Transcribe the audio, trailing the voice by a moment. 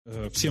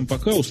Всем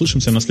пока,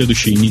 услышимся на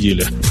следующей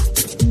неделе.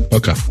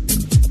 Пока.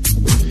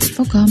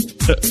 Пока.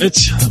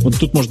 Вот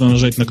тут можно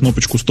нажать на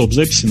кнопочку «Стоп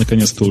записи»,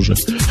 наконец-то уже.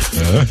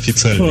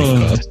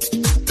 Официальный кат.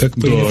 Как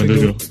да.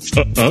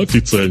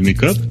 Официальный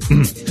кат.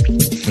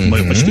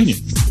 Мое почтение.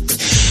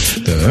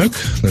 Так,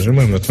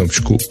 нажимаем на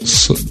кнопочку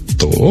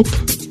 «Стоп».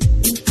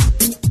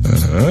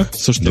 Ага.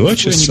 Слушайте, 2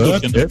 часа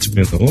 5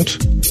 минут.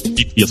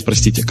 Пипец,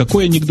 простите.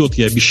 Какой анекдот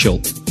я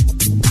обещал?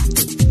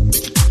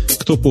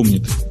 Кто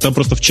помнит? Там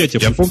просто в чате...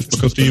 Я помню,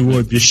 что ты его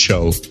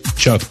обещал.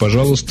 Чат,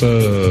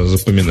 пожалуйста,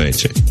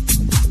 запоминайте.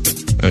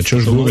 А что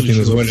же город не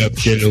назвали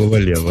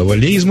Лавале?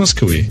 Лавале из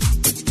Москвы.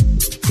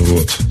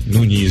 Вот.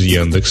 Ну, не из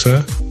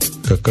Яндекса.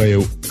 Какая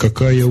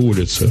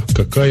улица?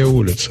 Какая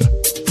улица?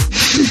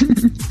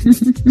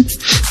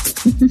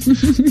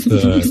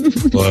 Так,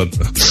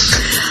 ладно.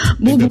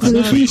 Бобук,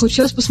 ты хоть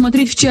сейчас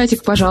посмотреть в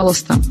чатик,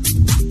 пожалуйста.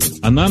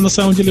 Она, на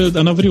самом деле,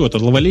 она врет.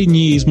 Лавале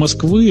не из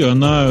Москвы,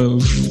 она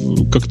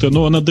как-то,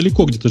 она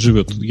далеко где-то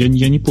живет. Я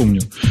не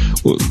помню.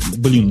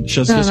 Блин,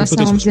 сейчас да, я на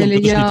самом деле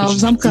я в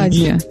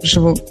Замкаде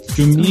живу.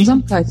 В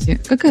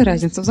Замкаде. Какая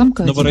разница в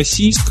Замкаде?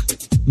 Новороссийск.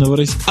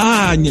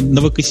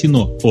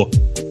 Новокосино. О.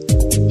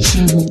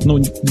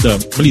 Ну, да,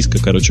 близко,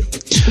 короче.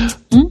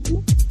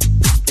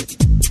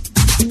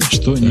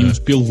 Что не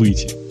успел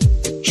выйти?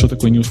 Что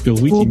такое не успел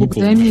выйти? Бобук,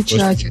 дай мне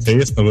чатик.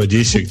 Интересно, в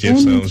Одессе, где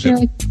в самом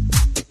деле...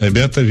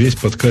 Ребята, весь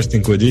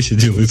подкастинг в Одессе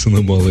делается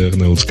на Малой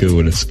Арнаутской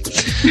улице.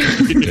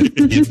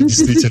 Это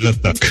действительно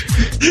так.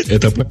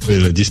 Это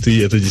правильно,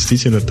 это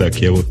действительно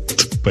так. Я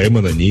вот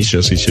прямо на ней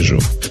сейчас и сижу.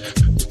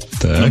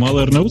 На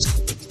Малой Арнаутской?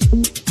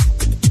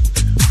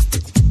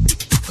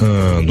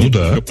 Ну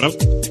да.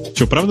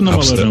 Что, правда на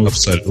Малой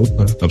Арнаутской?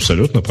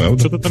 Абсолютно правда.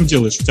 Что ты там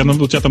делаешь?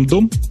 У тебя там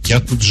дом? Я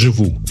тут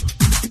живу.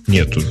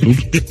 Нет, тут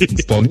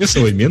вполне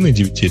современное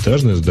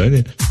 9-этажное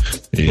здание.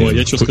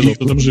 Я что сказал,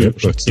 кто там живет?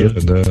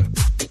 Да.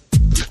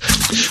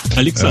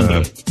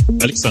 Александра,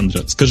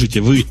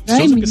 скажите, вы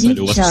все записали?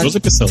 У вас все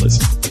записалось?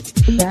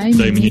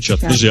 Дай мне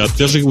чат.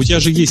 Подожди, у тебя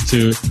же есть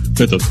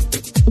этот...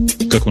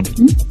 Как он?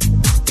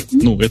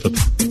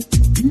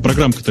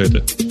 Программка-то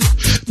эта.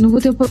 Ну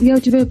вот я у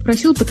тебя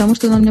просил, потому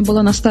что она у меня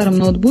была на старом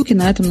ноутбуке,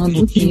 на этом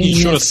ноутбуке. Мне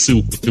еще раз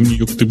ссылку. Ты мне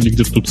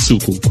где-то тут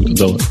ссылку какую-то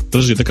дала.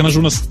 Подожди, так она же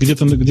у нас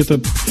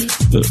где-то...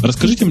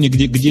 Расскажите мне,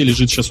 где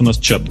лежит сейчас у нас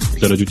чат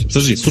для радио.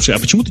 Подожди, слушай, а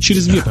почему ты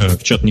через веб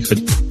в чат не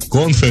ходил?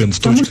 Конференц.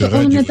 Потому что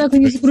он у меня так и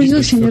не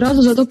загрузился ни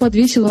разу, зато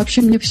подвесил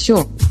вообще мне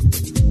все.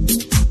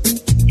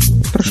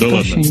 Прошу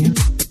прощения.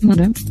 Ну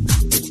да.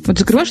 Вот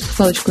закрываешь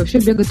вкладочку, и все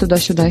бегает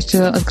туда-сюда. Если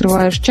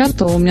открываешь чат,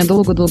 то у меня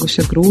долго-долго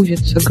все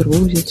грузится.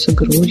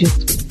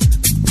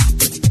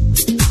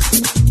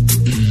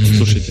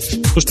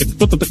 Слушайте,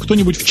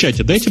 кто-нибудь в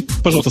чате, дайте,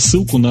 пожалуйста,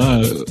 ссылку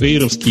на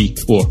эйровский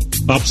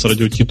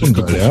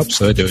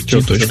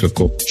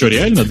appsradiot.com. Что,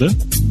 реально, да?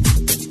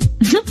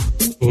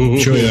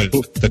 Что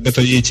реально? Так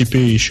это ей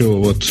теперь еще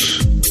вот...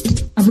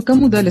 А вы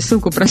кому дали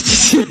ссылку,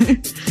 простите?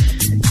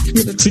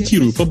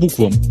 Цитирую по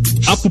буквам.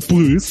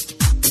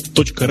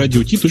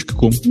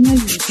 apps.radiot.com.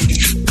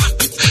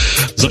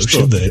 За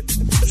что?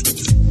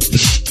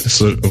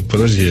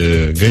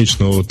 Подожди, Грич,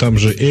 но там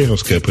же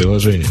эйровское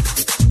приложение.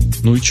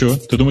 Ну и что?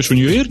 Ты думаешь, у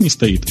нее Air не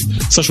стоит?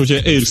 Саша, у тебя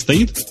Air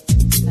стоит?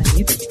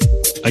 Стоит.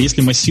 А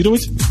если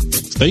массировать?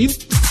 Стоит?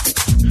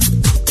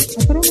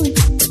 Попробуй.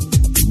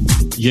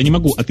 Я не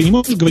могу. А ты не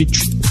можешь говорить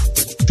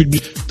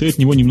ты от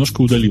него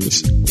немножко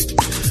удалилась.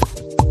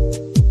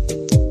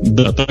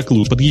 Да, так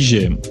лучше.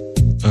 Подъезжаем.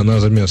 Она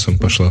за мясом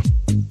пошла.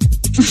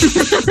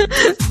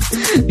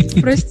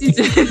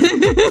 Простите.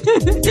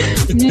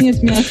 У меня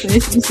нет мяса, я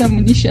сегодня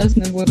самый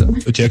несчастный буду.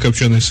 У тебя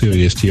копченый сыр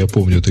есть, я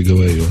помню, ты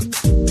говорила.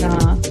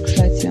 Да,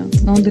 кстати.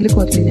 Но он далеко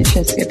от меня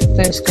сейчас, я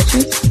пытаюсь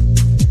скачать.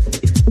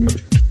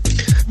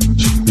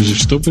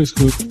 Что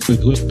происходит?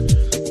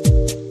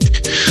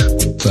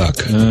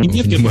 Так,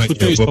 нет,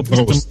 внимание,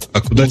 вопрос.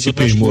 А куда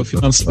теперь можно?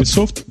 Финансовый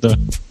софт, да.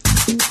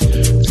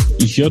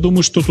 Я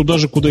думаю, что туда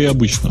же, куда и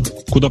обычно.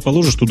 Куда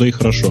положишь, туда и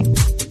хорошо.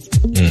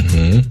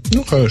 Угу.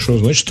 Ну, хорошо,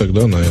 значит,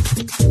 тогда на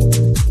этот.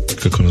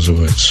 Как он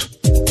называется?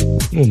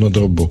 Ну, на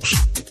Dropbox.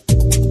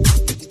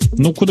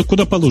 Ну,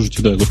 куда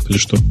положите, да, или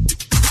что?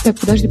 Так,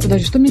 подожди,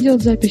 что мне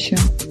делать с записью?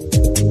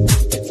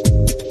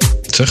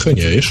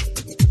 Сохраняешь.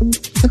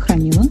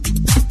 Сохранила.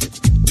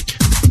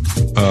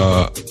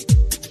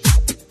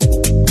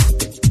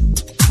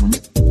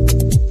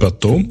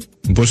 Потом,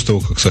 после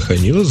того, как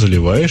сохранила,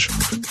 заливаешь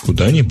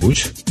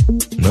куда-нибудь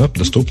на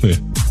доступный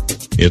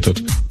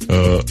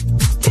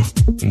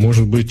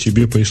может быть,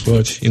 тебе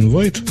прислать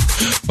инвайт?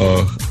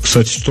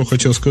 Кстати, что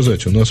хотел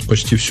сказать. У нас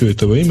почти все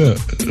это время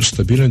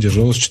стабильно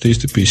держалось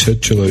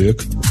 450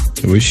 человек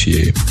в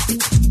эфире.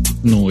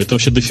 Ну, это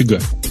вообще дофига.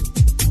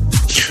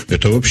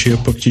 Это вообще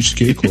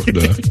практически рекорд,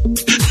 да.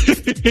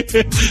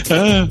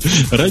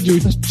 Радио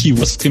Ти.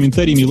 Вас с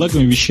комментариями и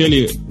лагами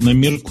вещали на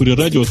Меркурий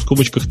Радио в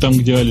скобочках там,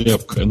 где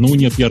аляпка. Ну,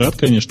 нет, я рад,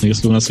 конечно,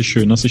 если нас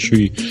еще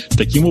и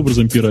таким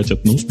образом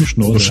пиратят. Ну,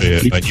 смешно. Слушай,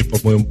 да. Они,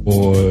 по-моему,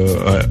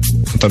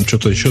 там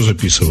что-то еще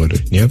записывали,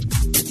 нет?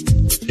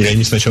 Или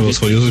они сначала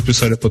свое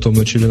записали, а потом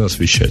начали нас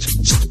вещать?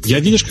 Я,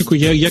 видишь, какой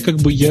я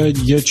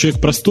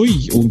человек простой,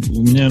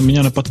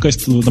 меня на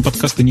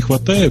подкасты не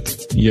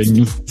хватает, я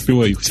не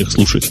успеваю их всех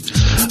слушать.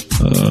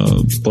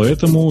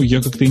 Поэтому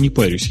я как-то и не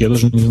парюсь. Я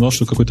даже не знал,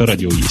 что какое-то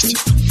радио есть.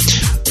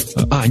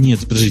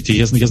 Нет, подождите,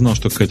 я знал,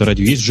 что какое-то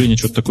радио есть. Женя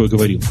что-то такое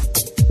говорил.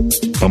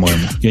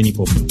 По-моему, я не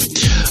помню.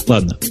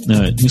 Ладно,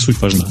 не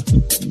суть важна.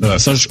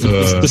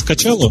 Сашечка, ты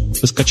скачала?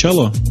 Ты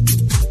скачала?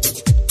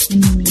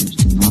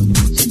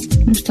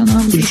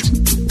 Устанавливается.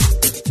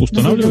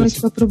 Устанавливается?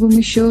 Давайте попробуем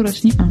еще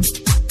раз.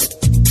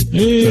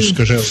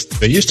 Скажи, у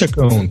тебя есть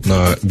аккаунт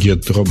на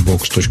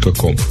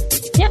getdropbox.com?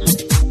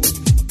 Нет.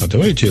 А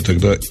давайте я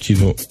тогда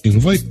кину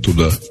инвайт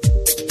туда,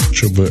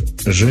 чтобы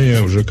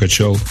Женя уже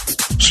качал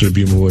с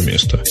любимого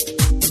места.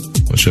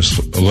 Вот сейчас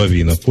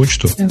лови на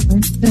почту.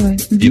 Давай.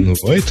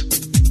 Инвайт.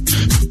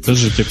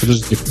 Подождите.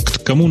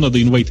 Кому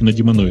надо инвайты на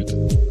демоноид?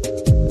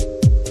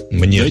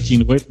 Мне. Дайте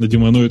инвайт на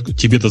демоноид.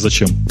 Тебе-то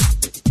зачем?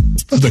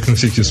 Так, на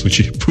всякий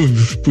случай.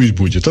 Пусть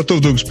будет. А то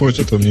вдруг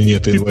спросят, а мне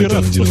нет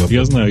инвайта на демоноид.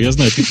 Я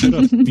знаю, ты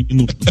пират, мне не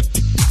нужно.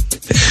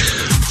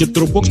 Get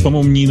Dropbox,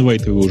 по-моему, не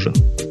инвайтовый уже.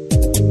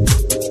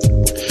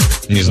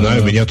 Не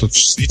знаю, у меня тут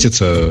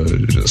светится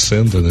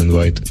send and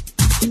invite.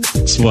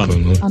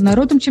 Сван. А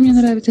народом чем мне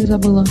нравится, я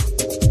забыла.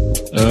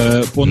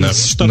 Он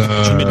из штата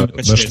очень медленно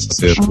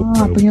качается.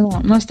 Поняла.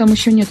 У нас там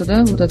еще нету,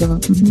 да, вот этого?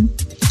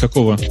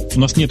 Какого? У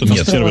нас нету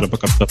сервера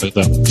пока в штатах,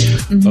 да.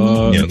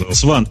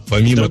 Сван,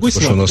 дорогой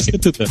Сван, если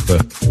ты...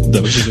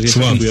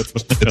 Сван,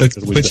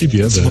 это по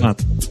тебе, да. Сван,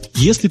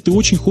 если ты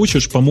очень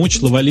хочешь помочь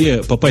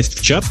Лавале попасть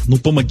в чат,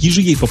 помоги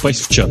же ей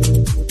попасть в чат.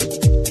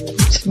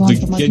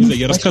 Я не знаю,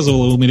 я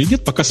рассказывал вам или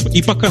нет, пока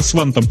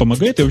Сван там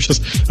помогает, я вам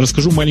сейчас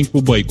расскажу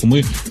маленькую байку.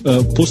 Мы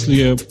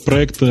после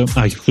проекта...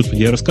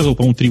 я рассказывал,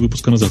 по-моему, 3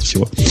 выпуска назад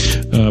всего.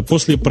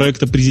 После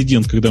проекта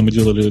 «Президент», когда мы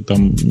делали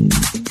там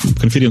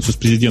конференцию с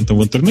президентом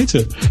в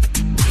интернете,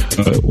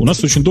 у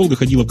нас очень долго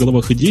ходила в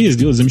головах идея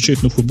сделать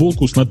замечательную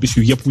футболку с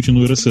надписью «Я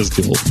Путину РСС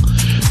сделал».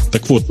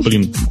 Так вот,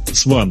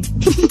 Сван,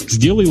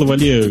 сделай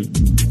Лавале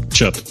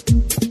чат.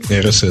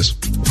 РСС.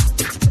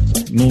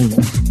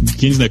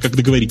 Я не знаю, как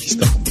договоритесь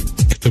там.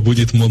 Это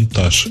будет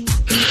монтаж.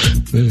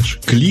 Знаешь,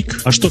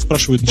 клик. А что,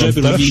 спрашивают,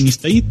 Джабер у людей не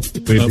стоит?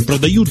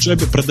 Продаю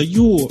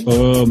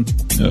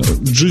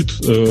джит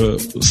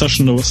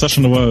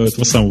Сашиного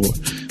этого самого.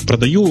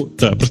 Продаю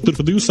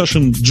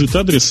Сашин джит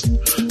адрес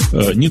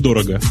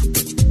недорого.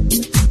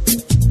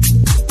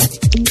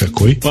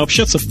 Какой?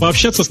 Пообщаться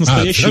с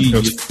настоящей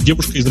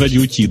девушкой из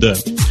Радио Ти, да.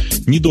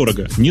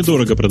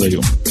 Недорого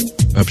продаю.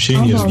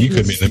 Общение с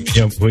гиками на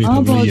меня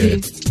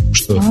влияет.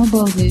 Что?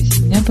 Обалдеть.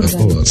 Я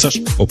продаю. Саш,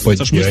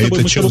 мы с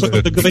тобой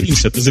потом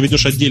договоримся. Ты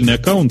заведешь отдельный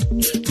аккаунт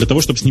для того,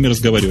 чтобы с ними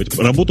разговаривать.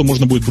 Работу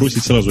можно будет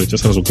бросить сразу, я тебе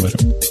сразу говорю.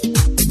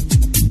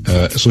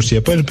 Слушайте,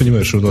 я правильно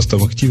понимаю, что у нас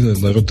там активно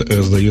народ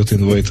раздает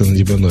инвайты на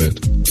демоноид?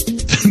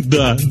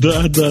 Да.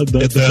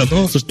 Это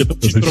оно? Слушайте, это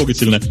очень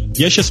трогательно.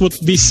 Я сейчас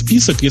весь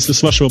список, если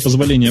с вашего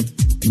позволения,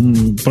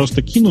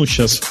 просто кину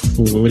сейчас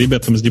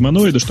ребятам с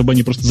демоноида, чтобы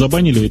они просто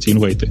забанили эти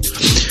инвайты.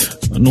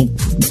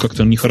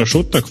 Как-то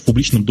нехорошо так в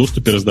публичном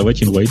доступе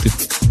раздавать инвайты.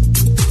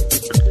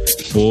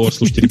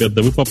 Слушайте, ребят,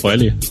 да вы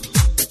попали.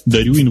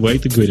 Дарю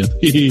инвайты, говорят.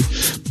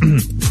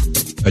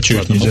 А что,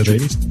 их нельзя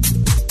дарить?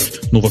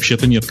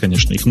 Вообще-то нет,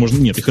 конечно.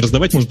 Их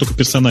раздавать можно только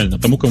персонально,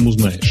 тому, кому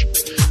знаешь.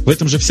 В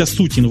этом же вся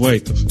суть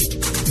инвайтов.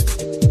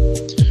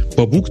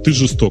 Бабук, ты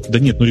жесток. Да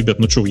нет, ребят,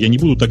 я не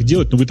буду так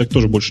делать, но вы так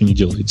тоже больше не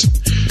делаете.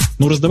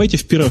 Раздавайте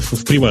в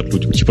приват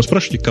людям.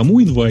 Спрашивайте,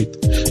 кому инвайт?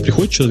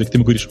 Приходит человек, ты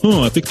ему говоришь,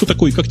 а ты кто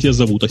такой, как тебя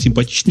зовут, а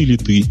симпатичный ли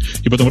ты?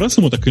 И потом раз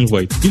ему так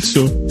инвайт, и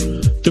все.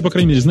 Ты, по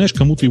крайней мере, знаешь,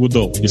 кому ты его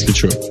дал, если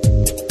что.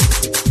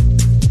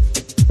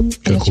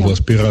 Как у вас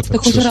пиратов. Ты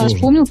хоть раз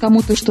помнил,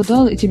 кому ты что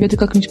дал, и тебе это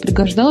как-нибудь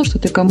пригождалось, что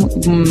ты кому...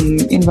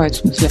 инвайт,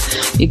 в смысле.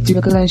 И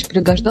тебе когда-нибудь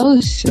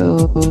пригождалась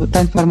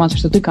та информация,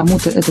 что ты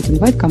кому-то этот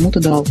инвайт кому-то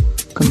дал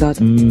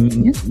когда-то?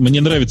 Нет?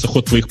 Мне нравится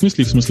ход твоих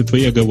мыслей, в смысле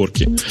твоей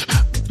оговорки.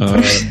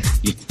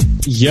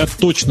 Я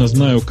точно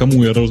знаю,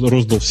 кому я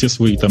роздал все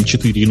свои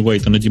 4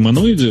 инвайта на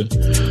демоноиде.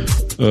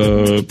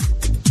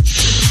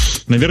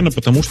 Наверное,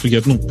 потому что я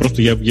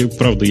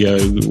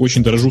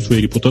очень дорожу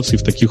своей репутацией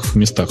в таких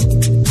местах.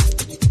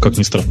 Как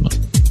ни странно.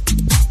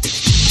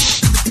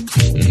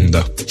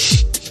 Да.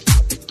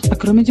 А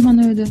кроме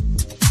демоноида?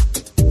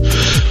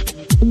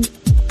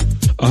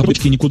 А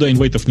Бочки никуда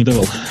инвайтов не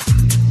давал.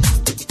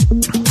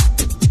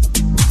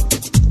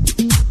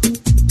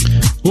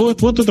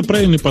 Вот это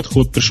правильный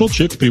подход. Пришел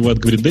человек в приват,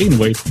 говорит, дай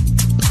инвайт.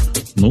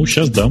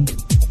 Сейчас дам.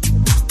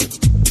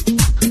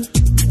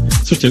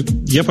 Слушайте,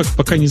 я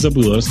пока не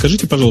забыл.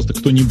 Расскажите, пожалуйста,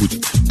 кто-нибудь,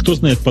 кто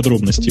знает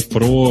подробности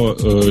про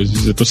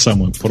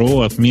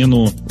про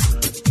отмену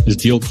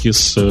сделки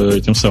с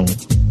этим самым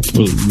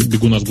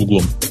бегуна с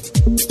Гуглом.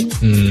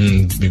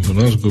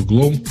 Бегуна с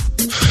Гуглом?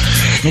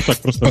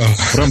 Просто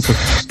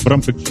в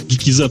рамках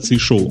гикизации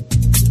шоу.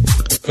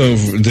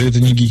 Да это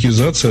не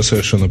гикизация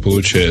совершенно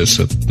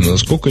получается.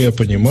 Насколько я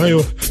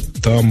понимаю,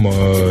 Там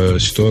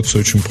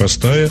ситуация очень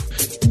простая.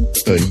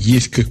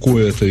 Есть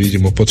какое-то,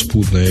 видимо,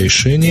 подспудное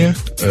решение,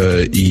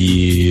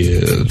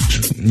 и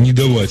не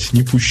давать,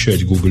 не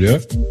пущать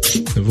Гугля.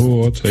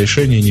 Вот.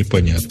 Решение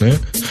непонятное.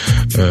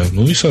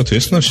 Ну и,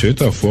 соответственно, все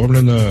это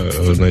оформлено.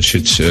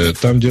 Значит,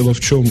 там дело в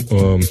чем...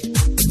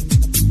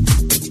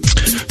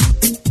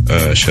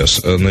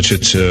 Сейчас,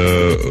 значит,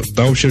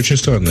 там вообще очень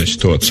странная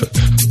ситуация.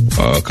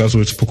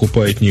 Оказывается,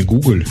 покупает не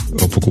Google,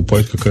 а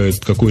покупает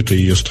какой-то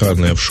ее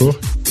странный офшор,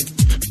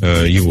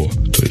 его,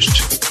 то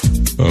есть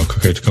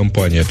какая-то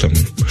компания там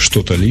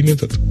что-то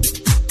Limited.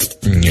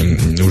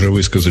 Уже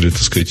высказали,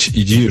 так сказать,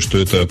 идею, что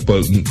это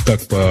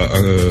так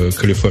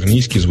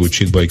по-калифорнийски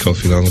звучит Байкал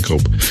Финанс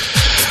Групп.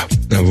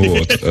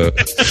 Вот.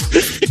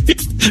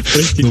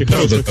 Ну,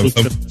 правда,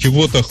 там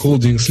чего-то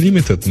Holdings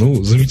Limited,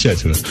 ну,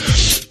 замечательно.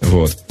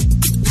 Вот.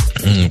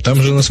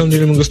 Там же, на самом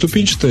деле,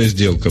 многоступенчатая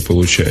сделка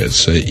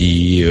получается.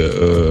 И,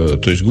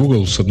 то есть,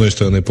 Google, с одной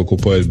стороны,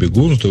 покупает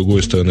Бигун, с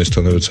другой стороны,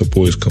 становится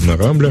поиском на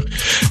Рамблер.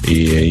 И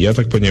я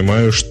так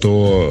понимаю,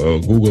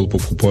 что Google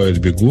покупает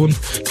Бигун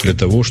для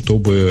того,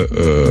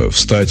 чтобы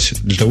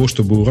для того,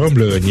 чтобы у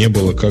Рамблера не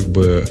было как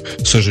бы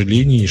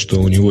сожалений, что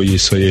у него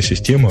есть своя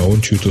система, а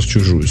он чью-то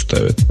чужую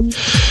ставит.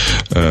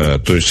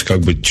 То есть,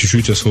 как бы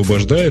чуть-чуть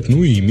освобождает,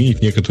 ну и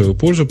имеет некоторую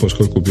пользу,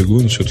 поскольку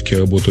Бигун все-таки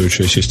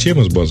работающая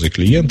система с базой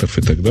клиентов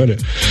и так далее.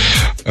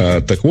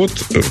 Так вот,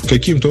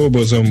 каким-то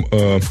образом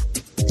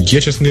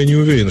я, честно говоря, не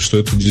уверен, что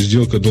эта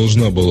сделка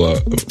должна была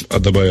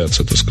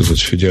одобряться, так сказать,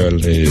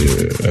 федеральной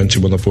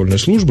антимонопольной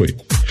службой.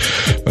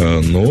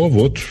 Но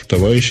вот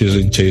товарищи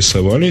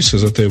заинтересовались,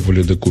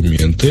 затребовали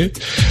документы.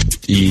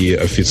 И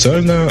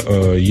официально,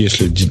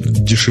 если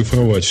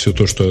дешифровать все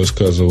то, что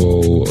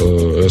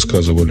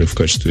рассказывали в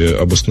качестве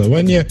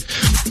обоснования,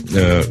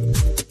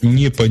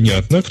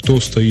 непонятно,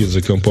 кто стоит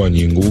за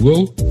компанией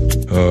Google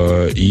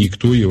и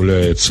кто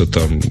является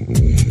там,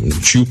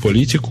 чью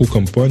политику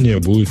компания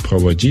будет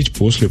проводить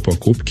после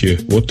покупки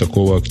вот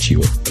такого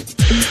актива.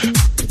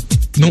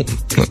 Ну,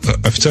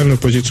 официальную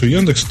позицию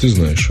Яндекса ты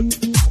знаешь.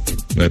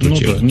 На эту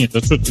тему. Да, нет,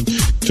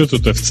 что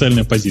тут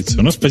официальная позиция?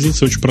 У нас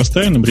позиция очень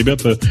простая, нам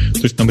ребята, то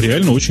есть нам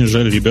реально очень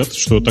жаль ребят,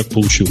 что так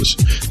получилось.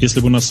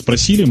 Если бы нас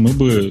спросили, мы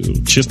бы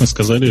честно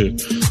сказали,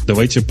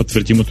 давайте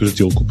подтвердим эту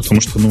сделку,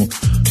 потому что,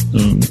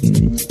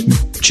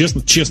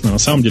 честно, на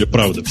самом деле,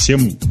 правда,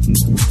 всем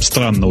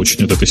странно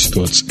очень от этой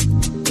ситуации.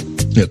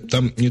 Нет,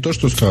 там не то,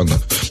 что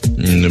странно,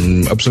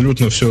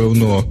 абсолютно все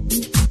равно,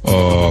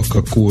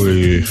 как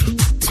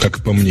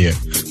по мне,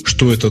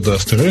 что это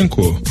даст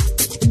рынку,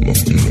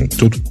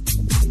 тут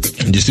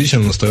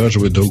действительно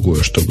настораживает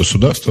другое, что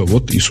государство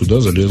вот и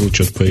сюда залезло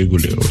что-то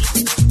порегулировать.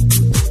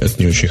 Это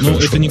не очень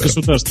хорошо. Это не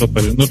государство,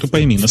 но ты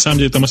пойми, на самом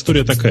деле там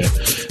история такая.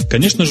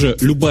 Конечно же,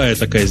 любая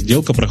такая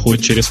сделка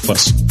проходит через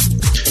ФАС.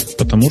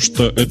 Потому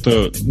что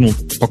это,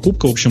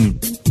 покупка, в общем,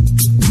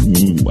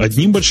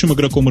 одним большим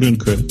игроком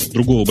рынка,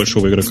 другого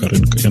большого игрока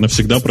рынка. И она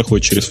всегда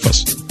проходит через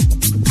ФАС.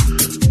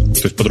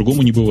 То есть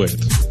по-другому не бывает.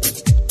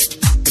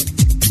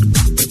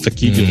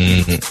 Такие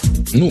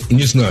дела.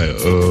 Не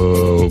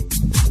знаю.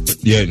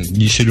 Я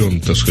не силен,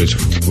 так сказать,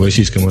 в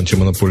российском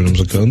антимонопольном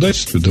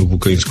законодательстве, да в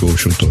украинском, в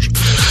общем, тоже.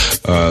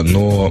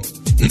 Но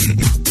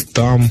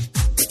там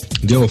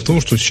дело в том,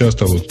 что сейчас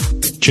там,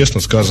 честно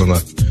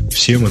сказано,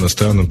 всем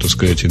иностранным, так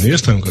сказать,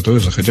 инвесторам,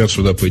 которые захотят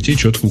сюда пойти,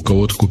 что-то у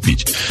кого-то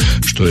купить.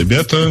 Что,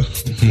 ребята,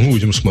 мы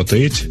будем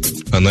смотреть,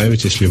 а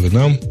нравитесь ли вы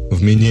нам,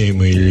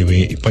 вменяемые ли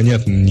вы,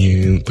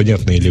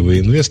 понятные ли вы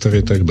инвесторы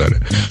и так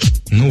далее.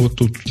 Вот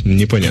тут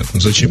непонятно,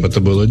 зачем это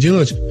было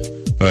делать.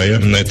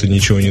 На это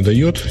ничего не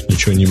дает,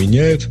 ничего не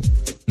меняет.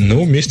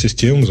 Но вместе с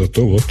тем,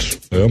 зато вот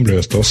Рамблер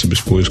остался без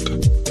поиска.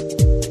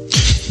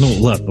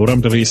 Ладно, у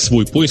Рамблера есть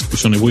свой поиск,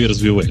 пусть он его и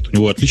развивает. У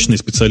него отличные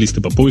специалисты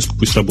по поиску,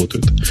 пусть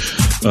работают.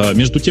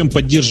 Между тем,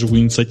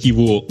 поддерживаю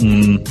инициативу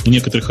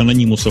некоторых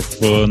анонимусов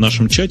в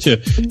нашем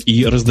чате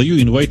и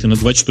раздаю инвайты на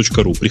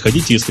двач.ру.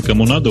 Приходите, если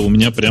кому надо, у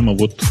меня прямо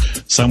вот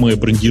самые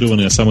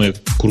брендированные, самые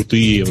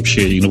крутые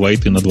вообще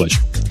инвайты на двач.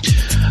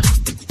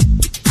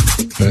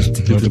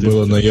 Надо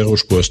было на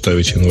Ярушку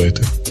оставить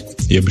инвайты.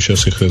 Я бы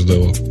сейчас их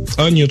раздавал.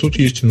 Нет, тут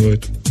есть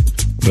инвайт.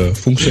 Да,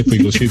 функция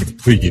пригласить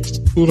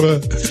есть.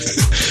 Ура!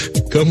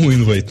 Кому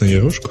инвайт на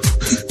Ярушку?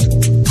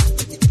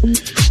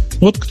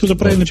 Вот кто-то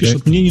правильно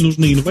пишет: мне не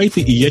нужны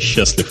инвайты, и я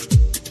счастлив.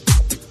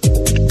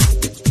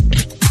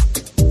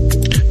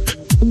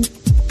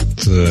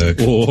 Так.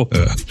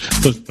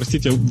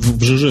 Простите,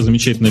 в ЖЖ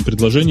замечательное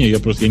предложение,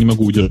 я не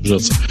могу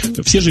удержаться.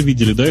 Все же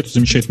видели, да, эту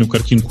замечательную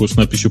картинку с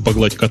надписью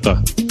 «Погладь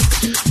кота»?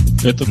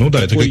 Это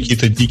это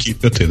какие-то дикие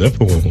коты, да,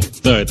 по-моему?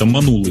 Да, это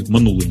манулы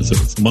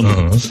называются.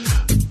 Манулы.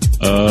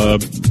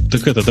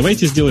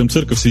 Давайте сделаем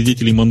церковь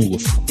свидетелей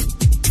манулов.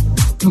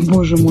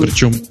 Боже мой.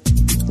 Причем,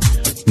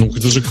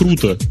 это же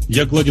круто.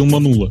 Я гладил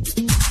манула.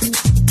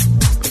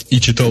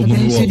 И читал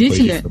мануал.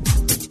 Свидетели?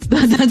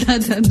 Да.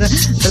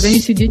 Тогда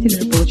не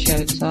свидетели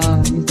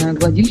получаются, не знаю,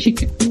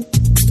 гладильщики.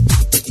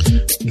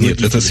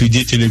 Нет, это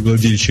свидетели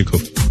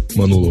гладильщиков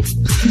манулов.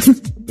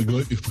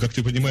 Как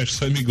ты понимаешь,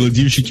 сами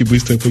гладильщики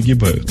быстро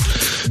погибают.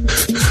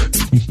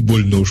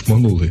 Больно уж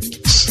манулы.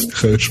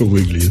 хорошо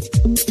выглядит.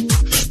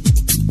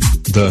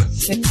 Да.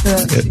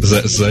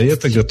 За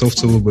это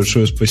Готовцеву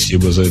большое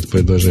спасибо за это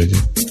предложение.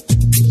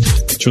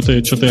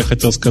 Что-то я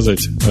хотел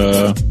сказать.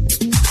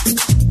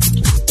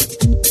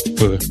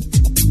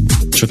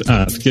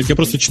 Я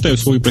просто читаю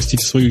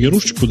свою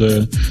ярушечку,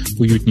 да,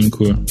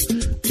 уютненькую,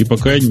 и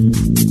пока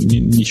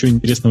ничего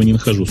интересного не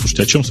нахожу.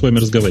 Слушайте, о чем с вами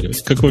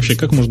разговаривать? Как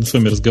можно с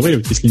вами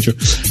разговаривать, если ничего...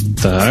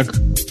 Так,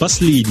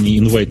 последний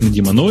инвайт на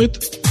Демоноид.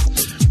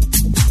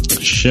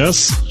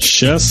 Сейчас,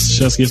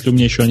 если у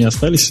меня еще они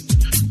остались,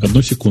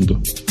 1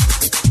 секунду.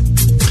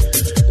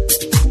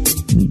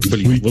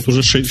 Блин, вот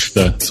уже 6,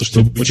 да.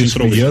 Слушайте, очень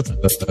приятно.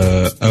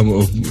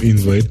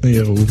 Инвайт на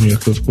Яру у меня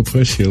кто-то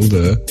попросил,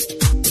 да.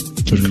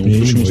 Только ну,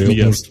 почему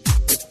смеяться?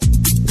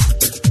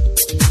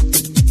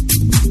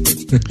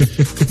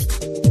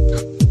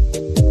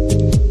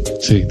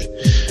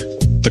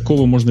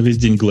 Такого можно весь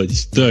день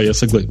гладить. Да, я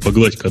согласен.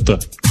 Погладь кота.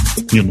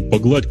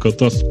 Погладь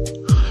кота.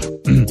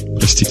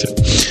 Простите.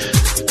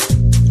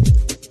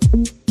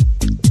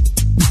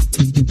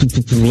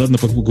 Ладно,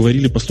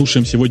 поговорили,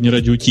 послушаем сегодня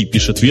Радио Ти,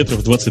 пишет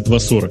Ветров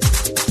 2240.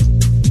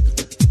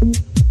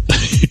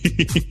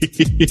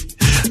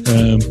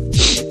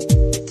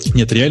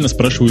 Нет, реально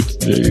спрашивают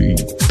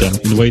там,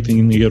 инвайты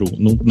не на Яру.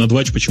 Ну, на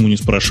Двач почему не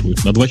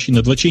спрашивают? На Дваче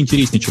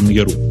интереснее, чем на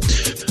Яру.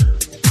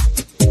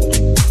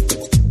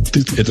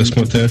 Это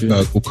смотря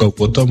как. У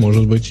кого-то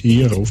может быть и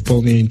Яру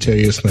вполне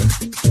интересно.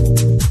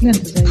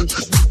 Лента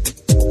зависит.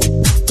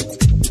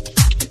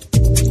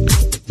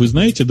 Вы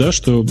знаете, да,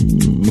 что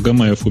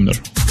Магомаев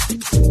умер?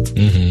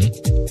 Угу.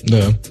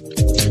 Да.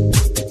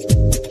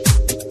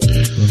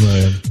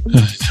 Знаем.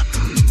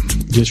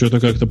 Я что-то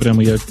как-то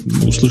прямо я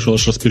услышал,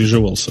 аж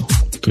распереживался.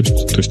 То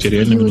есть я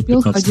реально минут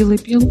 15... Ходил и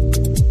пел?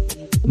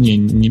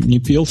 Не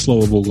пел,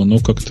 слава богу, но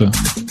как-то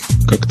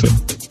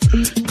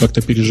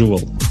переживал.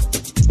 То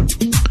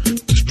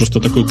есть просто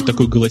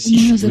такой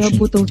голосище. Я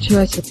заработал в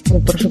чате.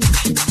 Прошу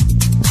прощения.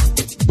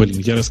 Блин,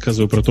 я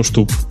рассказываю про то,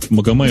 что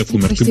Магомаев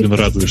умер, ты,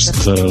 радуешься,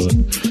 зараза.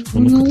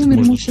 Ну, умер,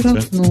 ему все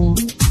равно.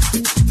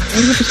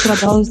 Я уже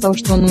пострадал из-за того,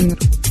 что он умер.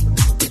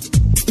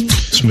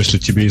 В смысле,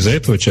 тебе из-за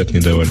этого чат не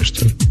давали,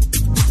 что ли?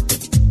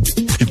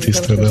 И ты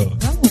страдала?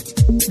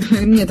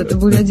 Нет, это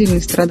были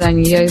отдельные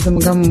страдания. Я из-за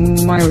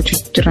Магомаева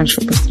чуть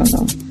раньше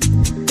пострадала.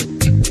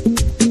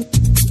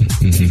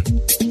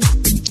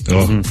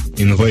 О,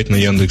 инвайт на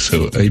Яндекс.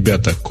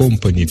 Ребята,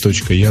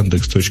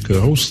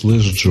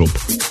 company.yandex.ru/job.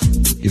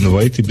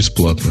 Инвайты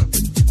бесплатно.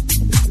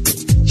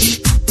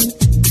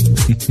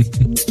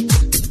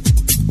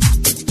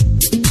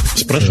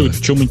 Спрашивают,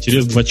 в чем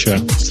интерес Двача.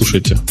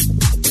 Слушайте,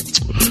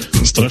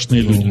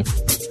 страшные люди.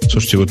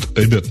 Слушайте, вот,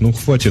 ребят,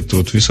 хватит,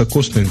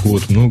 високосный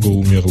год, много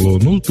умерло.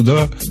 Ну,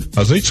 да.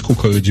 А знаете,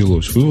 сколько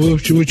родилось? Вы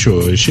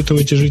что,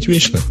 рассчитываете жить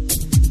вечно?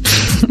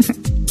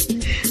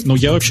 Ну,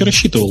 я вообще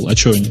рассчитывал. А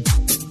что?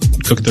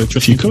 Как-то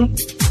что-то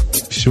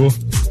все.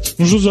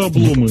 Ну, что за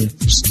обломы?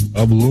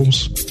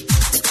 Обломс.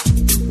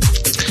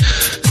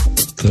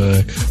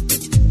 Так.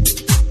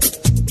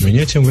 У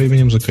меня тем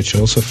временем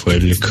закачался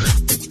файлик.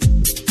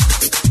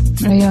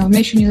 У меня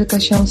еще не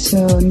закачалась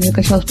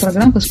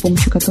программка, с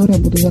помощью которой я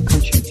буду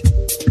закачивать.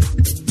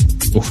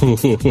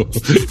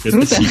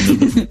 Это сильно,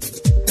 да?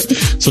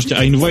 Слушайте,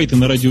 а инвайты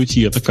на Радио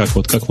Ти, это как?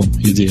 Вот как вам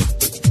идея?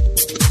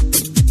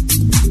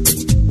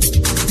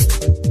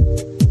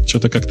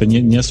 Что-то как-то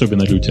не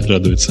особенно люди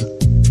радуются.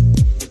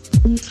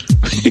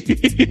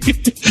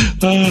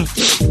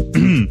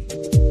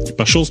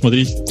 Пошел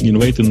смотреть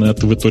инвайты на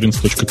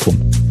tvtorrents.com.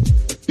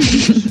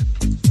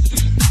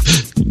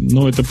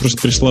 Ну, это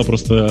пришла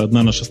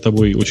одна наша с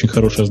тобой очень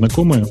хорошая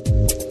знакомая.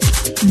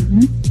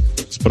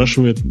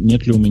 Спрашивает,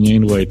 нет ли у меня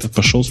инвайта.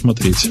 Пошел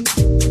смотреть.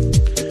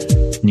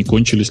 Не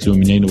кончились ли у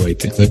меня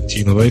инвайты. Дать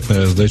инвайт на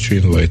раздачу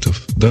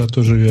инвайтов. Да,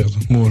 тоже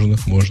верно. Можно.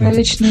 На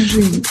личную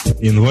жизнь.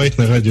 Инвайт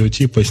на Радио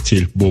Ти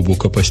постель.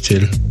 Бобука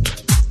постель.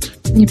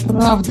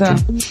 Неправда.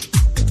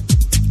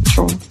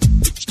 Что?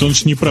 Что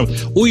значит неправда?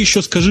 Ой,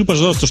 еще скажи,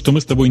 пожалуйста, что мы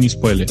с тобой не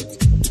спали.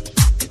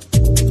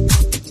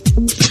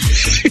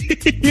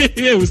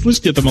 Вы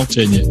слышите это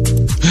молчание?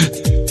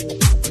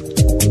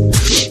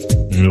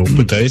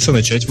 Пытается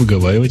начать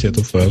выговаривать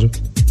эту фразу.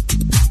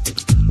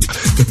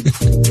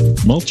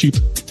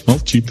 Молчит.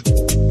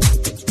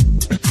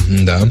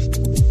 Да.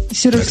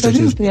 Серега,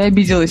 скажи, что я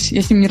обиделась.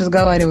 Я с ним не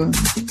разговариваю.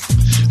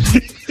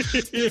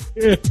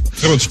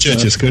 Народ в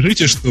чате,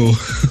 скажите, что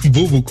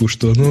Бобуку,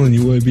 что она на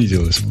него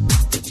обиделась.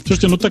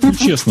 Слушайте, так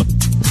нечестно.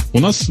 У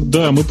нас,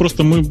 да, мы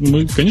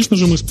конечно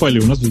же, мы спали.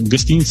 У нас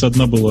гостиница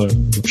одна была.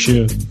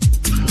 Вообще,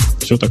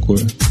 все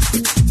такое.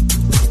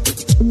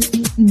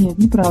 Нет,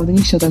 неправда,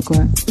 не все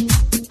такое.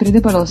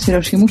 Передай, пожалуйста,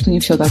 Сереж, ему, что не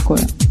все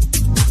такое.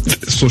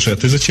 Слушай, а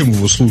ты зачем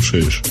его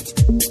слушаешь?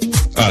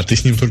 А, ты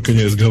с ним только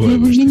не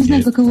разговариваешь. Я не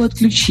знаю, как его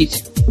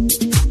отключить.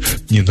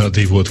 Не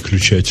надо его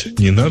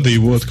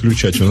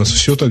отключать. У нас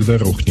все тогда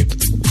рухнет.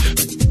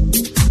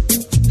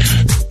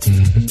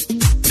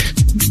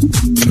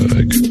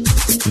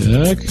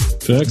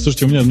 Так,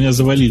 слушайте, меня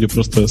завалили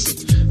просто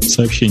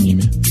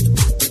сообщениями.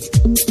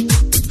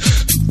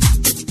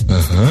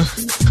 Ага.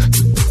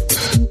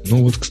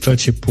 Ну вот,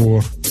 кстати,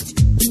 ты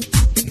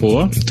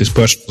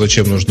спрашивал,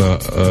 зачем нужна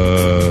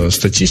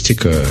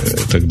статистика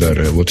и так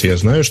далее. Вот я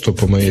знаю, что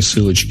по моей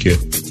ссылочке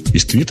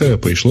из Твиттера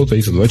пришло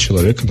 32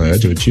 человека на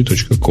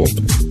radio.t.com.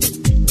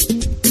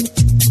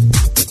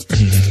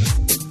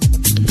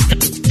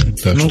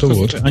 Так что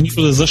вот. Они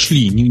туда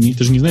зашли.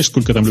 Ты же не знаешь,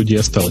 сколько там людей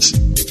осталось.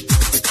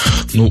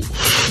 Ну,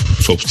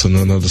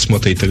 собственно, надо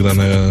смотреть тогда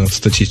на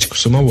статистику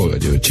самого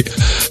радио Ти.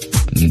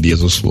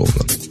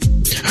 Безусловно.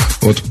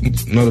 Вот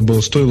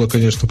стоило,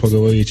 конечно,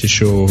 поговорить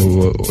еще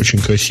очень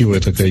красивая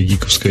такая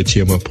гиковская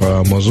тема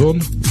про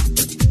Amazon,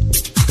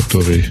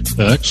 который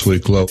свой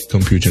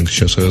клауд-компьютинг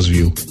сейчас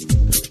развил.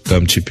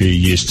 Там теперь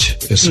есть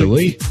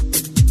SLA,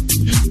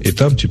 и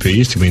там теперь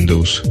есть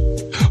Windows.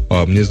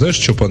 А мне знаешь,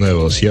 что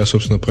понравилось? Я,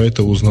 собственно, про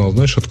это узнал,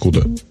 знаешь,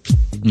 откуда?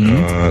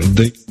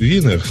 Дэйв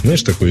Винер,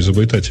 знаешь, такой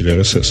изобретатель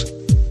RSS.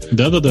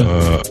 Да.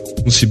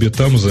 Он себе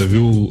там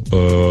завел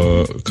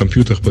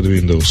компьютер под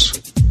Windows.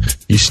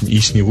 И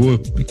с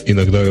него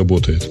иногда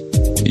работает.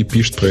 И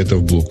пишет про это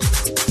в блог.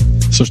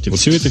 Слушайте, вот.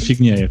 Все это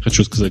фигня, я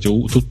хочу сказать.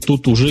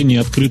 Тут уже не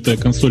открытая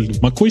консоль в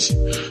macOS.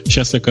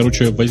 Сейчас я,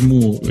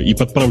 возьму и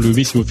подправлю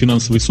весь его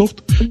финансовый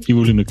софт и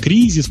выявлю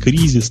кризис.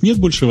 Нет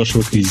больше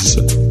вашего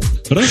кризиса.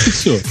 Раз и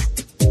все.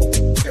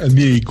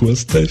 Америку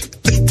оставь.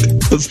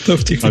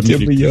 Оставьте хотя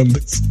бы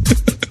Яндекс.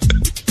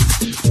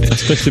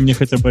 Оставьте мне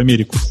хотя бы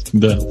Америку.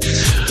 Да.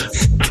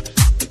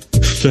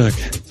 Так.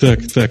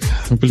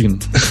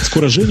 Блин.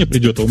 Скоро Женя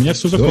придет, а у меня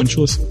все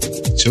закончилось.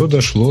 Все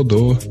дошло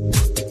до...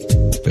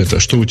 Это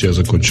что у тебя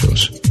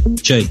закончилось?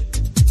 Чай.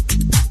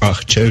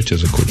 Ах, чай у тебя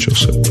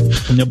закончился.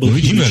 У меня был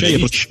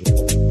чай,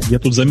 я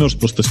тут замерз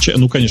просто с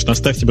чаем. Ну, конечно,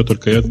 оставь тебя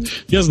только.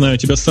 Я знаю,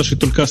 тебя с Сашей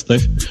только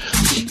оставь.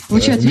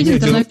 Вы чат видели,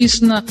 там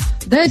написано: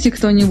 дайте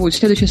кто-нибудь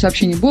следующее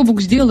сообщение.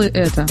 Бобук, сделай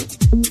это.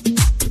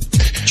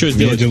 Что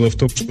сделать? Дело в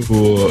том,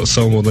 что с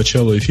самого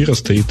начала эфира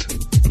стоит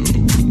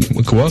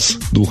квас,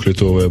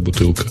 2-литровая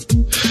бутылка.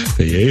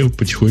 Я ее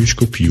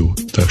потихонечку пью.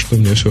 Так что у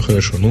меня все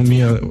хорошо. Но у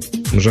меня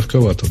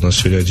жарковато. У нас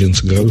сегодня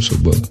 11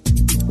 градусов было.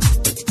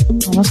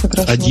 У нас как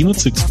раз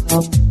 11?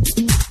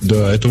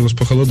 Да, это у нас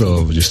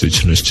похолодало в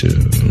действительности.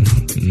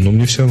 Но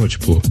мне все равно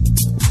тепло.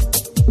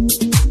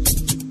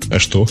 А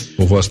что?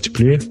 У вас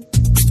теплее?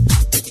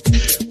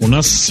 У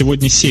нас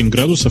сегодня 7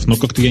 градусов, но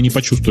как-то я не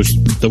почувствовал, что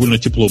довольно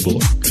тепло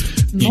было.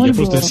 Ноль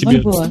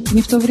было.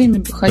 Не в то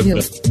время ходил.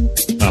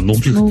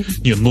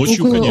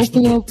 Ночью,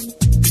 конечно. Около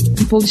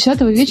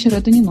 9:30 вечера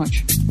это не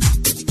ночь.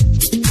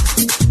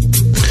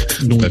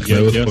 Так,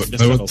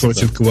 народ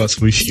против квас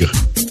в эфир.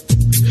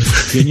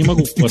 Я не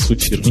могу квас в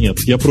эфир. Нет,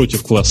 я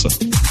против кваса.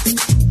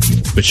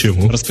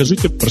 Почему?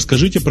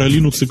 Расскажите про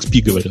Linux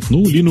XP, говорят.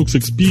 Linux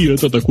XP —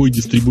 это такой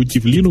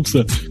дистрибутив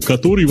Linux,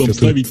 который вам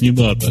ставить не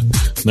надо.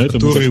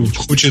 Который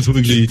хочет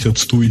выглядеть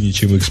отстойнее,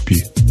 чем XP.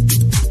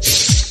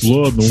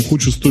 Ладно, он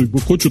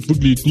хочет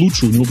выглядеть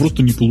лучше, у него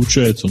просто не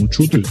получается. Ну,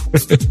 что ты?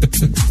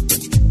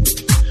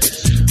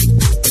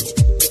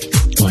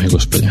 Ой,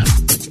 господи.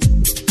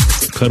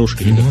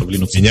 Хорошие ребята в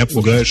Linux. Меня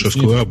пугает, что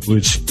скоро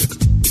будет...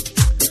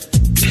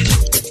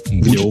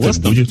 Где у вас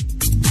там? Будет.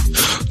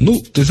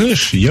 Ну, ты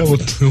знаешь, я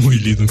вот... Ой,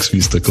 Linux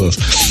Vista, класс.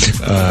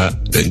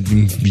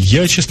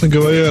 Я, честно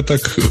говоря,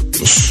 так,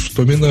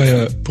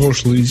 вспоминая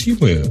прошлые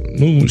зимы,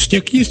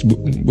 снег есть,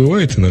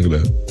 бывает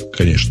иногда,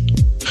 конечно.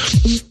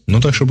 Но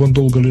так, чтобы он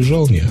долго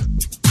лежал, нет.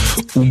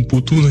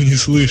 Умпутуна не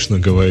слышно,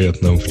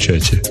 говорят нам в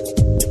чате.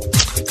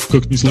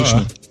 Как не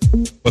слышно? Да.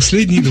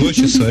 Последние 2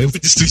 часа его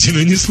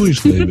действительно не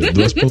слышно, ребят.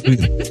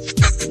 2,5.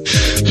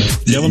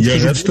 Я вам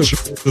скажу,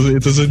 что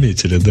это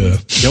заметили, да.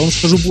 Я вам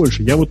скажу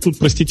больше. Я вот тут,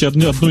 простите,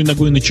 одной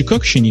ногой на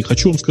чикагщине, и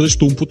хочу вам сказать,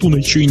 что Умпутуна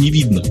еще и не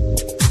видно.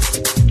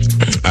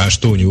 А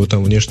что, у него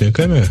там внешняя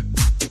камера?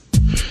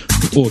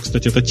 О,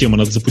 кстати, эта тема,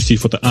 надо запустить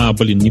фото...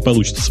 не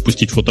получится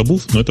запустить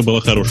фотобуф, но это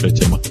была хорошая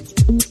тема.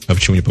 А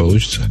почему не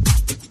получится?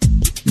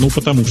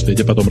 Потому что я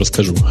тебе потом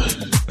расскажу.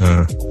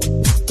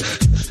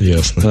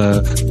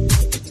 Ясно.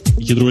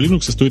 Ядро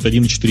Linux стоит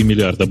 1,4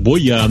 миллиарда.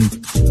 Боян.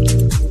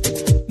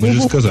 Мы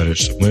же сказали,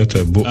 что мы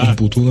это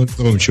Умпутуна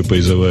громче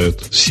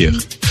призывают всех.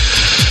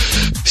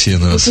 Все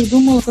нас. Я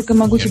думала, как я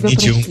могу тебя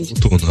просить.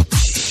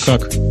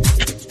 Как?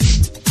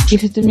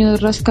 Если ты мне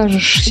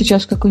расскажешь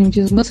сейчас какой-нибудь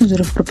из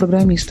мессенджеров про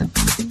программиста.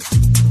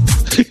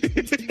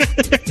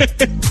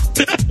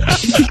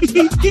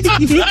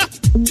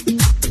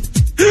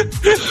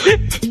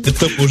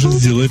 Это может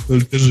сделать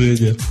только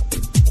Женя.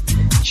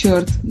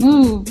 Черт.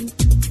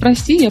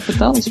 Прости, я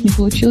пыталась, не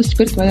получилось,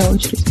 теперь твоя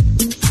очередь.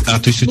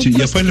 То есть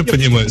я правильно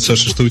понимаю,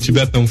 Саша, что у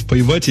тебя там в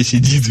Пайвате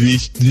сидит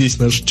весь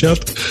наш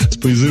чат с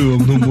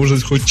призывом,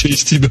 может, хоть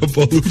через тебя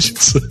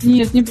получится?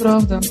 Нет,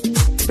 неправда.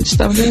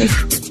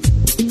 Представляешь?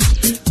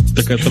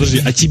 Так,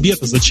 подожди, а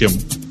тебе-то зачем?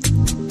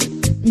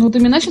 Ты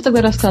мне начал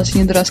тогда рассказывать,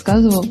 не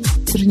дорассказывал.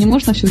 Ты же не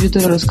можешь на всю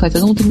аудиторию рассказать,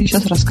 ты мне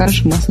сейчас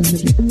расскажешь в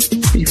мессенджере.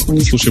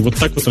 Слушай, вот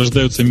так вот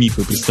рождаются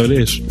мифы,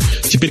 представляешь?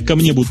 Теперь ко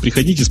мне будут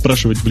приходить и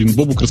спрашивать,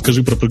 Бобук,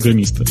 расскажи про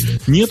программиста.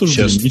 Нет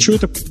уже, ничего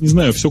это не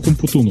знаю, все к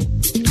Умпутуну.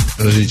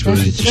 Подождите,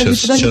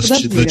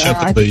 сейчас до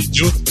чата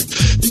дойдет,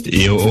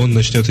 и он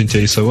начнет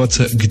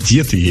интересоваться,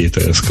 где ты ей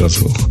это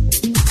рассказывал.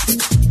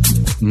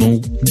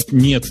 Ну,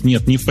 нет,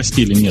 не в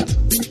постели, нет.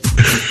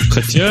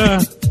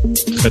 Хотя...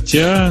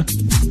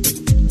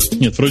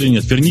 Нет, вроде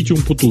нет. Верните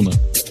Умпутуна.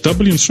 Да,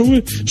 блин, что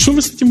вы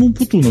с этим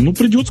Умпутуном? Ну,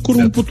 придет скоро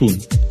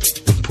Умпутун.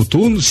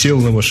 Умпутун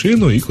сел на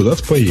машину и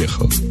куда-то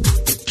поехал.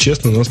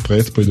 Честно, нас про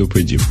это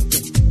предупредим.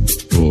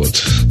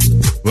 Вот.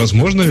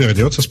 Возможно,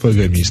 вернется с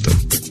программистом.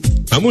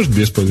 А может,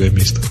 без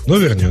программиста. Но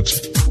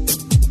вернется.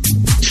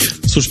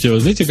 Слушайте, вы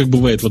знаете, как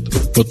бывает,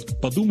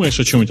 вот подумаешь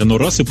о чем-нибудь, оно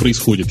раз и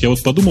происходит. Я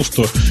вот подумал,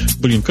 что,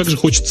 блин, как же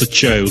хочется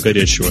чаю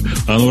горячего.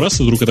 А оно раз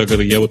и вдруг это,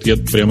 я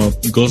прямо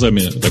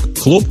глазами так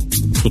хлоп,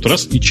 тут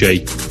раз и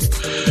чай.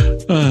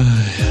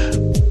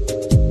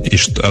 И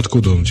что,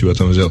 откуда он у тебя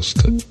там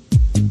взялся-то?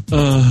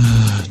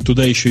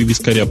 Туда еще и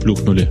вискаря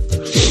плюхнули.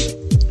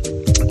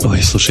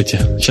 Ой,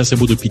 слушайте, сейчас я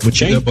буду пить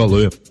чай.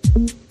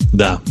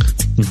 Да.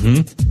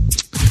 Угу.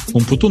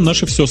 Умпутун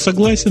наше все.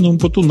 Согласен,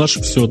 Умпутун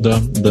наше все, да.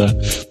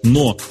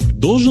 Но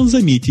должен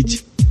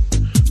заметить,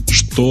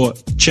 что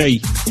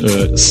чай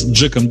с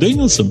Джеком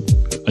Дэниелсом,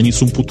 а не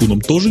с Умпутуном,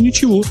 тоже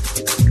ничего.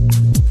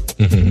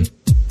 Угу.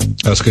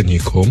 А с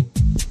коньяком?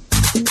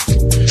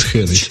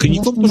 С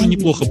коньяком тоже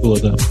неплохо было,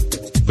 да.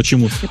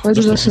 Почему? Я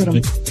пойду за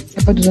сыром.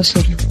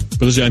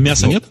 Подожди, а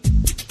мяса нет?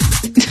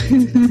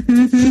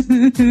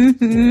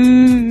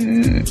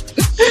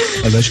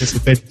 Она сейчас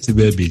опять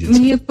тебя обидит.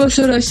 Мне в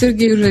прошлый раз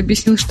Сергей уже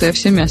объяснил, что я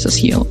все мясо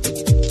съел.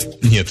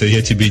 Нет,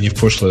 я тебе не в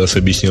прошлый раз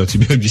объяснил,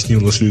 тебе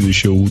объяснил на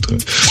следующее утро.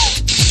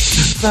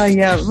 Да,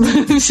 я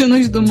всю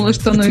ночь думала,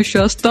 что оно еще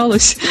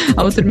осталось,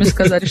 а утром мне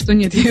сказали, что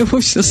нет, я его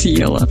все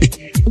съела.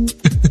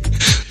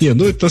 Не,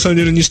 ну это на самом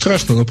деле не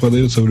страшно, но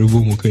продается в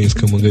любом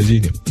украинском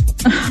магазине.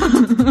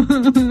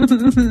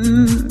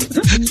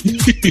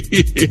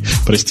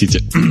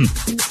 Простите.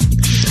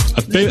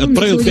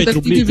 Отправил 5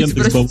 рублей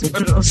Яндекс.Баблом.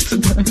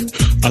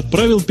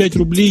 Отправил 5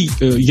 рублей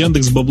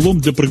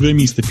Яндекс.Баблом для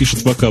программиста,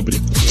 пишет Вакабри.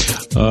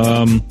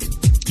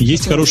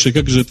 Есть хорошие,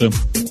 как же это...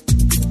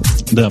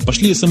 Да,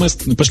 пошли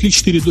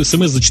 4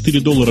 смс за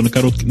 $4 на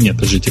короткий... Нет,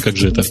 подождите, как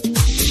же это?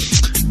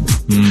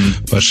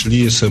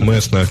 Пошли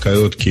смс на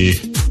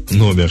короткий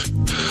номер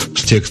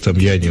с текстом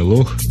 «Я не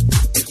лох».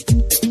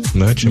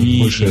 На чем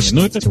больше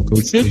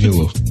я не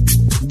лох.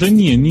 Да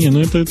не,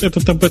 ну это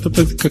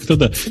как-то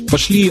да.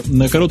 Пошли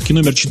на короткий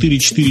номер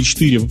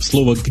 444 в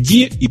слово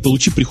 «где» и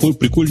получи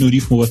прикольную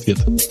рифму в ответ.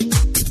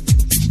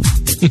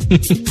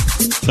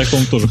 Так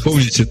он тоже.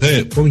 Помните,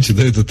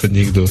 да, этот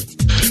анекдот?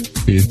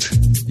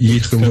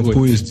 Ехал на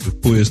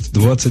поезд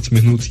 20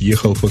 минут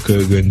ехал по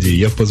Караганде.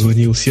 Я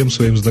позвонил всем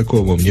своим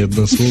знакомым. Ни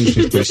одна сволочь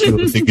не спросила,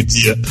 ты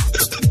где?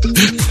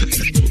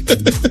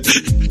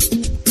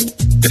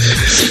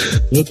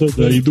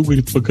 Да, иду,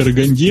 говорит, по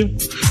Караганде.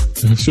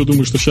 Все,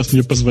 думаю, что сейчас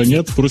мне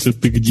позвонят, спросят,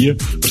 ты где?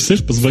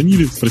 Представляешь,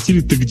 позвонили,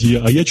 спросили, ты где?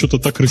 А я что-то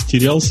так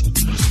растерялся.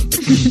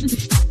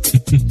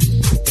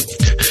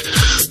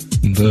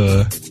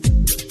 Да.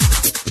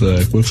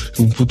 Так, вот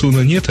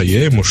Умпутуна нет, а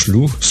я ему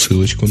шлю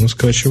ссылочку на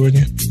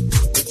скачивание.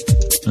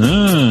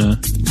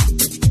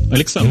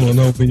 Александр. Ну,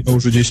 она у меня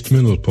уже 10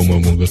 минут,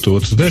 по-моему, готова.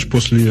 Ты знаешь,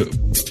 после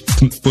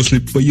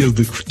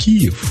поездок в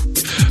Киев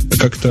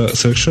как-то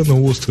совершенно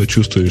остро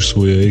чувствуешь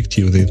свой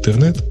реактивный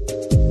интернет.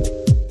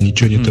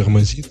 Ничего не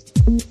тормозит.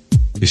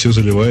 И все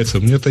заливается.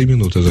 Мне 3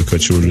 минуты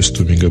закачивали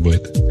 100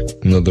 мегабайт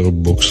на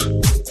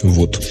Dropbox.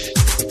 Вот.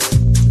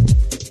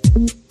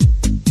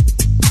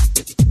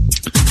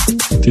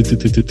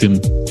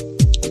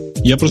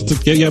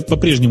 Я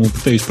по-прежнему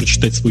пытаюсь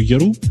прочитать свою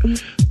Яру.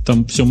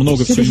 Там все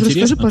много, все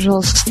интересно. Расскажи,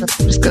 пожалуйста.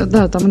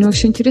 Да, там у него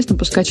все интересно,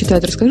 пускай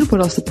читает. Расскажи,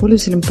 пожалуйста,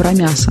 пользователям про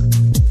мясо.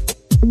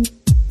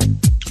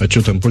 А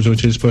что там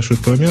пользователи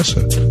спрашивают про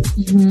мясо?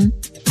 Угу.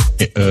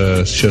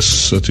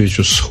 Сейчас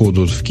отвечу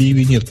сходу. В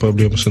Киеве нет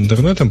проблем с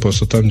интернетом,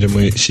 просто там, где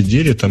мы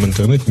сидели, там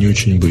интернет не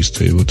очень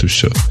быстрый, вот и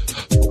все.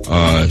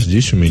 А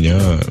здесь у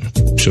меня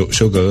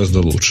все гораздо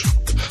лучше.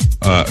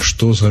 А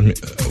что за...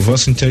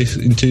 Вас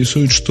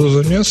интересует, что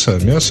за мясо?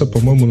 Мясо,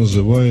 по-моему,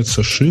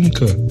 называется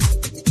шинка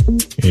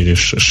или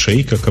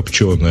шейка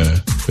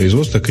копченая.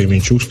 Производство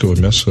Кременчугского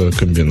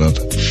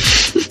мясокомбината.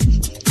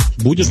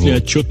 Будет ли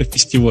отчет о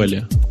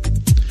фестивале?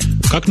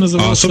 Как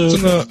назывался?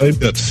 Собственно,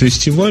 ребят,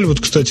 фестиваль, вот,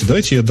 кстати,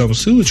 дайте я дам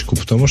ссылочку,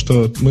 потому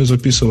что мы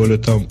записывали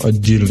там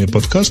отдельный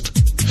подкаст,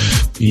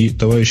 и,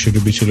 товарищи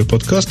любители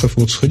подкастов,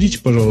 вот сходите,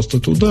 пожалуйста,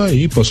 туда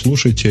и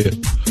послушайте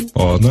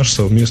наш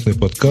совместный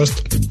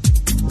подкаст,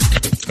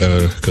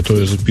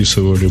 который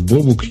записывали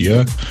Бобук,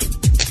 я,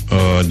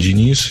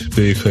 Денис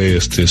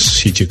Перехаест из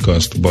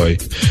Citycast by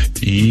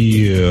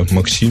и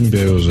Максим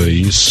Береза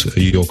из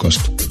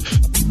Йокаст.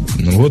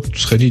 Ну вот,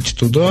 сходите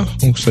туда.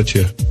 Он,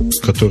 кстати,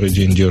 который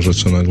день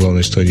держится на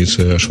главной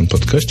странице Russian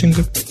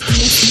подкастинга.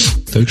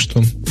 Так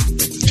что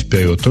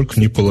вперед. Только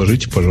не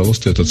положите,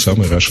 пожалуйста, этот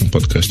самый Russian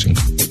подкастинг.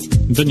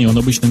 Да не, он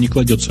обычно не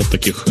кладется от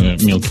таких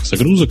мелких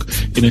загрузок.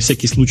 И на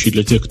всякий случай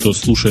для тех, кто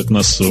слушает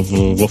нас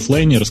в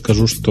офлайне,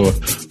 расскажу, что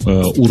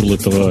URL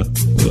этого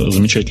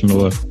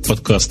замечательного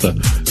подкаста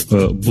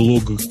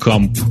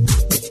blogcamp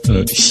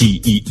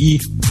cee.arpod.ru.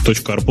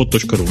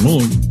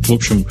 Ну, в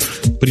общем,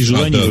 при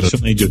желании вы все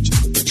найдете.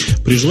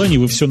 При желании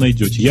вы все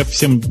найдете. Я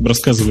всем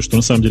рассказываю, что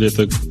на самом деле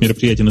это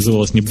мероприятие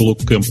называлось не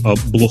блогкэмп, а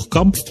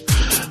блогкамп.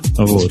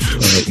 Вот.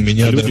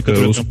 Меня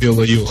даже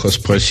успела Йоха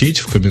спросить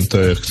в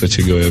комментариях,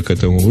 кстати говоря, к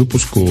этому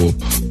выпуску,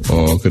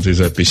 к этой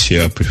записи,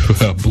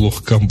 а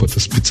блогкамп это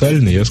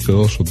специальный. Я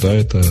сказал, что да,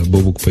 это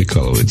Бобук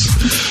прикалывается.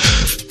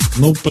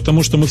 Ну,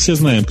 потому что мы все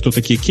знаем, кто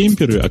такие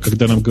кемперы, а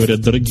когда нам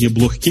говорят «дорогие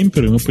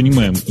блог-кемперы», мы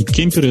понимаем. И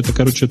кемперы,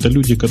 это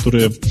люди,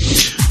 которые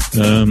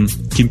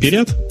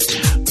кемперят.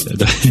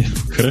 Да,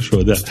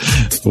 хорошо, да.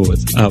 Вот.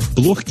 А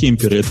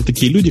блог-кемперы — это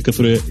такие люди,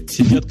 которые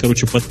сидят,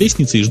 под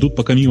лестницей и ждут,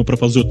 пока мимо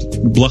проползет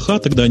блоха,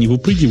 тогда они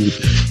выпрыгивают,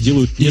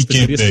 делают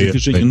несколько резких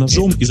движений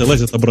ножом и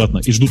залазят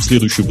обратно, и ждут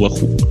следующую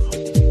блоху.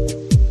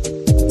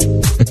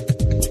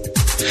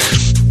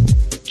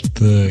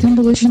 Там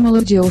было очень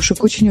мало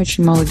девушек,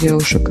 очень-очень мало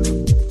девушек.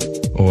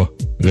 О,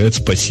 говорят,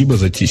 спасибо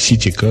за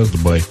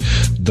CityCast By.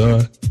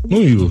 Да,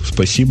 ну и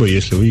спасибо,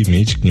 если вы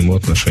имеете к нему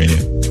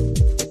отношение.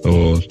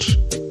 Вот.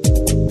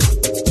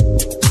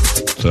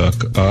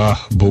 Так,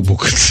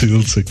 Бобук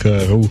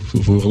ЦЛЦК.ру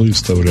в урлы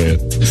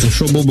вставляет. За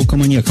что Бобука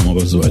маньяком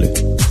обозвали?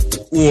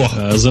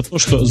 За то,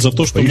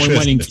 что мой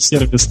маленький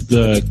сервис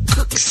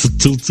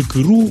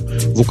ЦЛЦК.ру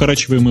в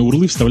укорачиваемые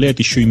урлы вставляет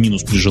еще и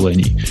минус при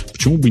желании.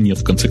 Почему бы нет,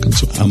 в конце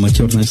концов? А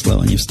матерная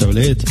слава не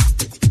вставляет?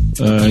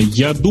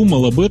 Я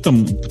думал об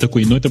этом,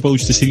 но это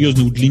получится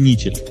серьезный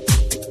удлинитель.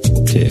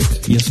 Так,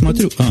 я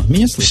смотрю.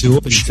 Меня слышно,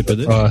 в принципе,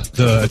 да?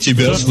 Да,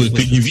 тебя слышно.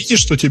 Ты не видишь,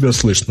 что тебя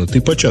слышно?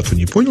 Ты по чату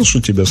не понял,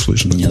 что тебя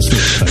слышно? Меня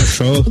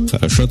слышно.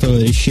 Хорошо,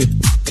 товарищи.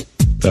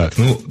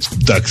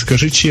 Так,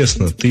 скажи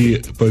честно,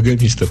 ты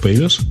программиста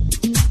привез?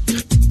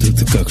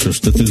 Ты как,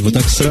 что ты вот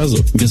так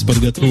сразу, без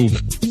подготовки?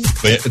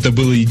 Это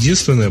было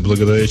единственное,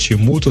 благодаря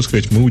чему, так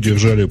сказать, мы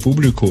удержали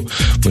публику.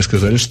 Мы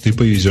сказали, что ты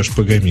повезешь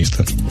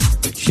программиста.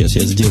 Сейчас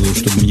я сделаю,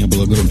 чтобы меня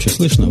было громче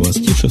слышно, вас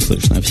тише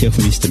слышно, а всех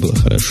вместе было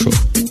хорошо.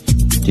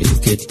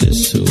 Так, это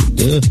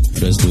сюда.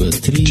 Раз, два,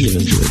 три.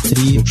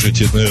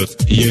 Слушайте,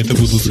 я это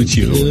буду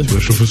цитировать.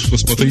 Вы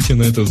посмотрите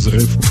на этот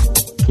взрыв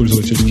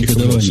пользовательских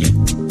эмоций.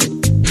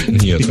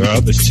 Нет,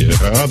 радости.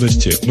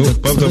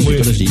 Правда,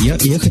 подожди,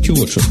 я хочу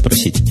вот что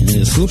спросить.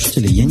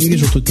 Слушатели, я не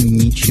вижу тут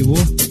ничего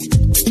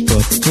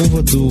по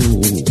поводу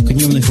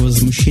гневных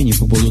возмущений,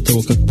 по поводу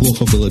того, как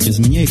плохо было без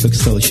меня и как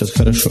стало сейчас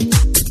хорошо.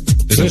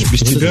 Ты знаешь, без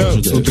тебя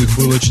тут их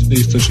было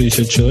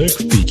 460 человек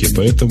в пике,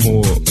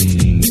 поэтому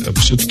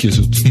все-таки,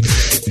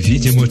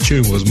 видимо, что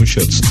им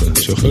возмущаться-то?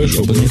 Все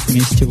хорошо. Я бы на их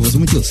месте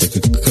возмутился,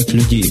 как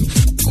людей,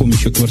 в ком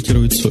еще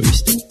квартирует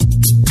совесть.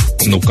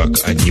 Ну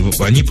как,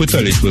 они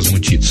пытались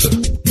возмутиться,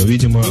 но,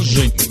 видимо...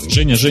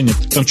 Женя,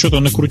 ты там что-то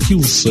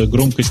накрутил с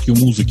громкостью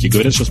музыки.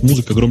 Говорят, сейчас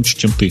музыка громче,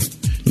 чем ты,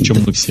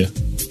 чем мы все.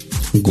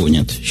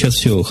 Гонят. Сейчас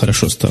все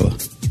хорошо стало.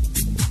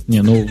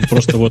 Не,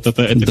 просто вот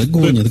это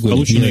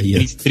получено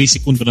 3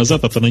 секунды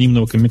назад от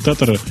анонимного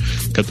комментатора,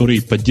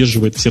 который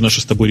поддерживает все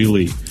наши с тобой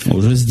релеи.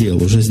 Уже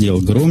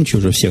сделал громче,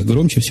 уже всех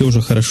громче, все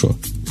уже хорошо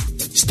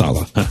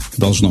стало.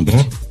 Должно быть.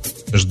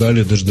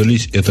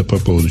 Дождались. Это по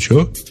поводу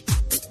чего?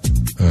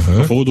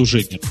 По поводу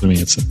Жени,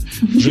 разумеется.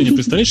 Женя,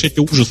 представляешь, я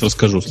тебе ужас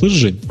расскажу. Слышь,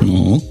 Жень?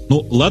 Ну,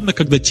 ладно,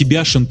 когда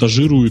тебя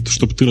шантажируют,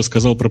 чтобы ты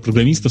рассказал про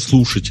программиста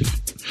слушатель.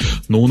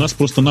 Но у нас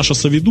просто наша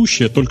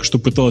соведущая только что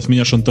пыталась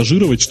меня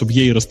шантажировать, чтобы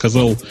я ей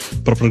рассказал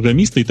про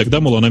программиста, и тогда,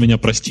 мол, она меня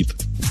простит.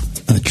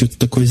 А что ты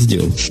такое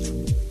сделал?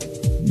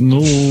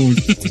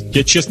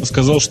 Я честно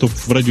сказал, что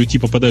в радио Ти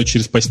попадают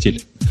через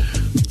постель.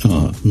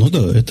 Ну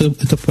да,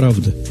 это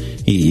правда.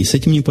 И с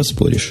этим не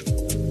поспоришь.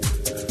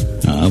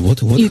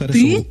 Вот и хорошо.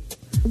 Ты?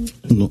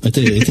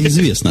 Это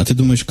известно. А ты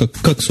думаешь,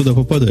 как сюда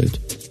попадают?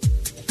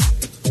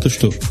 Ты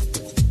что,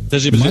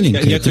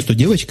 маленькая? Ты что,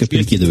 девочка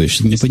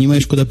прикидываешь? Не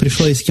понимаешь, куда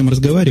пришла и с кем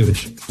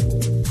разговариваешь?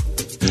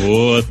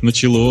 Вот,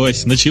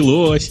 началось.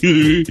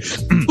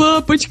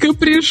 Папочка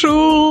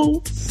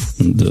пришел.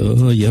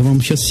 Да, я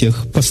вам сейчас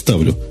всех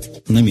поставлю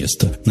на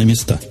места.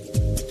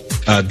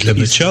 А для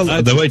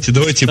начала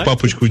давайте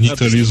папочку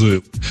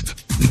нейтрализуем.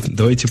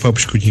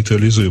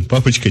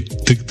 Папочка,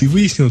 так ты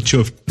выяснил,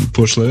 что в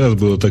прошлый раз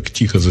было так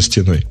тихо за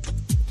стеной?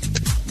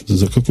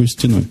 За какой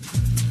стеной?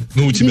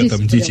 У тебя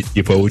там дети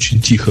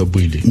очень тихо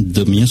были.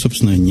 Да меня,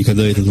 собственно,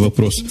 никогда этот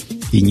вопрос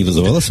и не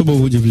вызывал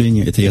особого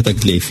удивления. Это я так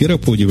для эфира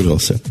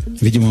поудивлялся.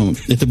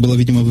 Это было,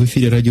 в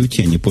эфире Радио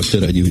Ти, а не после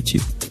Радио Ти.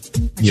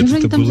 Чем же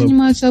они там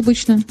занимаются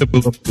обычно? Это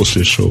было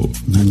после шоу.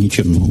 Они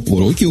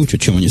уроки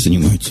учат, чем они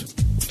занимаются?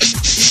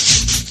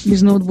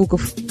 Без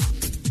ноутбуков.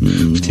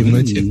 В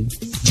темноте.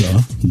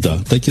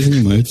 Да, так и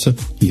занимаются.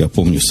 Я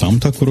помню, сам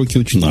так уроки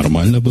учу.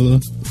 Нормально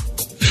было.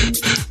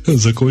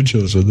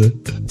 Закончил же, да?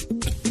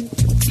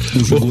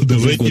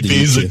 Давайте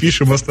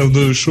перезапишем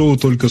основное шоу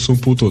только с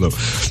Умпутуном.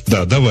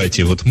 Да,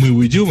 давайте. Вот мы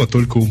уйдем, а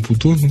только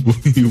Умпутун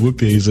его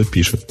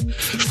перезапишет.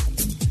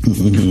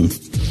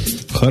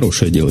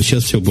 Хорошее дело.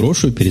 Сейчас все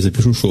брошу,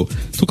 перезапишу шоу.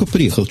 Только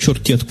приехал,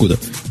 черти откуда.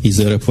 Из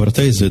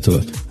аэропорта, из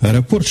этого.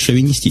 Аэропорт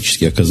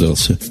шовинистический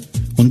оказался.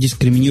 Он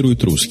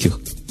дискриминирует русских.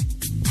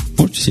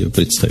 Можете себе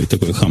представить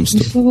такое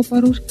хамство? Слово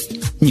по-русски.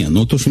 Не,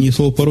 ну то, что не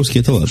слово по-русски,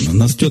 это ладно.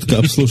 Нас тетка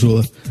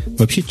обслуживала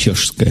вообще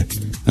чешская.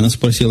 Она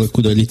спросила,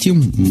 куда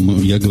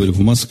летим. Я говорю, в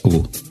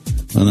Москву.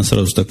 Она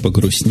сразу так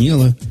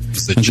погрустнела.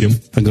 Зачем?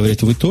 А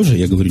говорит, вы тоже?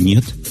 Я говорю,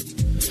 нет.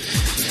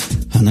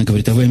 Она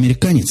говорит, а вы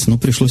американец? Ну,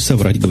 пришлось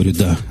соврать. Говорю,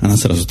 да. Она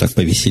сразу так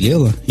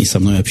повеселела и со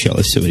мной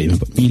общалась все время.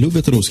 Не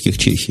любят русских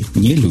чехи?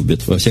 Не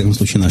любят. Во всяком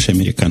случае, наши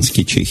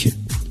американские чехи.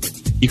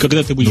 И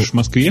когда ты будешь в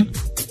Москве?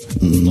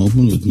 Ну,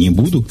 не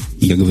буду.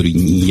 Я говорю,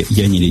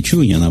 я не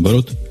лечу, я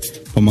наоборот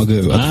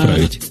помогаю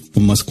отправить в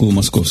Москву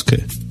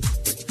московское.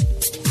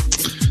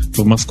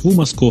 В Москву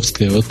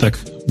московское, вот так.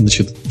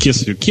 Значит,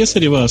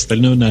 Кесарева,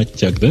 остальное на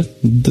оттяг, да?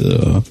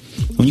 Да.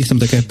 У них там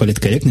такая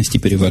политкорректность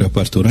теперь в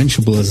аэропорту.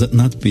 Раньше была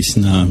надпись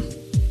на...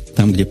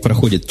 Там, где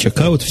проходит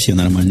чекаут все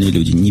нормальные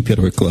люди, не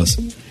первый класс,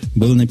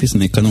 было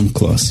написано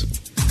 «эконом-класс».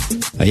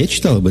 А я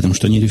читал об этом,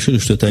 что они решили,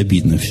 что это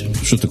обидно.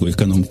 Что такое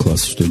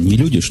эконом-класс? Что, не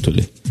люди, что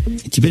ли?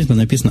 И теперь это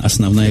написано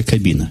 «основная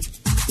кабина».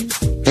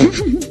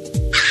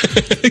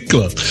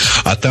 Класс.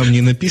 А там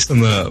не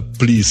написано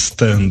 «Please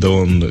stand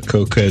on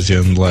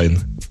Caucasian line»?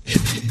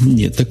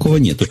 Нет, такого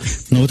нету.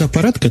 Но вот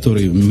аппарат,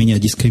 который меня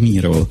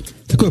дискриминировал,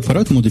 такой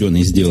аппарат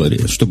мудреный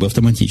сделали, чтобы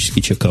автоматически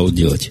чекаут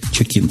делать.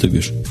 Чек-ин, то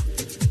бишь.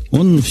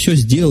 Он все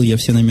сделал, я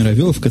все номера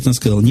вел, в конце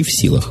сказал, не в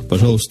силах.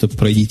 Пожалуйста,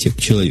 пройдите к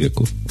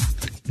человеку.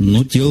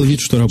 Ну, делал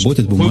вид, что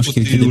работает,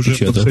 бумажки какие-то печатал.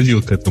 Ты уже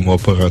подходил к этому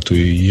аппарату,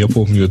 и я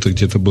помню, это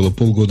где-то было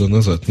полгода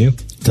назад, нет?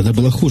 Тогда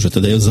было хуже.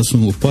 Тогда я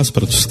засунул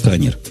паспорт в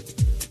сканер,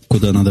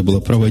 куда надо было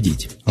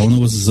проводить. А он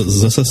его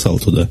засосал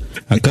туда.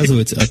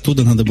 Оказывается,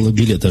 оттуда надо было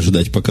билет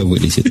ожидать, пока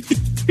вылезет.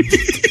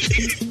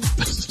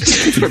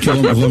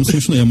 Вам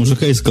смешно, я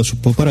мужика искал,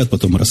 чтобы аппарат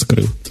потом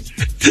раскрыл.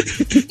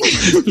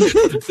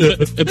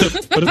 Это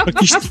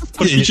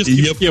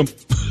практически всем.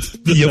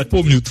 Я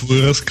помню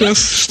твой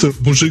рассказ, что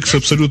мужик с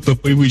абсолютно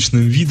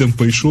привычным видом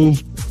пошел,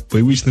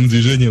 привычным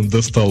движением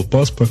достал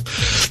паспорт.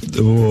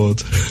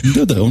 Вот.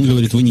 Да-да, он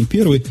говорит, вы не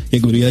первый. Я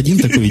говорю, я один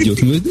такой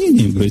идиот. Он говорит,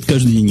 не, говорит,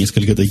 каждый день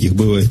несколько таких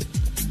бывает.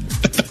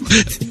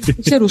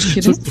 Все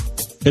русские, да?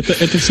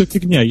 Это все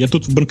фигня. Я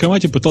тут в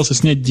банкомате пытался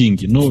снять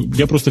деньги. Но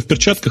я просто в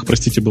перчатках,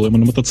 простите, был, я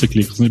на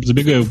мотоцикле.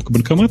 Забегаю к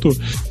банкомату,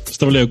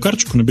 вставляю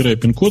карточку, набираю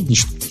пин-код,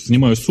 значит,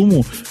 снимаю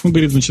сумму. Он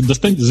говорит, значит,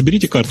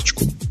 заберите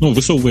карточку. Ну,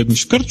 высовывает,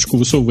 значит, карточку,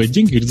 высовывает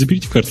деньги, говорит,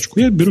 заберите карточку.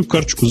 Я беру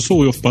карточку,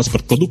 засовываю ее в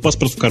паспорт, кладу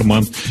паспорт в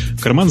карман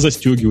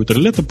застегиваю,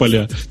 ля-ля-то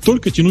поля.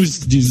 Только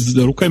тянусь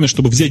руками,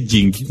 чтобы взять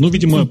деньги. Ну,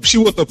 видимо...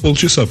 Всего-то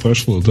полчаса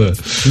прошло, да.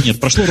 Нет,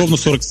 прошло ровно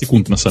 40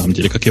 секунд, на самом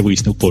деле, как я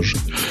выяснил позже.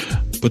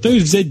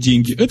 Пытаюсь взять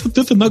деньги.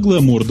 Это наглая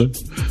морда.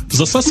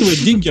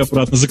 Засасывает деньги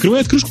обратно,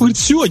 закрывает крышку, говорит,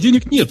 все,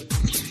 денег нет.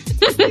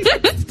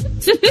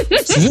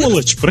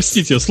 Сволочь,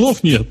 простите,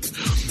 слов нет.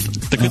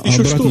 Так это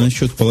еще обратно что? На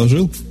счет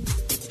положил?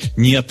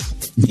 Нет,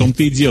 в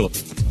том-то и дело.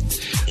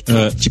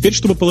 Теперь,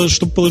 чтобы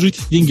положить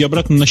деньги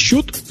обратно на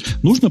счет,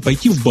 нужно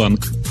пойти в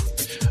банк.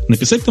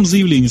 Написать там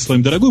заявление с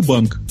вами, дорогой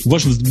банк,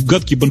 ваш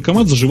гадкий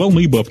банкомат заживал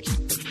мои бабки.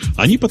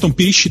 Они потом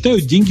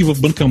пересчитают деньги в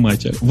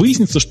банкомате.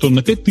 Выяснится, что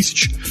на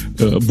 5000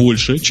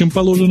 больше, чем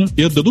положено,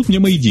 и отдадут мне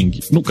мои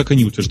деньги. Ну, как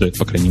они утверждают,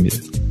 по крайней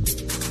мере.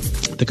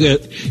 Так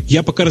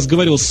я пока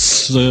разговаривал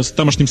с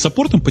тамошним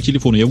саппортом по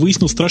телефону, я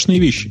выяснил страшные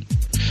вещи.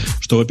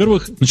 Что,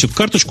 во-первых, значит,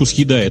 карточку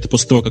съедает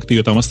после того, как ты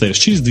ее там оставишь,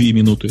 через 2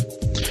 минуты.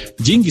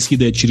 Деньги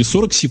съедает через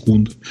 40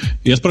 секунд.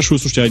 И я спрашиваю,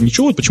 слушайте, а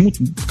ничего, вот почему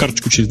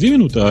карточку через 2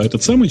 минуты, а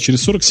этот самый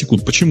через 40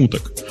 секунд? Почему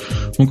так?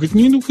 Он говорит,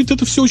 ну,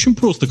 это все очень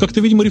просто.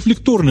 Как-то, видимо,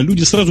 рефлекторно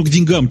люди сразу к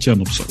деньгам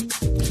тянутся.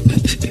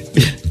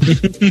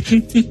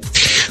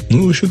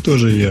 Ну, в общем,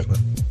 тоже верно.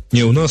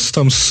 Не, у нас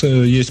там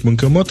есть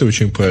банкоматы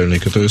очень правильные,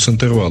 которые с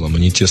интервалом.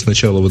 Они тебе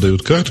сначала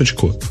выдают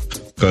карточку,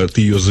 когда ты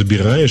ее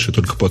забираешь, и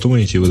только потом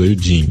они тебе выдают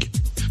деньги.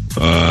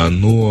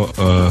 Но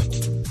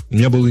у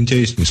меня был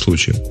интересный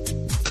случай.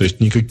 То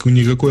есть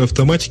никакой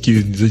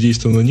автоматики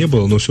задействовано не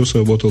было, но все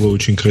сработало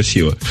очень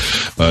красиво.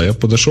 Я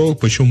подошел,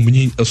 причем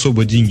мне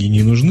особо деньги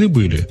не нужны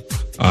были,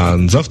 а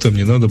завтра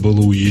мне надо было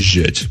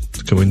уезжать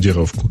в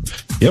командировку.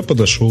 Я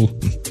подошел,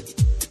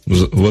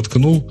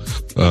 воткнул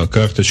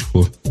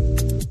карточку,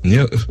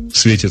 мне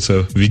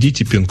светится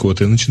 «введите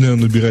пин-код», я начинаю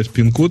набирать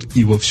пин-код,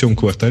 и во всем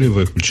квартале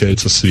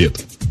выключается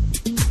свет.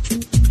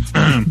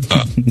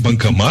 А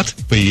банкомат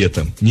при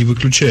этом не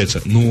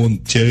выключается, но он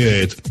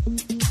теряет,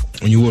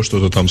 у него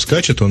что-то там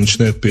скачет, он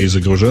начинает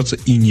перезагружаться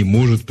и не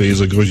может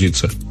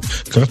перезагрузиться.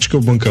 Карточка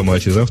в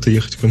банкомате, завтра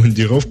ехать в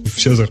командировку,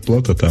 вся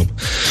зарплата там.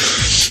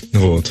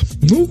 Вот.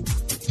 Ну,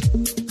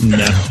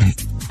 да.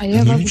 А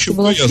я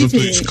ничего, я зато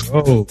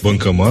искал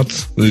банкомат,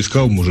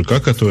 искал мужика,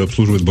 который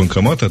обслуживает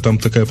банкомат, а там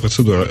такая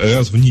процедура.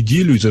 Раз в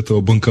неделю из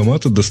этого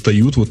банкомата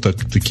достают вот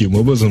таким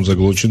образом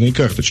заглоченные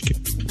карточки.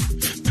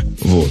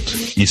 Вот.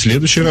 И в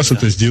следующий раз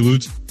это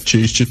сделают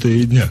через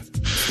 4 дня.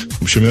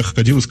 В общем, я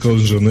ходил, искал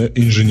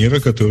инженера,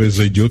 который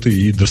зайдет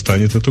и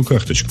достанет эту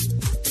карточку.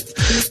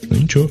 Ну,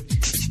 ничего.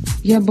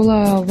 Я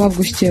была в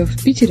августе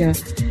в Питере.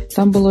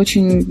 Там было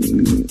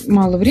очень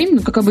мало времени.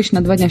 Ну, как обычно,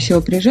 на 2 дня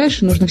всего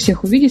приезжаешь, нужно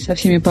всех увидеть, со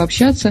всеми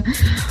пообщаться.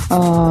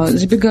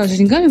 Забегаю за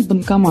деньгами в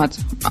банкомат.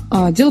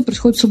 Дело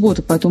происходит в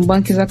субботу, поэтому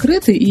банки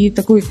закрыты, и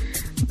такой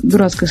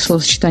дурацкое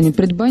словосочетание,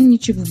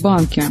 предбанничек в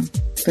банке.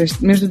 То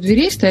есть между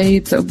дверей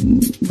стоит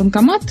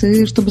банкомат,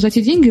 и чтобы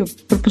зайти деньги,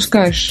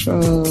 пропускаешь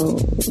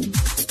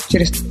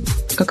через...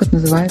 Как это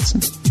называется?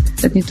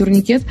 Это не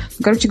турникет.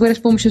 Короче говоря, с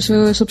помощью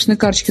своей собственной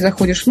карточки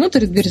заходишь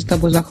внутрь, дверь за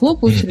тобой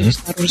захлопываются, люди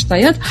снаружи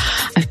стоят.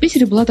 А в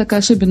Питере была такая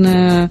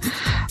особенный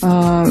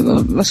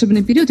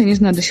период, я не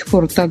знаю, до сих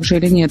пор так же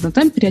или нет, но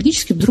там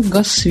периодически вдруг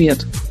гас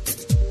свет.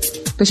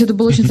 То есть это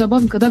было очень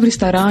забавно, когда в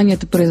ресторане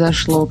это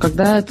произошло,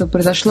 когда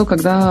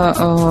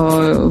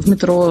в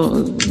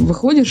метро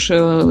выходишь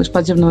из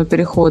подземного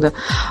перехода,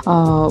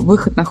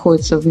 выход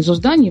находится внизу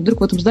здания, и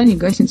вдруг в этом здании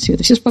гаснет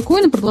свет. И все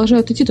спокойно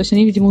продолжают идти, то есть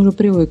они, видимо, уже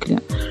привыкли.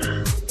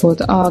 Вот.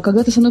 А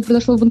когда это со мной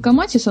произошло в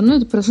банкомате, со мной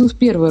это произошло в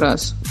первый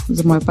раз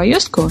за мою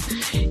поездку,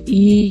 и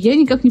я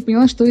никак не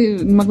поняла,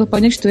 не могла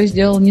понять, что я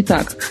сделала не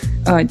так.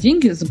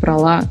 Деньги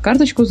забрала,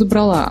 карточку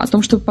забрала. О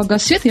том, что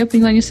погас свет, я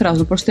поняла не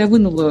сразу. Просто я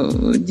вынула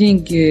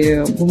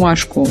деньги,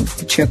 бумажку,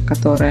 чек,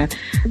 которая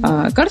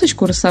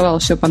карточку рисовала,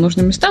 все по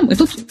нужным местам, и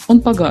тут он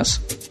погас.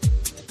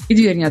 И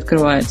дверь не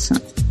открывается.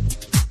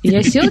 И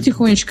я села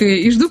тихонечко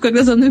и жду,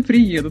 когда за мной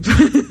приедут.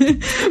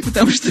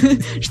 Потому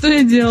что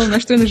я делала, на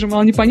что я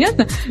нажимала,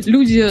 непонятно.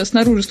 Люди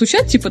снаружи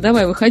стучат, типа,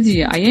 давай,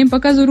 выходи. А я им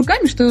показываю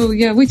руками, что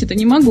я выйти-то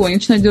не могу. Они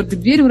начинают дергать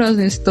дверь в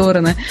разные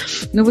стороны.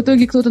 Но в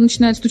итоге кто-то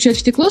начинает стучать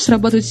в стекло,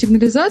 срабатывает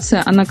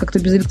сигнализация. Она как-то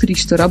без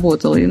электричества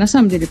работала. И на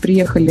самом деле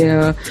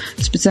приехали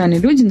специальные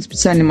люди на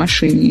специальной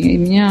машине. И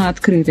меня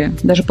открыли.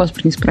 Даже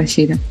паспорт не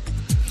спросили.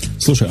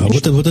 Слушай, а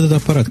вот этот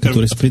аппарат,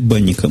 который с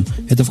предбанником,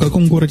 это в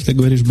каком городе, ты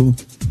говоришь, был?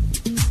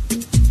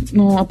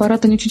 Ну,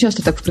 аппараты не очень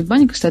часто так в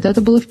предбанниках стоят. Это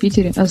было в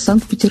Питере,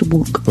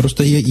 Санкт-Петербург.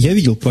 Просто я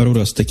видел пару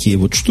раз такие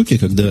вот штуки,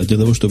 когда для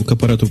того, чтобы к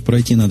аппарату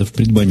пройти, надо в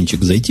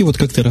предбанничек зайти, вот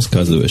как ты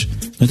рассказываешь.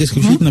 Но это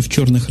исключительно в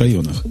черных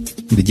районах,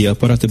 где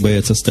аппараты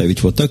боятся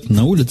ставить вот так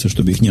на улице,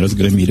 чтобы их не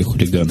разгромили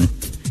хулиганы.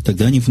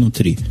 Тогда они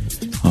внутри.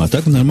 А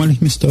так в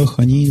нормальных местах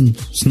они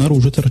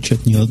снаружи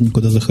торчат, не надо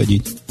никуда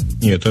заходить.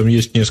 Нет, там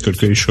есть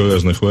несколько еще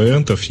разных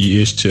вариантов.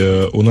 Есть,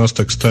 у нас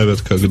так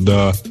ставят,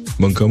 когда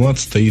банкомат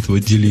стоит в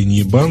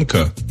отделении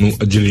банка. Ну,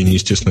 отделение,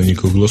 естественно, не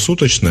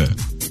круглосуточное.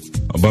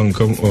 А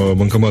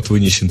банкомат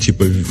вынесен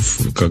типа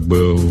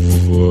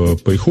в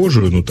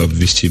прихожую, ну там в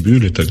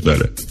вестибюль и так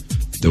далее.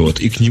 Вот.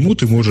 И к нему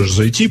ты можешь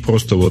зайти,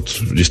 просто вот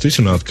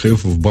действительно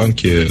открыв в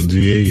банке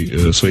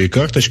дверей своей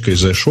карточкой,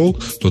 зашел,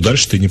 то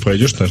дальше ты не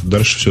пройдешь,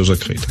 дальше все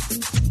закрыто.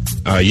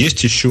 А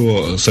есть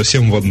еще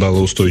совсем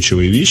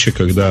вандалоустойчивые вещи,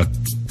 когда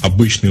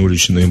обычный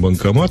уличный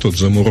банкомат, вот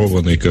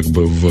замурованный как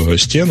бы в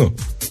стену,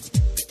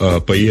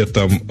 при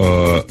этом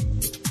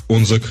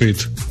он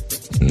закрыт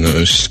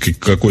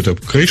какой-то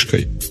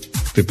крышкой,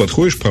 ты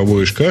подходишь,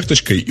 проводишь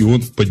карточкой, и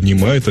он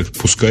поднимает,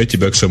 отпускает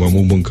тебя к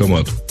самому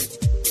банкомату.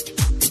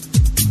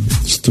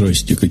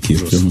 Страсти какие,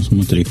 прямо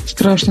смотри.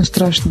 Страшно.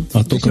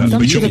 А то там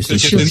причем,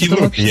 кстати, это в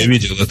Европе я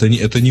видел,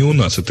 это не у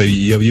нас, это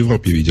я в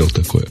Европе видел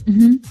такое.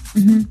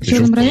 В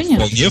черном районе?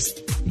 Вполне,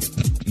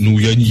 ну,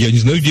 я не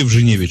знаю, где в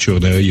Женеве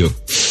черный район.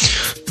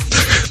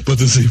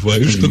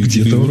 Подозреваю, что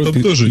где-то он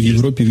там тоже есть. В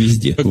Европе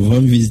везде,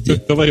 вам везде.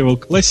 Как говаривал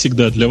классик,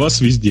 да, для вас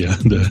везде,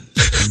 да.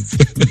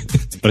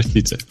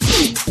 Простите.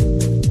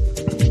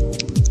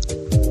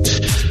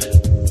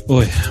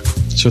 Ой,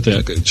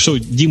 что,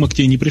 Дима к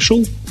тебе не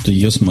пришел? Да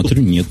я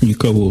смотрю, нет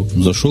никого.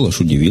 Зашел,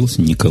 аж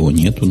удивился, никого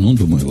нету. Ну,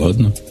 думаю,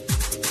 ладно.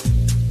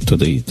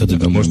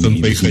 Тогда может,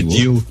 он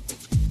приходил.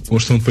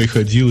 Может, он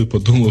приходил и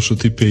подумал, что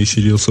ты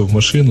переселился в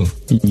машину?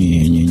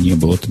 Не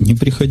было. Не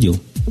приходил.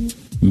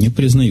 Не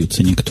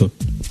признаются никто.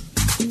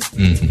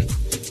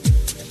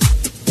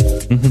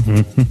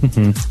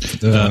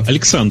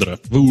 Александра,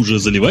 вы уже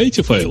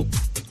заливаете файл?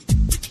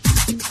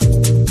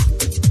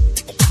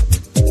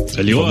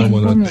 Алло.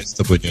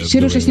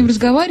 Сереж, я с ним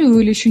разговариваю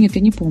или еще нет,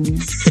 я не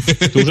помню.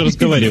 Ты уже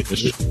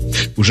разговариваешь.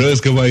 Уже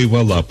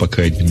разговаривала, по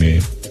крайней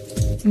мере.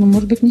 Ну,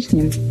 может быть, не с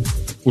ним.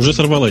 Уже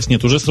сорвалась.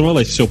 Нет, уже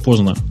сорвалась, все,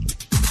 поздно.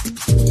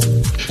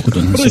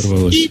 Куда она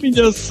сорвалась? Прости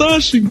меня,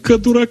 Сашенька,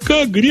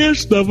 дурака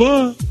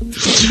грешного.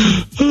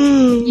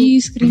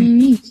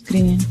 Неискренне.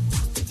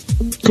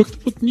 Как-то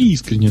вот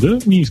неискренне, да?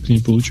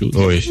 Неискренне получилось.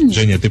 Ой,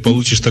 Женя, ты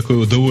получишь такое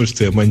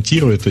удовольствие,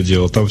 монтируя это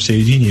дело. Там в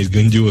середине есть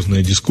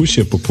грандиозная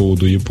дискуссия по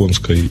поводу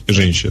японской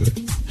женщины.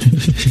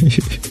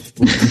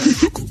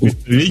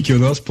 Вики, у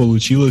нас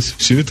получилось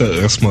все это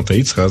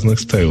рассмотреть с разных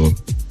сторон.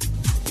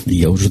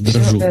 Я уже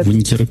дрожу в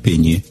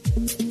нетерпении.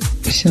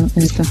 Все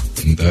это.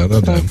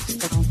 Да.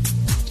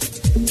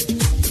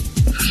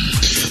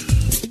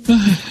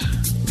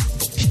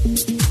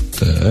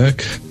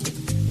 Так.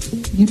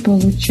 Не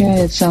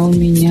получается, у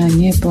меня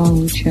не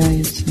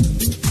получается.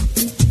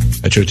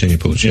 А что у тебя не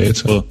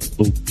получается?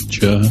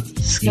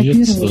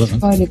 Скопировать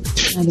файлик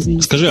надо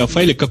мне. Скажи, а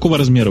файлик какого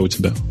размера у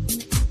тебя?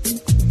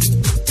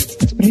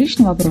 Это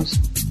приличный вопрос?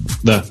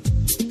 Да.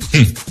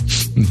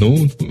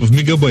 Ну, в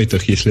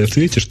мегабайтах, если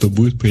ответишь, то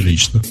будет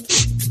прилично.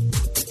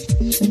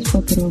 Сейчас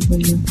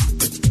попробую.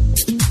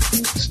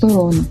 100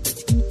 ровно.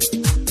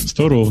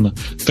 100 ровно.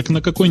 Так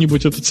на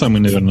какой-нибудь этот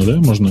самый, наверное, да,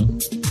 можно?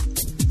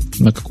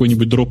 На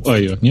какой-нибудь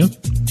Drop.io, нет?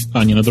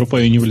 Не на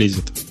Drop.io не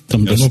влезет.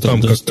 Там до 100,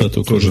 там до 100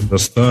 тоже до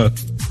 100.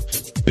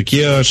 Так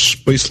я аж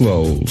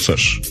прислал,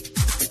 Саш.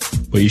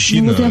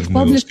 Поищи ну, на... Вот я в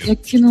паблик, я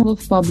кинула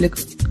в паблик.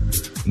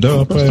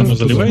 Да, правильно. Оно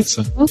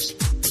заливается?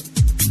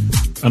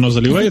 Оно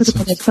заливается?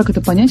 Как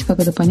это понять?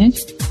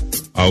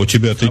 А у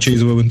тебя, ты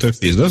через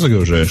веб-интерфейс, да,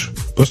 загружаешь?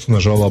 Просто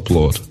нажал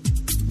upload.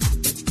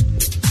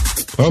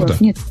 Правда?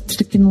 Нет,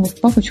 просто кинула в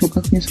папочку,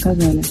 как мне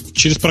сказали.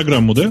 Через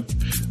программу, да?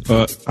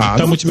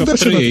 Там ну, у тебя в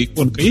трее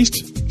иконка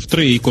есть? В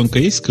трее иконка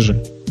есть,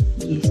 скажи?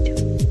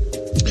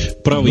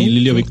 Есть. Правой или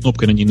левой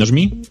кнопкой на ней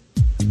нажми.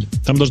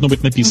 Там должно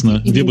быть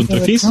написано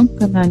веб-интерфейс.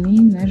 Кнопка на ней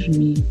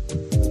нажми.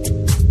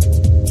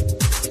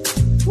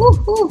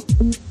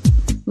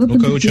 Ну,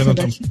 короче, она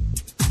там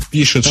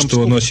пишет, там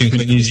что оно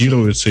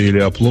синхронизируется или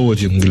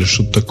аплодинг, или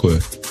что-то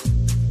такое.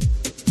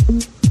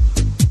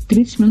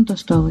 30 минут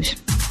осталось.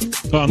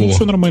 Ну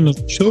все нормально.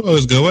 Все,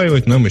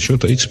 разговаривать нам еще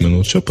 30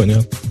 минут, все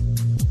понятно.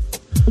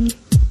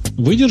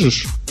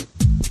 Выдержишь?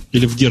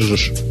 Или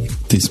вдержишь?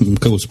 Ты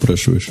кого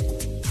спрашиваешь?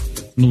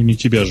 Ну, не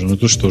тебя же. Ну,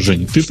 ты что,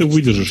 Женя? Ты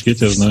выдержишь, я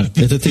тебя знаю.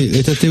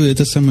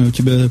 Это самое у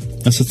тебя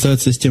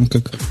ассоциация с тем,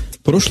 как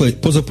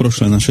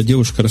позапрошлая наша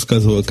девушка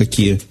рассказывала,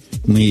 какие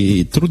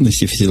мы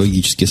трудности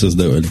физиологически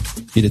создавали.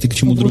 Или ты к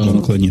чему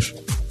другому клонишь?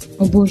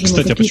 О, боже мой,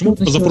 кстати, а почему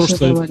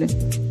позапрошлое...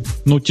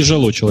 Ну,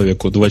 тяжело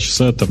человеку 2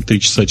 часа, там 3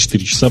 часа,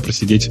 4 часа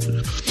просидеть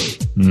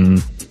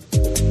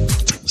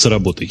за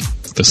работой,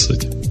 так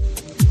сказать.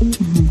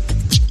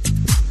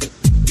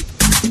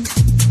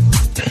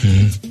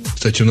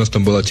 Кстати, у нас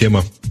там была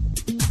тема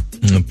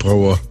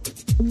про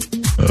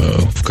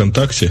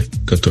ВКонтакте,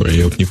 которую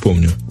я вот не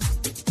помню.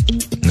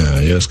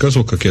 Я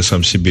рассказывал, как я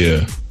сам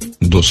себе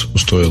DOS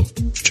устроил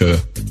вчера.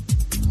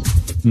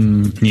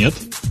 Нет.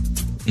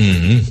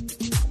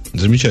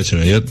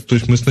 Замечательно. То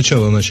есть мы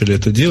сначала начали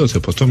это делать, а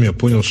потом я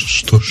понял,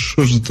 что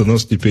же это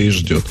нас теперь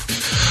ждет.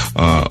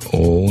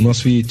 У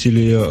нас, видите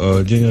ли,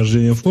 день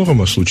рождения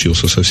форума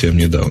случился совсем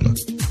недавно,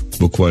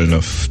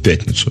 буквально в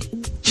пятницу.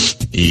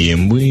 И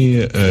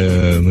мы,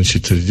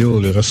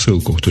 сделали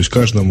рассылку. То есть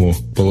каждому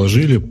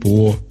положили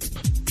по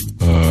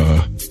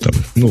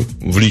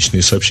в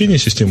личные сообщения,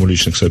 систему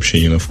личных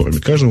сообщений на форуме,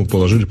 каждому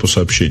положили по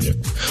сообщению.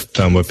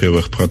 Там,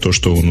 во-первых, про то,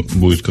 что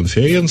будет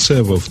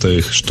конференция,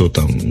 во-вторых, что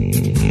там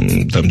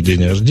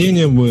день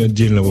рождения мы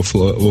отдельно в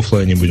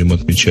офлайне будем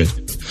отмечать.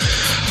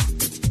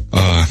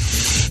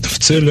 В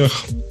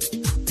целях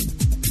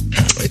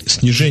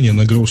снижения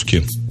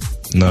нагрузки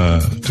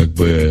на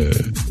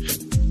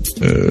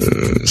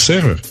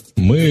сервер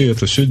мы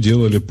это все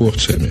делали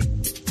порциями.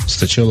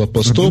 Сначала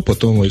по 100,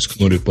 потом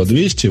рискнули по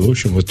 200. В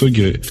общем, в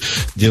итоге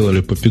делали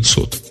по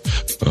 500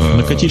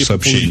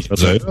 сообщений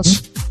за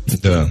раз.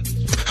 Да.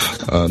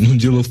 Но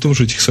дело в том,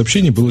 что этих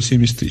сообщений было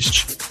 70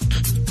 тысяч.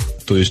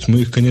 То есть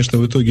мы их, конечно,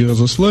 в итоге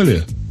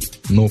разослали,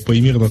 но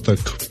примерно так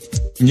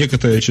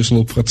некоторое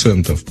число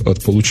процентов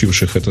от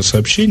получивших это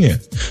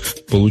сообщение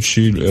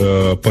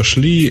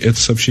пошли это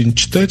сообщение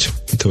читать,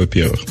 это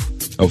во-первых.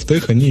 А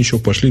во-вторых, они еще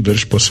пошли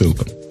дальше по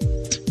ссылкам.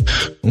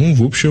 Ну,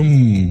 в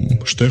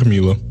общем,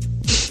 штормило.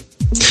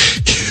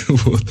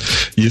 Вот.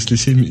 Если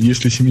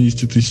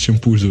 70 тысячам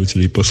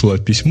пользователей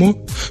послать письмо,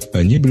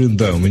 они,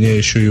 у меня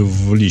еще и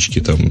в личке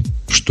там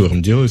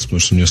шторм делается, потому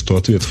что мне 100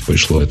 ответов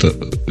пришло. Это,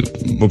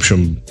 в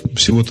общем,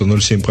 всего-то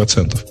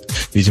 0,7%.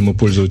 Видимо,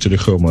 пользователи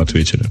Chrome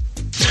ответили.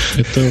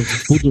 Это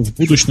в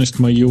будущность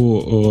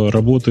мою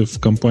работы в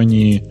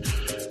компании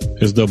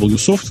SW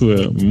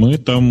Software. Мы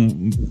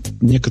там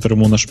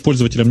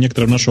пользователям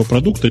некоторым нашего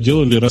продукта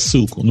делали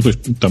рассылку. Ну, то есть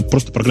там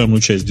просто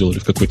программную часть делали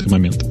в какой-то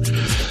момент.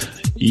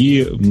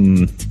 И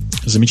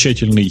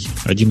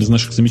один из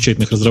наших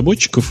замечательных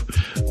разработчиков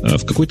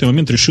в какой-то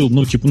момент решил,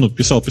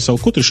 писал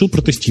код, решил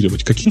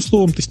протестировать. Каким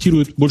словом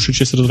тестирует большая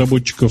часть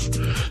разработчиков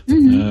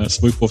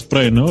свой код?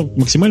 Правильно,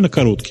 максимально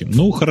коротким.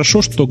 Ну,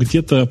 хорошо, что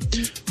где-то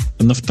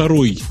на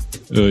второй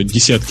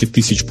десятке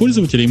тысяч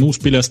пользователей мы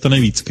успели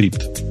остановить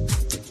скрипт.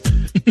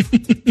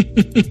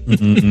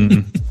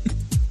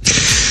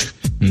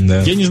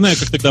 Да. Я не знаю,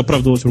 как тогда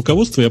оправдывалось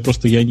руководство, я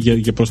просто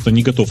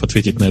не готов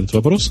ответить на этот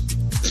вопрос.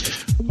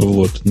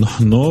 Вот.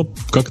 Но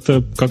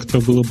как-то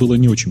было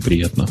не очень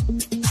приятно.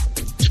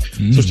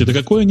 Слушайте, это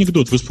какой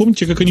анекдот? Вы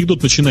вспомните, как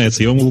анекдот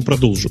начинается, я вам его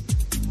продолжу.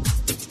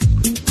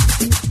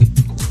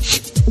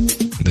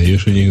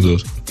 Даешь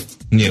анекдот.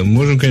 Не,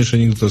 можем, конечно,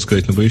 анекдот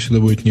рассказать, но боюсь,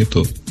 это будет не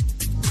то.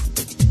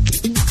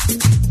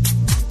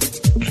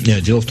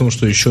 Дело в том,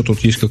 что еще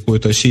тут есть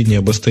какое-то осеннее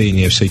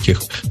обострение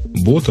всяких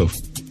ботов.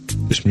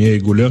 То есть мне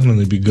регулярно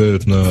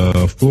набегают на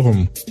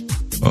форум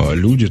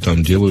люди,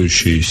 там,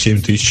 делающие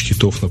 7000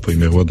 хитов,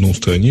 например, в одну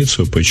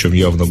страницу, причем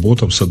явно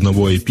ботом с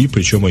одного IP,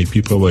 причем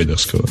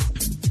IP-провайдерского.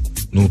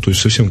 Ну, то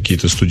есть совсем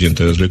какие-то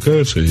студенты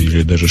развлекаются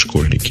или даже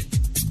школьники.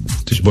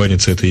 То есть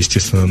банится это,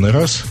 естественно, на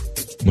раз.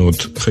 Мы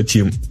вот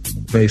хотим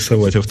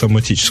нарисовать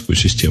автоматическую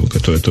систему,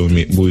 которая это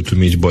будет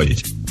уметь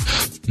банить.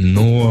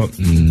 Но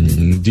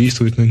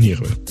действует на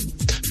нервы.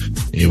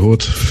 И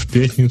вот в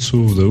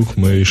пятницу вдруг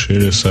мы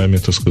решили сами,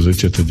 так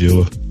сказать, это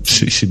дело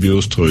себе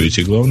устроить.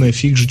 И главное,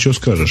 фиг же, что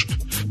скажешь.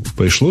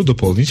 Пришло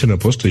дополнительно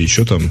просто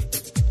еще там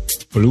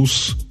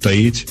плюс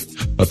таить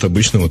от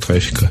обычного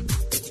трафика.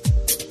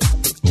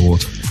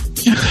 Вот.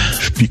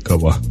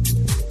 Шпикова.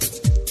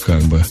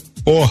 Как бы.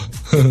 О,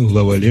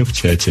 Лавале в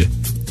чате.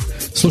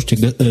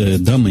 Слушайте,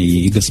 дамы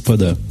и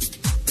господа,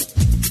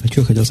 а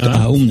что я хотел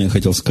сказать? Умное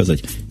хотел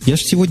сказать.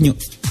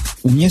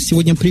 У меня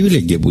сегодня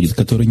привилегия будет,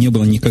 которой не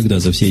было никогда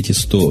за все эти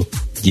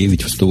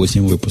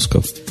 109-108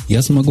 выпусков.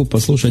 Я смогу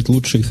послушать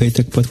лучший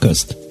хай-тек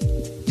подкаст.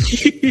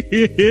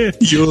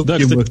 Да,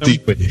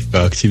 кстати,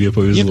 как тебе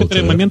повезло.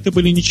 Некоторые моменты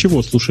были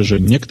ничего, слушай,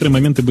 Жень, некоторые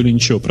моменты были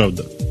ничего,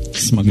 правда.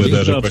 Мы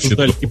даже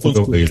обсуждали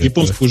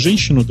японскую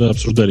женщину, да,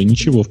 обсуждали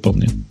ничего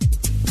вполне.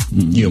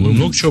 Не, мы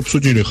много чего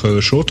обсудили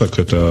хорошо, так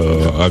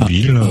это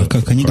обильно. А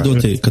как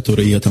анекдоты,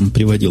 которые я там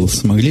приводил,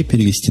 смогли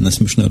перевести на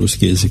смешной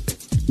русский язык?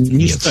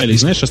 Не стали,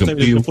 знаешь,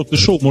 оставили после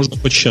шоу, можно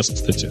хоть сейчас,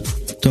 кстати.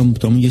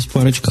 Там есть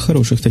парочка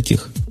хороших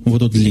таких. Вот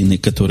тот длинный,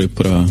 который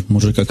про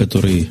мужика,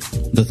 который...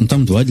 Да,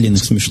 там два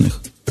длинных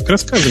смешных. Так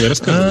рассказывай.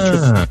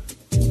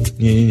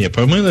 Не-не-не,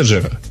 про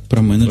менеджера.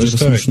 Про менеджера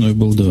смешной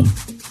был, да.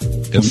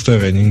 Это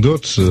старый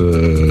анекдот.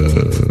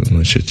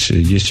 Значит,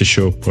 есть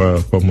еще про,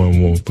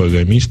 по-моему,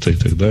 программиста и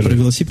так далее. Про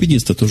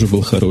велосипедиста тоже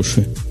был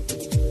хороший.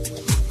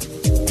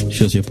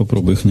 Сейчас я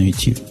попробую их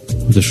найти.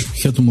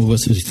 Я думаю, у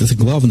вас это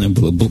главное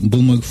было.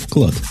 Был мой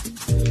вклад.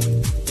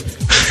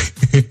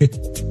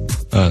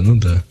 Ну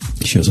да.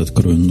 Сейчас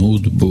открою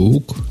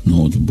ноутбук.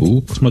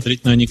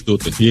 Смотреть на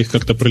анекдоты. Я их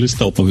как-то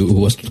пролистал.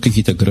 У вас тут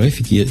какие-то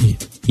графики.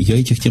 Я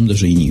этих тем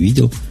даже и не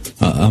видел.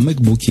 А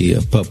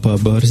MacBook'и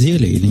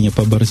поборзели или не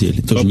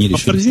поборзели? Тоже не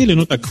решил. Поборзели,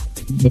 ну так.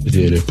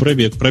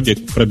 Пробег.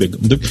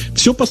 Да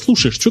все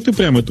послушаешь. Что ты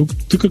прямо?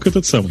 Ты как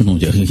этот самый. Ну,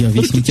 я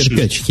весь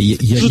нетерпячий.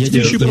 Я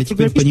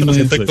теперь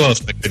понимаю. Это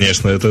классно,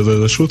 конечно.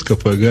 Это шутка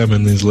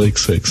программерная из like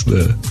sex,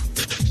 да.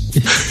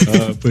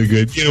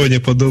 Программирование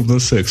подобно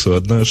сексу.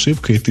 Одна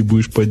ошибка, и ты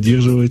будешь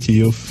поддерживать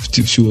ее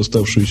всю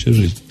оставшуюся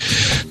жизнь.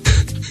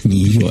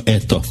 Не ее,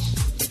 это.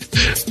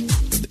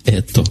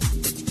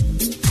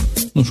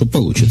 Ну, что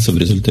получится в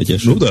результате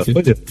ошибки. Ну да,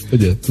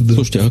 понятно.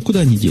 Слушайте, а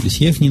куда они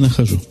делись? Я их не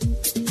нахожу.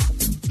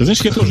 Ты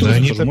знаешь, я тоже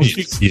не нахожу.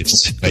 Может,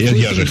 есть. А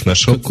я же их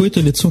нашел. Какое-то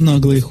лицо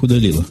нагло их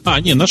удалило.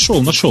 Не,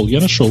 нашел. Я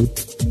нашел.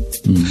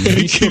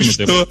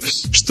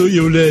 Что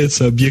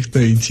является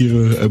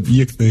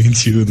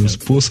объектно-ориентированным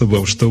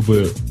способом,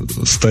 чтобы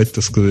стать,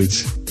 так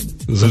сказать,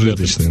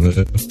 зажиточным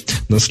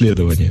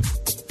наследованием?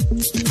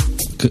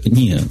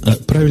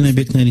 Правильный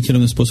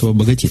объектно-ориентированный способ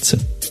обогатиться.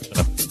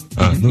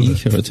 Ну да.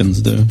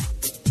 Inheritance, да.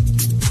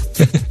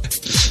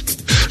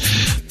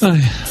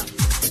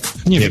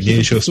 Мне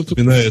еще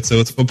вспоминается,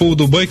 вот по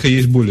поводу байка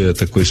есть более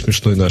такой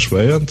смешной наш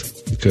вариант.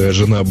 Когда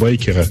жена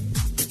байкера,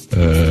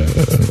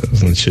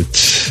 значит,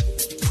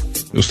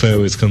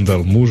 устраивает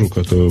скандал мужу,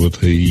 который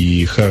вот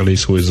и Харли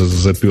свой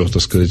запер,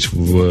 так сказать,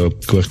 в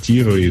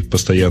квартиру и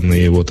постоянно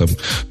его там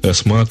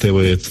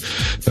рассматривает,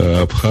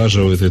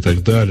 обхаживает и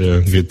так далее.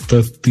 Он говорит,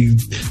 да ты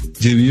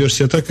ведешь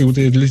себя так, как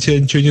будто я для тебя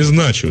ничего не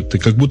значу. Ты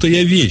как будто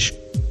я вещь.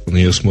 Он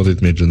ее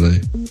смотрит медленно.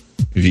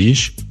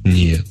 Вещь?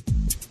 Нет.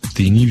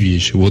 Ты не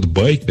вещь. Вот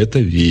байк – это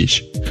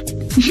вещь.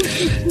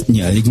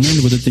 Не,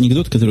 оригинальный вот этот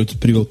анекдот, который тут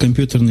привел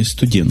компьютерный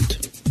студент.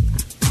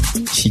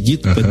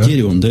 Сидит под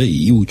деревом, да,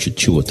 и учит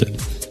чего-то.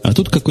 А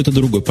тут какой-то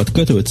другой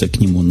подкатывается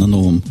к нему на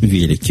новом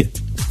велике.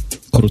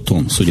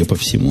 Крутом, судя по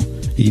всему.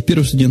 И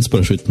первый студент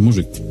спрашивает,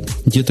 мужик,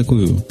 где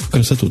такую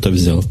красоту-то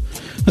взял?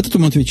 А тот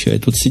ему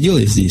отвечает, вот сидел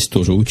я здесь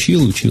тоже,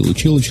 учил.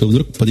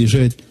 Вдруг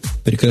подъезжает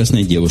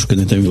прекрасная девушка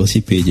на этом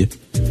велосипеде.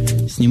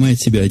 Снимает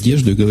с себя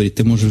одежду и говорит,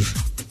 ты можешь...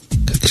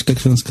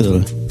 Как она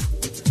сказала?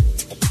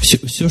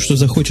 Все, что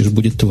захочешь,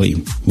 будет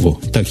твоим.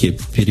 Так я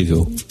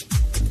перевел.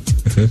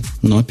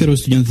 Ну, а первый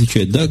студент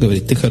отвечает, да,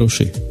 говорит, ты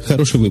хороший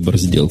выбор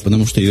сделал,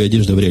 потому что ее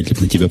одежда вряд ли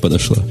на тебя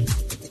подошла.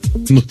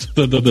 Ну,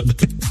 да.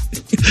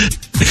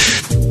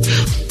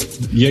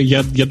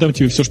 Я дам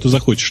тебе все, что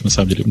захочешь, на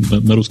самом деле.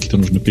 На русский-то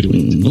нужно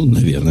переводить. Ну,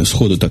 наверное,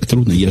 сходу так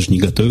трудно, я же не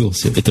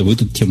готовился. Это вы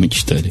тут темы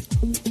читали.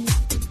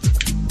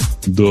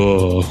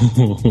 Да.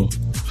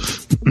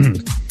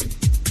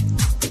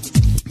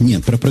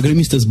 Нет, про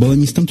программиста с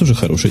баланистом тоже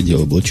хорошее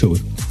дело было. Чего вы?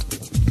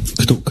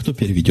 Кто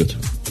переведет?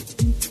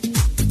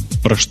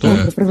 Про что?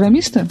 Про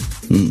программиста?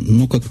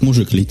 Ну, как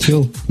мужик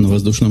летел на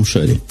воздушном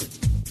шаре.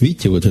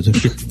 Видите, вот это?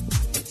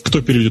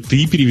 Кто переведет?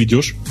 Ты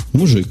переведешь?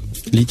 Мужик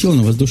летел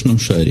на воздушном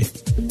шаре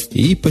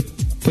и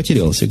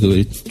потерялся,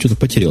 говорит, что-то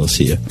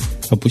потерялся я.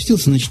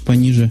 Опустился, значит,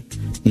 пониже,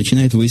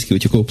 начинает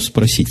выискивать, и кого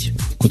спросить,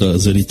 куда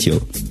залетел.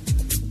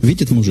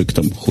 Видит, мужик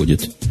там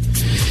ходит.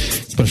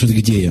 Спрашивает,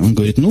 где я? Он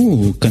говорит,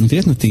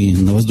 конкретно ты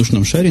на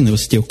воздушном шаре на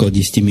высоте около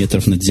 10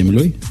 метров над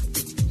землей.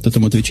 Тот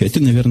ему отвечает,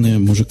 ты, наверное,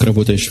 мужик,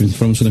 работаешь в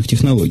информационных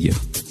технологиях.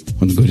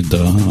 Он говорит,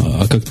 да,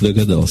 а как ты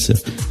догадался?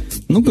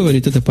 Ну,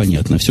 говорит, это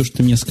понятно. Все, что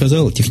ты мне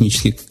сказал,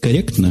 технически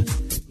корректно,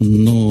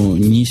 но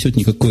не несет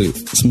никакой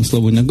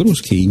смысловой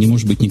нагрузки и не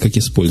может быть никак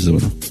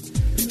использовано.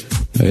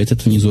 А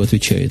этот внизу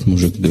отвечает,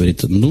 мужик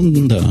говорит,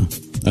 да,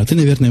 а ты,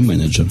 наверное,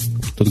 менеджер.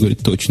 Тот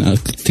говорит, точно, а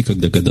ты как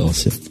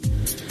догадался?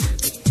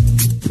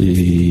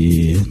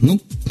 И,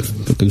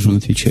 как же он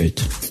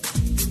отвечает?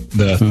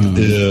 Да.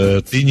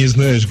 Ты не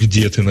знаешь,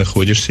 где ты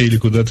находишься или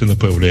куда ты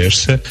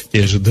направляешься, и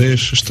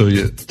ожидаешь, что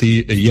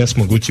я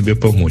смогу тебе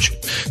помочь.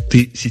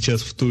 Ты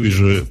сейчас в том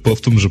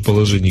же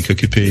положении,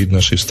 как и перед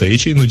нашей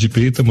встречей, но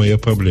теперь это моя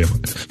проблема.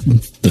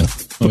 Да.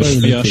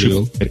 Я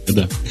ошибся.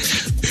 Да.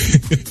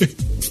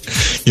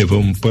 Не,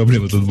 по-моему,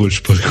 проблема тут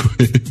больше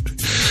подходит.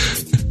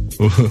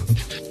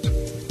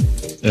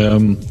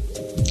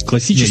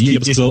 Классический, я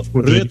бы сказал,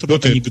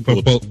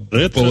 ретро-анекдот.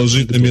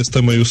 Положить на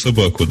место мою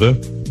собаку, да?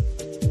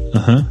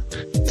 Ага.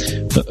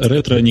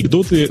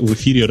 Ретро-анекдоты в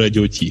эфире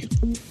Радио Ти.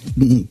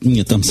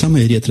 Нет, там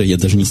самое ретро я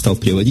даже не стал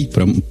приводить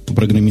про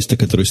программиста,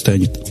 который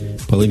станет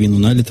половину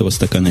налитого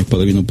стакана и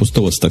половину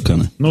пустого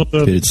стакана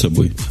перед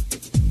собой.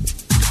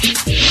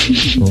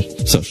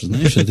 Саша,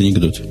 знаешь этот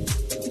анекдот?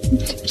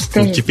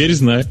 Ну, теперь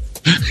знаю.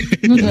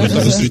 Ну да.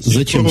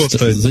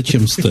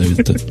 Зачем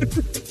ставить-то?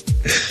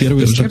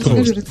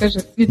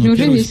 Расскажи. Ведь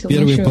неужели весело?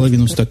 Первую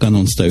половину стакана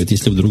он ставит,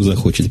 если вдруг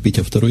захочет пить,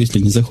 а второй, если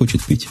не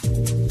захочет пить.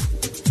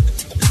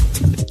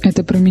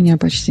 Это про меня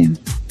почти.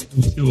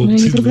 Ну, я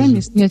не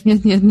программист. Нет.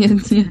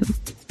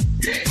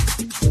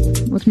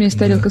 Вот у меня есть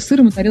тарелка с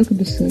сыром и тарелка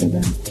без сыра,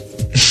 да.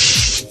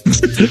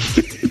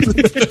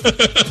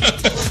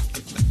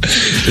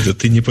 Это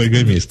ты не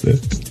программист, да?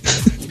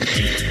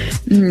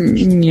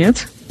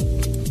 Нет.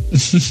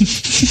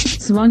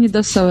 Сван не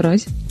даст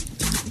соврать.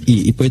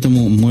 И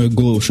поэтому мою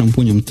голову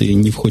шампунем ты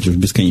не входишь в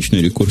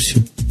бесконечную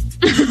рекурсию.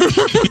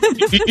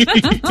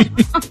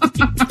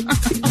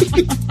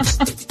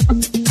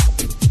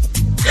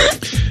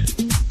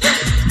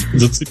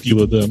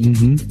 Зацепило, да.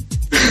 Угу.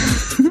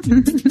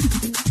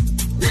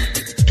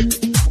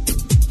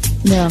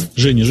 Да.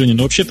 Женя,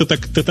 ну вообще ты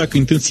так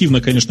интенсивно,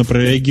 конечно,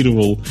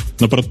 прореагировал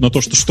на то,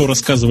 что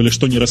рассказывали,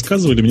 что не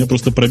рассказывали, меня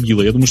просто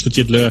пробило. Я думаю, что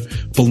тебе для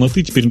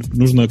полноты теперь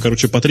нужно,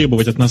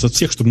 потребовать от нас, от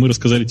всех, чтобы мы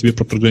рассказали тебе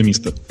про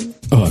программиста.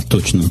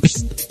 Точно.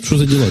 Что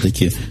за дела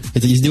такие?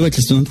 Это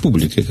издевательство над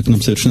публикой, как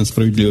нам совершенно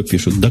справедливо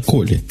пишут.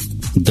 Доколе?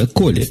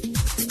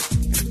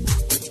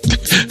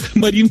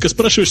 Маринка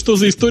спрашивает, что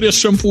за история с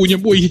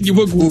шампунем. Ой, я не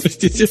могу,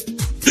 простите.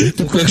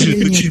 Это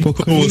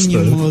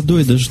поколение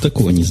молодое даже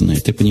такого не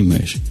знает, ты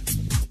понимаешь.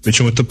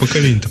 Причем это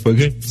поколение-то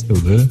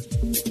программистов, да?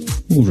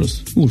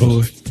 Ужас.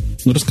 Ой.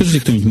 Ну,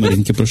 расскажи кто-нибудь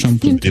Маринке про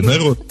шампунь. И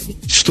народ,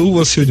 что у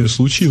вас сегодня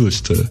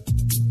случилось-то?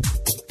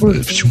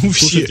 Почему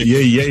все...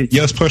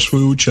 Я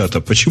спрашиваю у чата,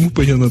 почему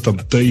понятно там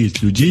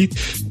таить людей,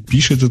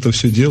 пишет это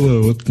все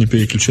дело, вот не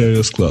переключая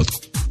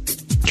раскладку.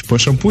 По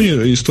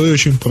шампуню история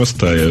очень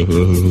простая.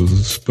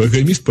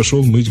 Программист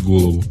пошел мыть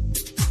голову.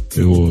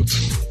 Вот.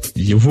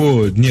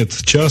 Его нет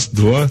час,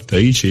 два,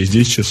 3, через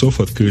 10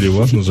 часов открыли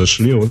ванну,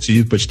 зашли, он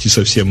сидит почти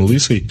совсем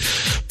лысый,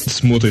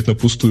 смотрит на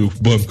пустую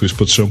банку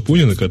из-под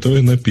шампуня, на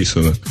которой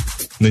написано: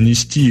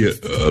 нанести,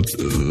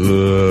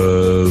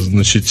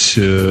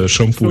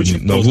 шампунь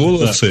на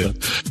волосы,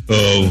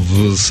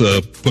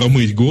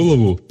 промыть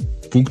голову,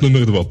 пункт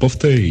номер 2,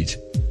 повторить.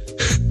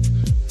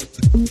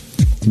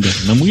 Да,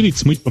 намылить,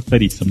 смыть,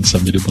 повторить, там на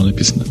самом деле было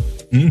написано.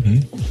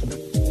 Угу.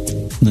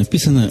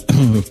 Написано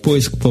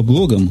поиск по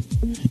блогам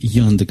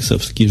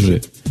яндексовский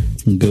же.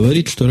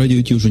 Говорит, что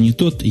Радио Ти уже не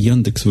тот,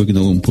 Яндекс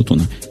выгнал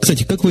Умпутуна.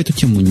 Кстати, как вы эту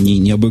тему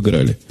не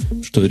обыграли?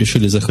 Что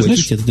решили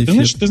захватить этот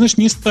эфир? Ты знаешь,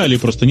 не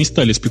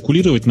стали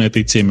спекулировать на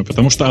этой теме,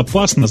 потому что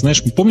опасно,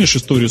 знаешь, помнишь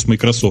историю с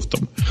Microsoft?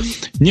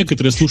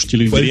 Некоторые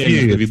слушатели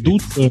реально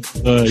ведут,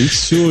 и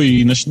все,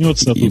 и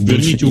начнется... И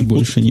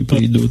больше не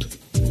придут.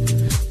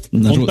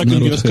 Он так и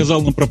не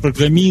рассказал нам про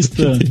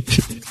программиста.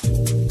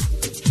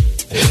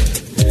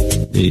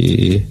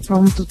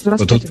 Вот тут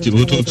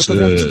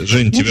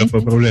Жень, тебя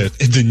поправляют.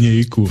 Это не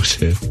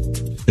рекурсия.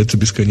 Это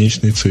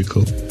бесконечный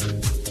цикл.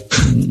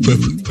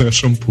 Про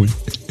шампунь.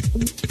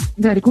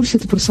 Да, рекурсия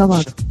это про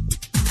салат.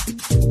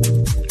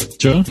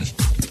 Че?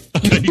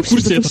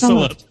 Рекурсия это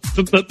салат.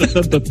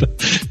 Да.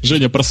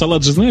 Женя, про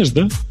салат же знаешь,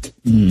 да?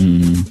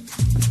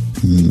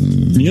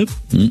 Нет?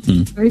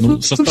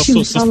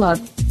 Рекурсия салат.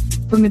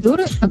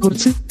 Помидоры,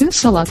 огурцы,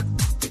 салат.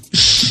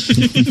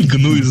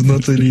 Гну из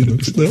ноты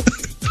Linux, да?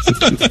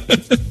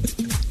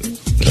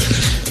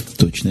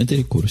 Точно, это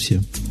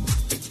рекурсия.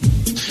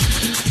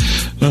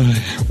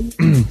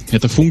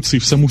 Это функции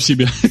в саму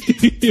себя.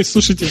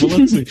 Слушайте,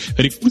 молодцы.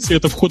 Рекурсия —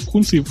 это вход в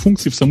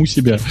функции в саму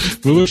себя.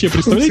 Вы вообще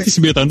представляете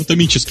себе это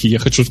анатомически, я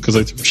хочу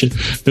сказать вообще?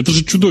 Это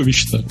же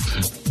чудовищно.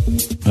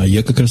 А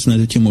я как раз на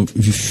эту тему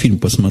фильм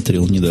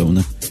посмотрел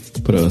недавно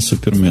про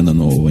Супермена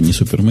нового. Не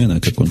Супермена, а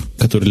как он,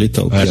 который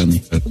летал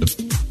пьяный.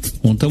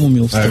 Он там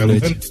умел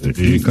вставлять...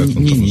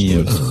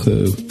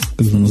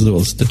 Как же он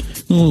назывался-то?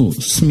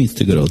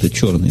 Смит играл, ты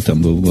черный,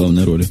 там был в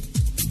главной роли.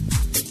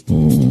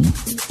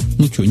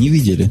 Что, не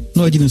видели?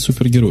 один из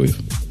супергероев.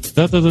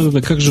 Да,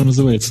 как же он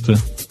называется-то?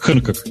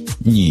 Хэнкок.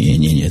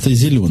 Не, это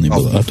зеленый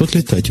был, а тот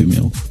летать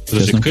умел.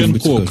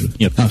 Хэнкок.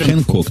 Нет,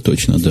 Хэнкок,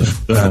 точно, да.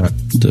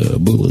 Да,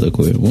 было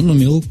такое. Он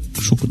умел,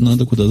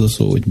 надо куда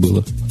засовывать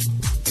было.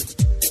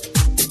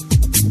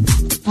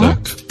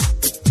 Так.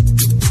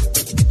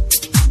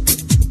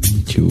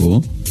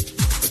 Чего?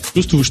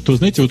 чувствую, что,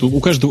 знаете, вот у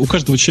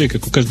каждого человека,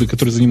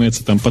 который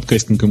занимается там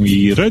подкастингом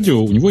и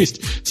радио, у него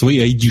есть свои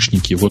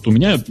айдишники. Вот у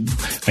меня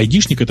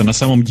айдишник это на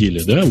самом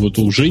деле, да, вот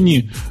у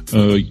Жени,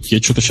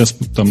 я что-то сейчас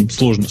там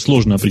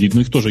сложно определить,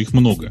 но их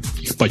много,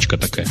 их пачка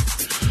такая.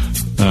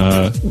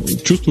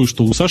 Чувствую,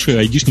 что у Саши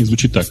айдишник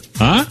звучит так.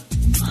 А?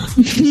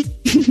 У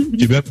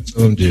тебя на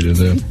самом деле,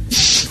 да.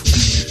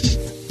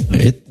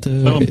 Это...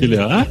 На самом деле,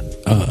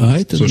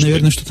 это, слушайте,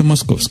 наверное, что-то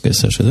московское,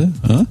 Саша, да?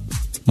 А?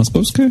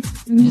 Московская?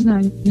 Не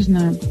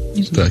знаю.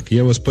 Так,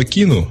 я вас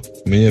покину,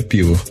 меня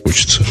пиво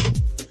хочется.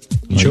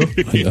 Ничего?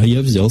 А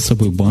я взял с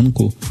собой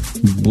банку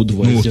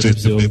Будвайзера.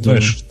 Ну, ты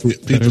понимаешь,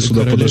 ты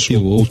сюда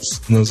подошел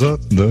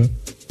назад, да?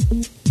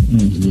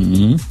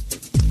 Угу.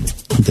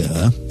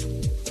 Да.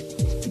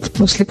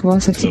 После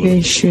кваса в тебя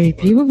еще и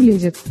пиво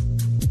влезет?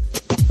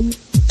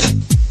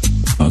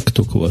 А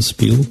кто квас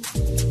пил?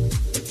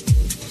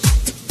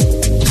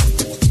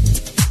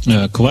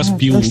 Квас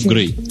пил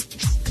Грей.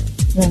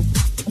 Да,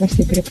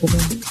 прости,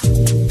 перепутала.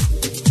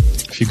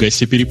 Фига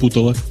себе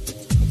перепутала.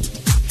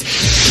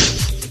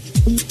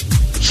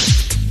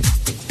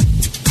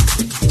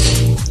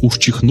 Уж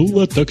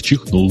чихнула, так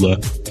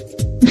чихнула.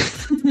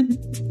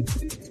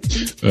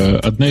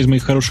 Одна из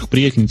моих хороших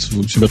приятельниц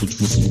у себя тут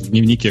в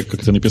дневнике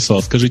как-то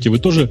написала: скажите, вы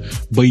тоже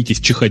боитесь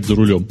чихать за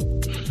рулем?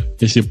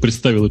 Я себе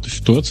представил эту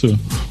ситуацию.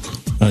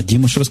 А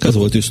Димаш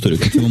рассказывал эту историю,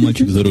 как его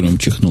мальчик за рулем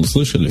чихнул,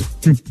 слышали?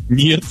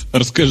 Нет,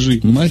 расскажи.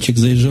 Мальчик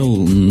заезжал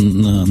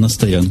на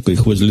стоянку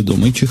их возле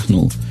дома и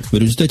чихнул. В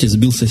результате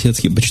сбил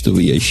соседский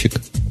почтовый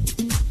ящик.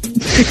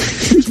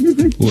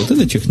 Вот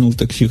это чихнул,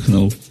 так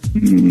чихнул.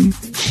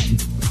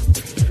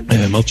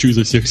 Молчу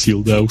изо всех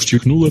сил, да, уж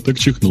чихнула, так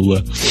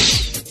чихнула.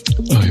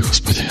 Ой,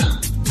 господи.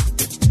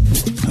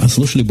 А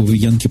слушали бы вы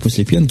Янки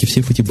после пьянки,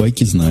 все эти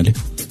байки знали.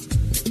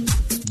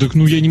 Так,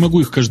 я не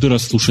могу их каждый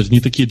раз слушать, они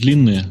такие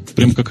длинные,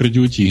 прям как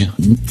радио Ти.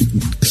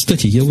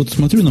 Кстати, я вот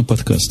смотрю на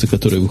подкасты,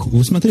 которые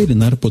вы смотрели,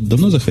 на Арпод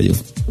давно заходил?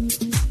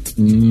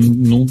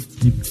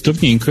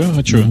 Давненько,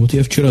 а что? Вот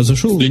я вчера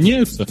зашел.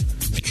 Длиняются?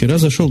 Вчера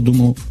зашел,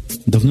 думал,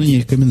 давно не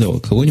рекомендовал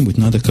кого-нибудь,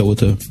 надо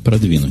кого-то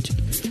продвинуть.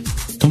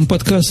 Там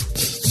подкаст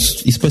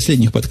из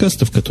последних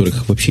подкастов,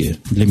 которых вообще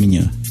для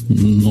меня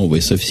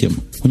новый совсем.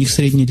 У них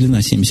средняя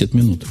длина 70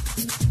 минут.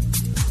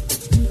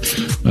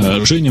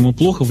 Женя, мы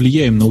плохо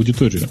влияем на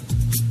аудиторию.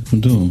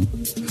 Да.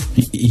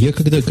 Я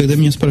когда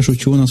меня спрашивают,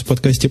 чего у нас в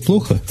подкасте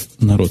плохо,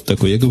 народ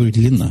такой, я говорю,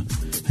 длина.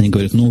 Они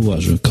говорят, у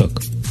вас же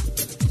как?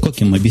 Как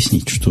им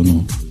объяснить, что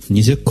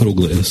нельзя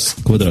круглое с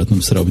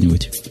квадратным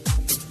сравнивать?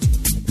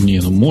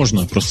 Не,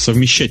 можно, просто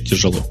совмещать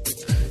тяжело.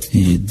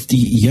 И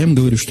я им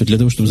говорю, что для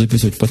того, чтобы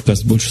записывать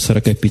подкаст больше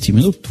 45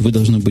 минут, вы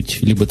должны быть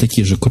либо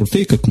такие же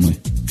крутые, как мы,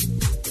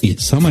 и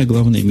самое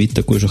главное, иметь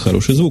такой же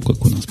хороший звук,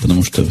 как у нас,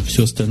 потому что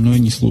все остальное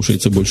не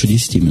слушается больше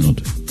 10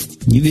 минут.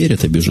 Не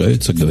верят,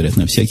 обижаются, говорят,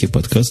 на всякий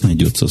подкаст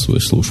найдется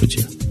свой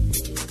слушатель.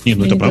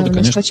 Это правда,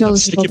 конечно. Я скачала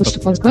себе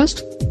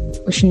подкаст,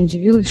 очень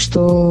удивилась,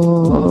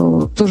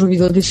 что тоже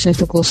увидела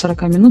длительность около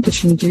 40 минут,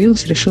 очень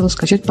удивилась, решила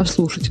скачать,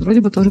 послушать.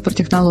 Вроде бы тоже про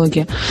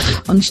технологии.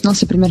 Он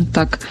начинался примерно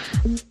так.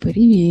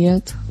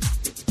 Привет.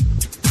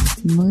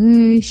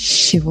 Мы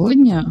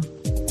сегодня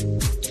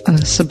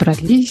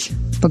собрались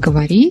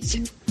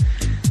поговорить.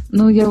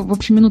 Я, в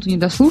общем, минуту не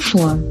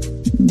дослушала.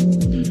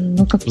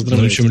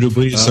 В общем,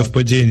 любые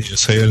совпадения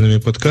с реальными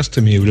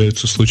подкастами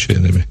являются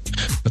случайными.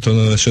 А то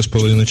на нас сейчас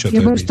половина чата.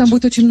 Я боюсь, что там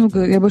будет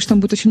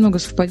очень много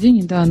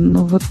совпадений, да,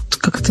 но вот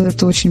как-то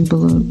это очень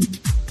было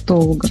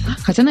долго.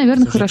 Хотя,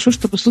 наверное, хорошо,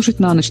 чтобы слушать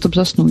на ночь, чтобы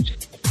заснуть.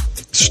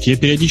 Слушайте, я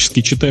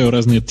периодически читаю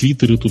разные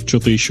твиттеры, тут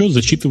что-то еще,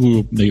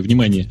 зачитываю,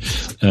 внимание,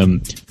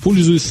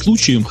 пользуясь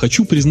случаем,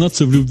 хочу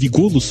признаться в любви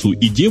голосу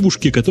и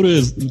девушке,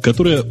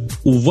 которая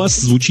у вас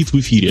звучит в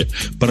эфире.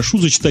 Прошу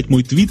зачитать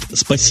мой твит,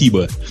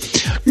 спасибо.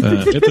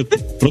 Это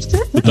просто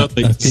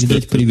цитата. А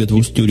передать привет в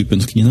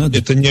Усть-Урюпинск не надо?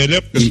 Это не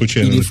Аляпка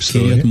случайно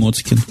написала? Или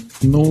Моцкин.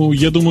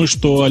 Я думаю,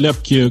 что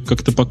Аляпке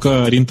как-то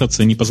пока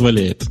ориентация не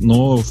позволяет,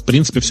 но, в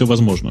принципе, все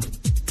возможно.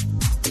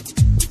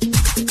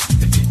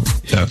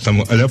 Да,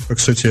 там Аляпка,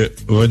 кстати,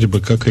 вроде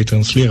бы как и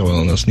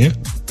транслировала нас, не?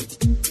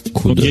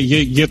 Куда?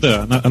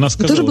 Да, она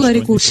сказала. Тоже была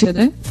рекурсия,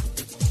 да?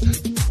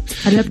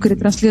 Аляпка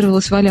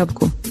ретранслировалась в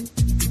Аляпку.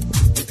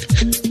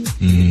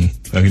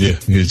 А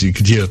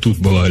где тут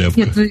была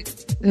Аляпка?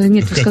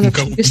 Нет, ты сказал,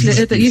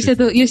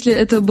 если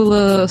это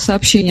было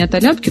сообщение от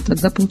Аляпки,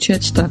 тогда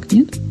получается так,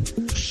 нет?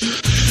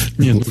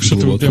 Нет,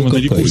 что-то вы прямо на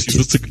рекурсии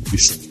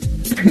зациклились.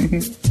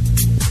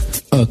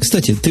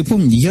 Кстати, ты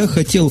помни, я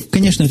хотел,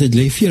 конечно, это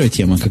для эфира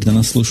тема, когда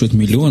нас слушают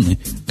миллионы,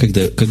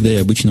 когда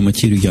я обычно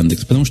матерю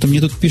Яндекс, потому что мне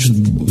тут пишут,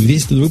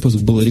 весь этот выпуск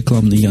был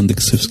рекламный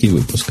яндексовский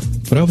выпуск.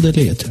 Правда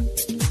ли это?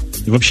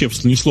 Вообще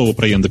ни слова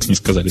про Яндекс не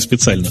сказали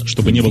специально,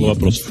 чтобы не было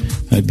вопросов.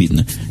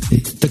 Обидно.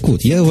 Так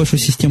вот, я вашу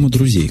систему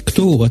друзей.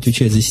 Кто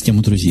отвечает за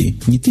систему друзей?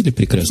 Не ты ли,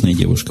 прекрасная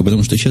девушка?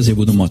 Потому что сейчас я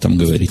буду матом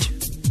говорить.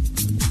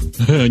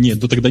 Нет,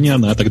 тогда не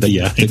она, тогда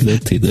я. Тогда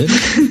ты, да?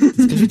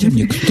 Скажите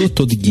мне, кто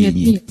тот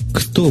гений? Нет.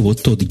 Кто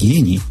вот тот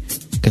гений,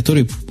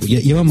 который...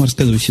 Я вам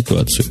рассказываю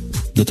ситуацию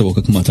до того,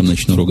 как матом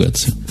начну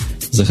ругаться.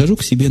 Захожу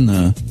к себе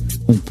на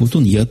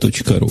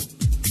umputunya.ru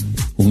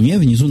У меня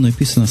внизу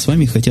написано: с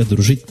вами хотят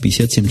дружить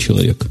 57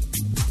 человек.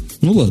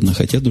 Ну ладно,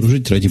 хотят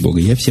дружить, ради бога.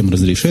 Я всем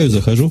разрешаю,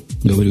 захожу,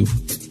 говорю,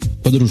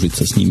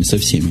 подружиться с ними, со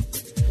всеми.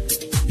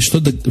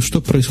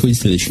 Что происходит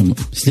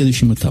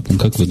следующим этапом,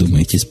 как вы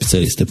думаете,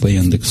 специалисты по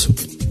Яндексу?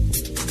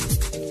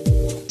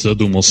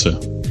 Задумался.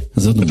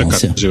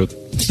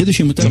 В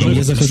следующем этапе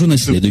я захожу на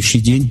следующий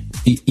день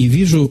и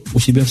вижу у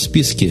себя в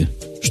списке,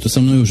 что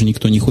со мной уже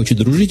никто не хочет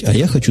дружить, а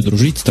я хочу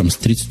дружить там с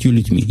 30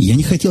 людьми. Я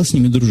не хотел с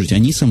ними дружить,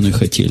 они со мной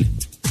хотели.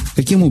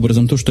 Каким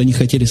образом то, что они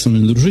хотели со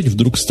мной дружить,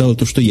 вдруг стало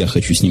то, что я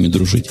хочу с ними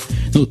дружить?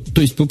 Ну,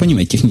 то есть, вы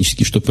понимаете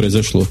технически, что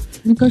произошло.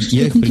 Мне кажется,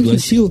 я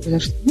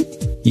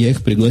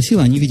их пригласил,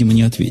 они, видимо,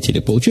 не ответили.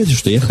 Получается,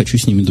 что я хочу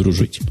с ними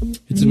дружить.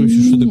 Это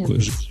вообще что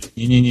такое?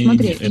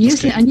 Смотри,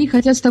 если они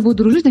хотят с тобой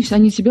дружить, значит,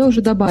 они тебя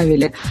уже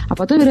добавили. А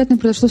потом, вероятно,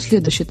 произошло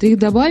следующее. Ты их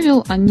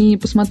добавил, они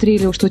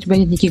посмотрели, что у тебя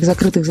нет никаких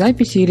закрытых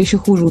записей, или еще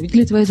хуже,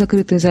 увидели твои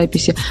закрытые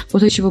записи,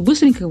 после чего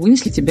быстренько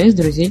вынесли тебя из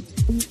друзей.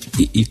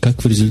 И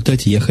как в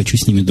результате я хочу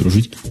с ними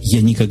дружить? Я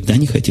никогда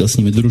не хотел с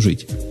ними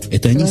дружить.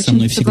 Это они со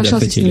мной всегда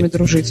хотели. С ними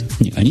дружить.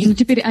 Не, ну,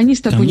 теперь они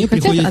с тобой не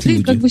хотят, а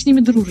ты как бы с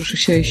ними дружишь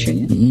еще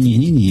нет.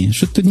 Не,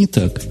 что-то не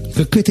так.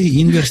 Какая-то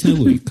инверсная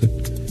логика.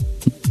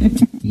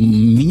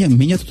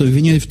 Меня тут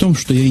обвиняют в том,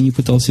 что я и не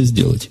пытался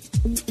сделать.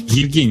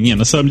 Евгений,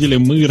 на самом деле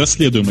мы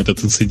расследуем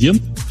этот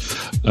инцидент,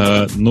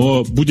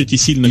 но будете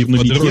сильно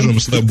гнобить. И подружим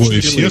с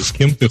тобой всех, с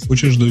кем ты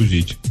хочешь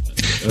дружить.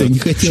 Я не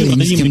хотел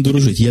ни с кем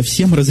дружить. Я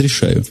всем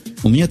разрешаю.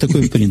 У меня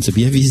такой принцип.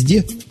 Я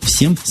везде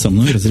всем со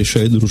мной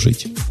разрешаю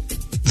дружить.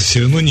 Ты все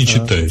равно не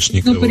читаешь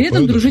никого. Но при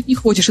этом дружить не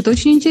хочешь. Это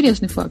очень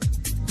интересный факт.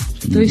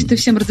 То есть ты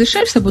всем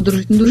разрешаешь с собой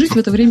дружить, но дружить в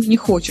это время не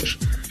хочешь.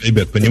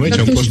 Ребят,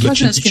 понимаете, он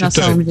просто не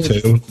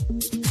читает.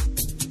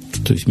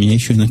 То есть меня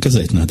еще и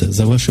наказать надо.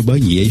 За ваши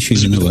баги я еще и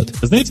виноват.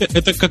 Знаете,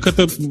 это как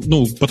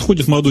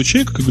подходит молодой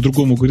человек к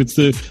другому, говорит: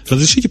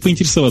 разрешите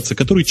поинтересоваться,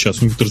 который час?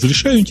 Он говорит: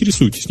 разрешаю,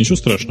 интересуйтесь, ничего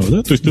страшного,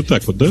 да? То есть ты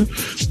так вот, да?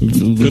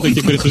 Когда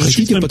тебе говорят: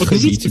 разрешите с нами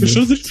подружиться, ты говоришь: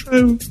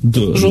 разрешаю,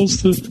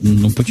 пожалуйста.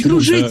 Ну, почему?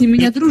 Дружите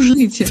меня,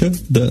 дружите.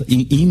 Да,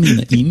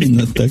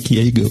 именно так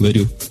я и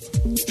говорю.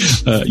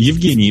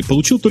 Евгений,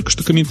 получил только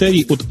что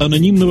комментарий от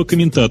анонимного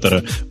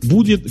комментатора.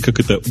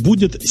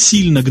 Будет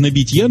сильно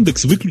гнобить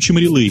Яндекс, выключим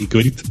релей,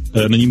 говорит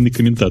анонимный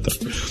комментатор.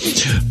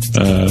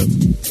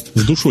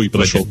 С душой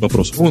подошел к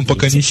вопросу. Он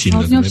пока не сильно.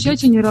 У меня в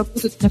чате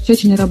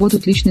не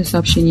работают личные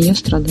сообщения, я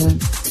страдаю.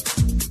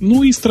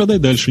 Ну и страдай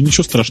дальше,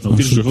 ничего страшного.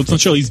 Ты же вот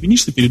сначала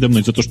извинишься передо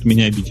мной за то, что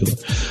меня обидело,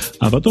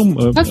 а потом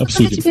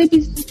обсудим. Как тебя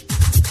обидел?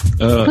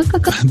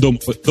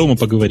 Дома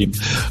поговорим.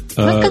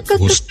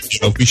 Господи,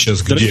 а вы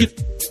сейчас где?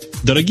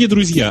 Дорогие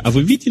друзья, а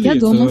вы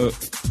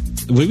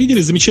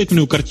видели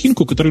замечательную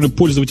картинку, которую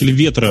пользователь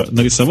Ветра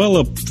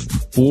нарисовала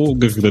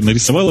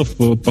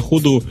по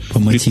ходу по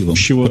мотивам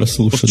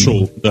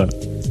пост-шоу? Да.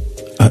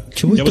 А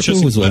чего это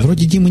такое вызвало?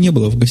 Вроде Димы не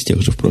было в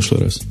гостях же в прошлый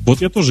раз.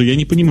 Вот я тоже, я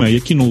не понимаю. Я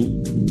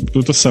кинул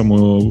эту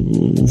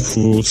самую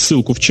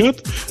ссылку в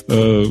чат.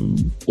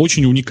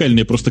 Очень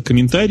уникальные просто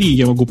комментарии.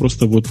 Я могу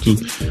просто вот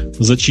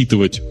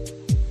зачитывать.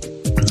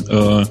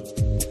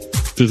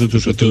 Ты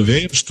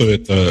уверен, что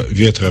это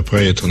Ветра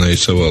про это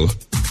нарисовала?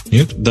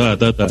 Нет? Да.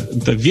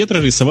 Это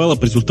Ветра рисовала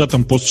по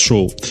результатам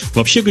пост-шоу.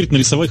 Вообще, говорит,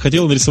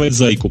 хотела нарисовать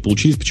зайку.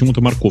 Получились почему-то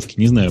морковки.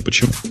 Не знаю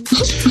почему.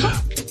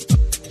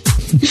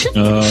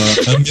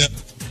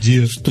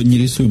 Что не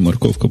рисуй,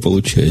 морковка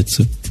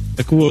получается.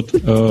 Так вот.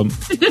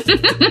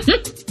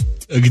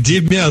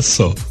 Где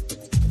мясо?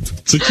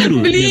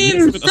 Цитирую.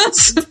 Блин!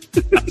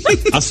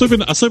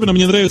 Особенно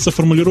мне нравятся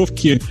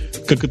формулировки,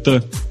 как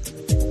это...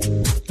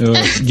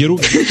 Герой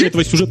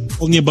этого сюжета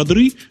вполне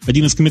бодры.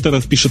 Один из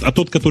комментаторов пишет: а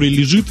тот, который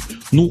лежит,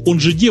 ну, он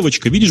же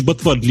девочка, видишь,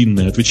 ботва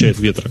длинная, отвечает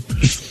Ветра.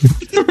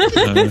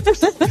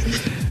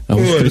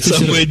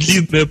 Самая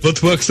длинная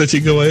ботва, кстати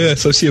говоря,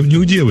 совсем не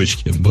у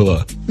девочки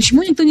была.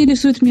 Почему никто не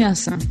рисует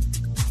мясо?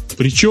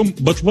 Причем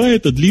ботва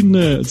эта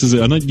длинная,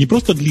 она не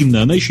просто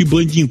длинная, она еще и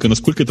блондинка,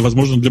 насколько это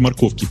возможно для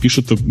морковки,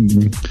 пишет,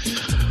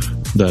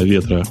 да,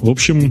 Ветра. В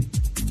общем...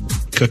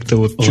 Как-то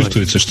вот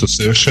чувствуется, что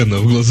совершенно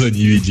в глаза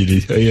не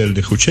видели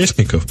реальных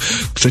участников.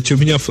 Кстати, у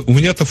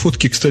меня-то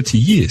фотки, кстати,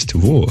 есть.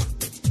 Во.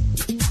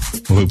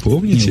 Вы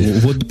помните?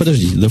 Вот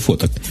подождите, до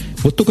фоток.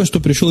 Вот только что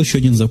пришел еще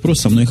один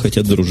запрос: со мной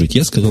хотят дружить.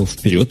 Я сказал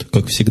вперед,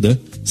 как всегда,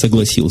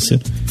 согласился.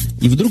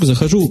 И вдруг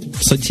захожу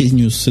в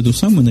соседнюю с эту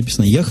самую,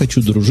 написано: я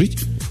хочу дружить.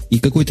 И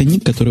какой-то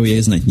ник, которого я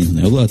и знать не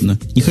знаю. Ладно,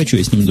 не хочу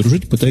я с ним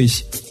дружить,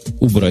 пытаюсь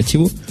убрать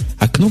его.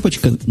 А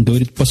кнопочка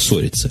говорит: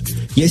 поссориться.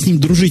 Я с ним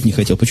дружить не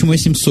хотел. Почему я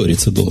с ним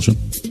ссориться должен?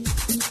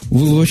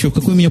 Вы вообще в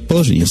какое меня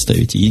положение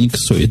ставите? Я не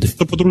ксоиды.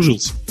 Кто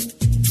подружился?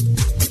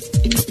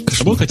 С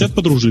тобой хотят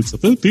подружиться.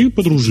 Ты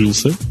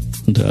подружился.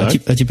 Да,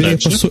 так, а теперь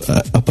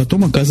а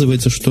потом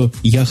оказывается, что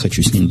я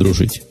хочу с ним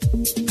дружить.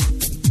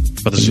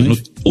 Подожди, ну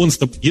он с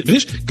тобой...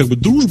 Понимаешь, как бы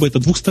дружба — это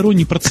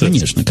двухсторонний процесс.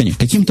 Конечно.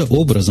 Каким-то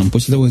образом,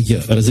 после того, как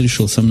я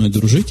разрешил со мной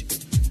дружить,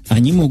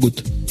 они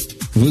могут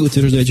Вы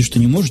утверждаете, что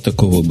не может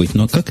такого быть,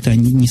 но как-то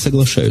они не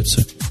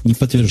соглашаются, не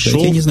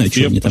подтверждают. Я не знаю,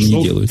 что они там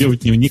не делают. Я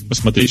дневник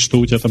посмотреть, что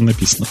у тебя там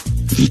написано.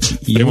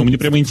 Мне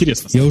прямо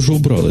интересно. Я уже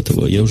убрал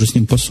этого, я уже с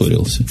ним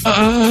поссорился.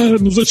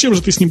 Ну зачем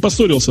же ты с ним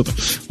поссорился-то?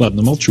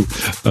 Ладно, молчу.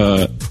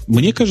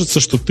 Мне кажется,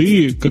 что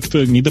ты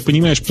как-то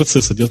недопонимаешь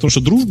процесса. Дело в том, что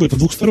дружба — это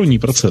двухсторонний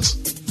процесс.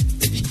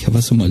 Я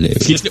вас умоляю.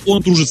 Если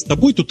он дружит с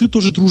тобой, то ты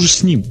тоже дружишь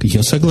с ним.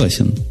 Я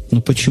согласен.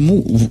 Но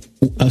почему?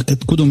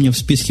 Откуда у меня в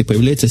списке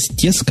появляются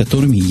те, с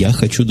которыми я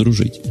хочу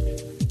дружить?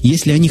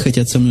 Если они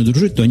хотят со мной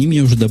дружить, то они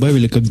меня уже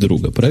добавили как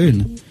друга,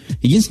 правильно?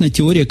 Единственная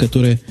теория,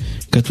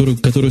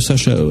 которую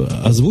Саша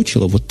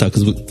озвучила, вот так,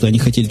 они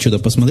хотели что-то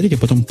посмотреть, а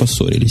потом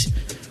поссорились.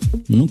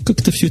 Ну,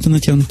 как-то все это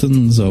натянуто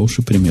за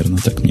уши примерно,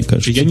 так мне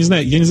кажется. Я не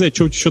знаю,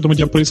 что там у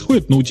тебя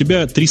происходит, но у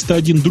тебя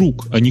 301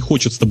 друг, а не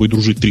хочет с тобой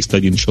дружить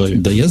 301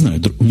 человек. Да, я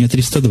знаю, у меня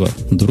 302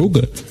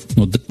 друга,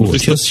 но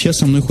сейчас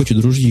со мной хочет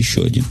дружить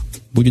еще один.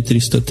 Будет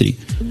 303.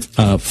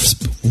 А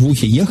в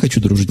ухе я хочу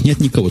дружить, нет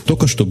никого.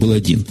 Только что был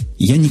один.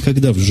 Я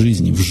никогда в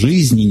жизни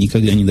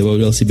никогда не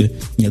добавлял себе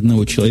ни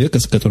одного человека,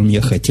 с которым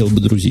я хотел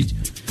бы дружить.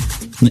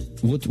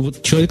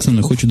 Вот человек со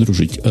мной хочет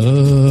дружить.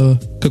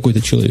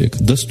 Какой-то человек.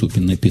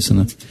 Доступен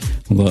написано.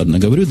 Ладно,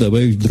 говорю,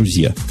 добавить в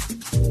друзья.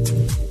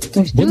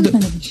 То есть ты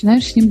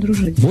начинаешь с ним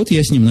дружить. Вот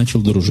я с ним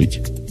начал дружить.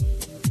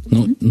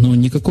 Но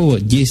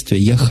никакого действия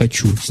 «я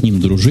хочу с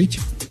ним дружить»,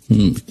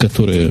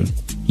 которое...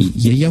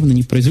 Я явно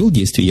не произвел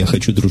действия «я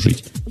хочу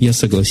дружить». Я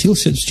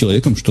согласился с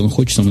человеком, что он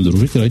хочет со мной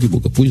дружить, ради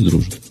бога, пусть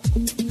дружит.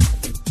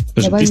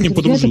 Ты с ним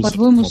подружился.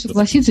 По-твоему,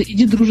 согласиться,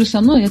 иди дружи со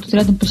мной, я тут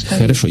рядом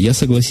постою. Хорошо, я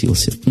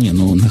согласился.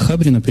 На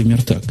Хабре,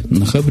 например, так.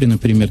 На Хабре,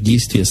 например,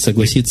 действие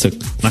согласиться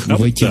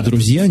войти в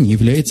друзья не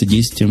является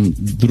действием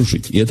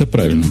дружить. И это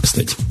правильно,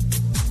 кстати.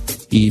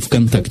 И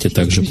ВКонтакте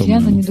также, друзья,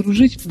 по-моему. Но не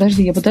дружить.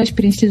 Подожди, я пытаюсь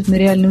перенести это на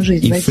реальную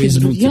жизнь. И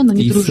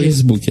в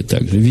Фейсбуке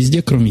также.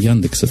 Везде, кроме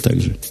Яндекса,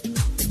 также.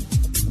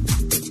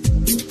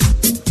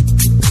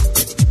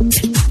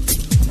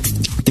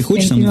 Ты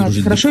хочешь со мной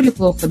дружить? Хорошо или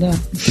плохо, да.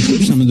 Ты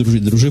хочешь со мной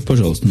дружить? Дружи,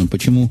 пожалуйста. Но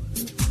почему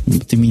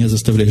ты меня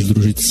заставляешь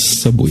дружить с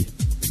собой?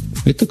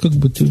 Это как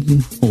бы ты...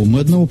 мы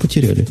одного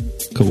потеряли.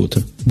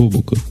 Кого-то.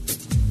 Бобука.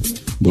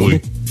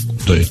 Ой,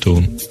 да, это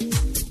он.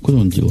 Куда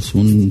он делся?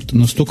 Он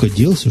настолько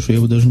делся, что я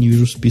его даже не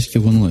вижу в списке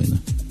в онлайне.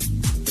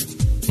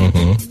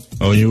 Ага.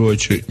 А у него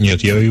что?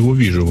 Нет, я его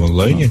вижу в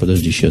онлайне.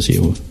 Подожди, сейчас я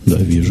его,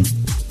 вижу.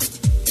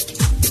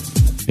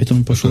 Это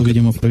он пошел,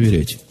 видимо,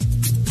 проверять.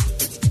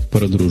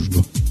 Про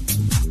дружбу.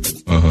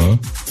 Ага.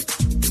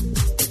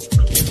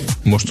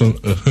 Может, он...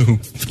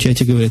 В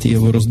чате говорят, я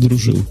его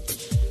раздружил.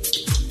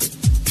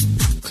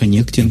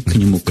 Коннектинг к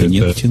нему,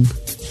 коннектинг.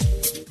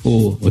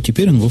 Вот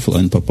теперь он в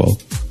офлайн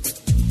попал.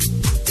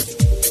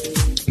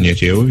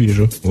 Нет, я его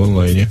вижу в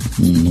онлайне.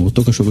 Вот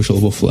только что вышел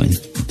в офлайн.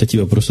 Это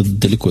тебя просто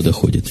далеко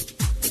доходит.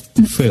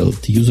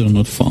 Failed, user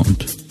not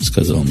found,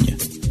 сказал мне.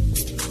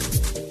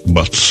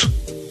 Бац.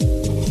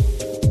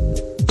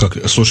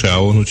 Слушай, а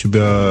он у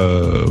тебя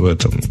в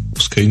этом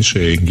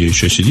скриншеринге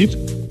еще сидит?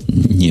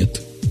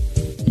 Нет.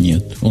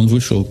 Он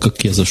вышел,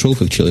 как я зашел,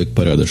 как человек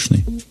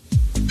порядочный.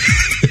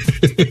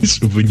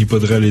 Чтобы вы не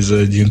подрались за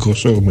один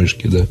курсор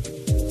мышки, да?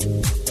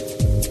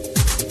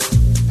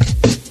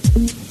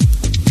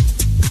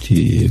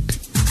 Так.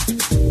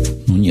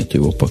 Нет,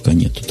 его пока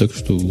нет. Так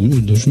что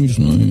даже не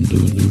знаю.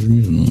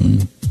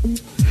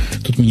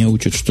 Тут меня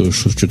учат, что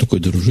такое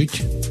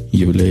дружить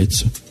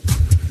является.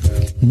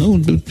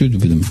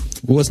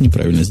 У вас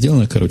неправильно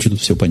сделано,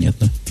 тут все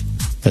понятно.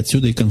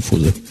 Отсюда и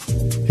конфузы.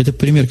 Это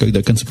пример,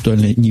 когда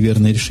концептуально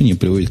неверное решение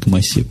приводит к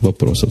массе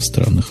вопросов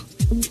странных.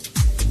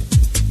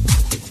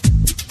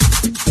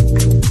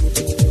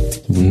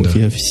 Вот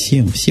я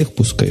всех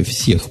пускаю,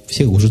 всех,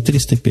 уже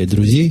 305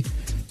 друзей.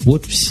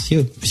 Вот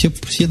все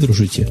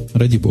дружите,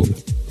 ради бога.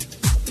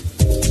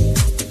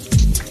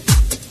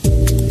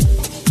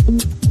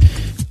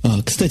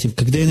 Кстати,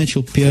 когда я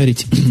начал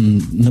пиарить,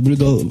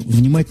 наблюдал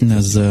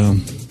внимательно за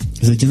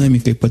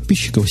динамикой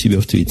подписчиков у себя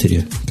в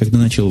Твиттере, когда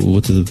начал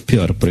вот этот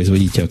пиар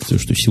производить акцию,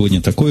 что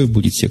сегодня такое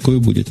будет, всякое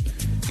будет.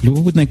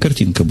 Любопытная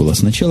картинка была.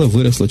 Сначала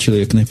выросло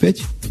человек на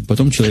 5,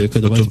 потом человека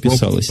 2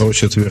 отписалось.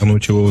 Хочет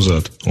вернуть его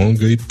взад. Он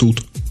говорит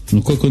тут.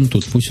 Как он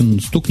тут? Пусть он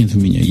стукнет в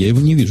меня. Я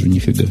его не вижу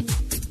нифига.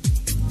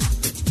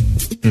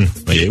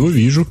 А я его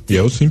вижу.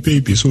 Я вот с ним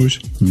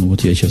переписываюсь.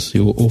 Вот я сейчас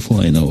его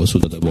офлайново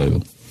сюда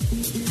добавил.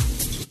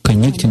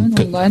 Коннектинг.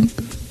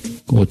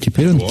 Вот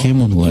теперь он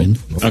кем онлайн.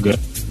 Ага.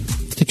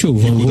 Ты что,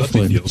 в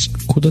офлайн?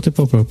 Куда ты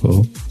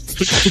пропал?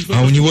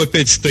 А у него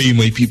опять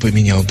стоим IP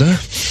поменял, да?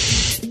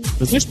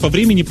 Ты знаешь, по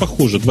времени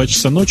похоже. 2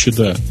 часа ночи,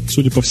 да.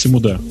 Судя по всему,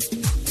 да.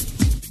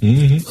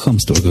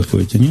 Хамство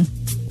какое-то, не?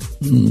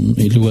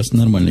 Или у вас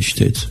нормально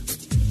считается?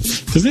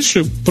 Ты знаешь,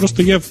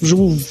 просто я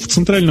живу в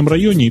центральном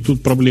районе, и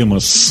тут проблема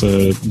с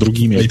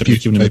другими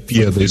альтернативными...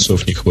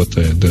 IP-адресов не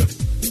хватает, да.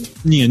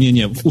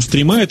 Не. У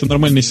стрима это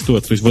нормальная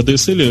ситуация. То есть в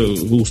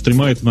ADSL у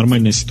стрима это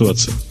нормальная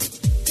ситуация.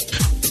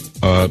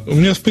 У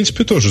меня, в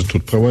принципе, тоже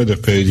тут провайдер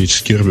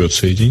периодически рвет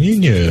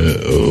соединение,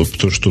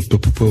 потому что тут по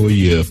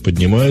ППОЕ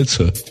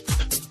поднимается.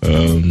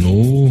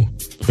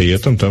 При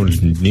этом там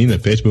дней на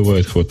 5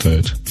 бывает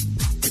хватает.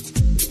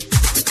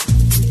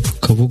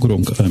 Кого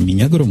громко? А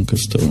меня громко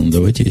стало? Ну,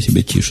 давайте я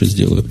себя тише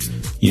сделаю.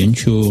 Я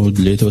ничего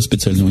для этого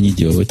специального не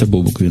делал. Это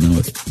Бобук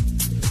виноват.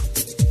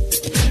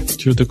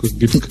 Чего такое?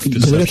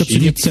 Говорят,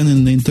 обсудить цены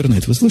на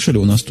интернет. Вы слышали,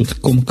 у нас тут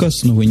Comcast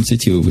с новой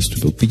инициативой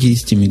выступил.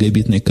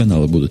 50-мегабитные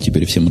каналы будут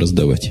теперь всем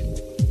раздавать.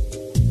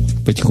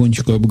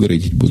 Потихонечку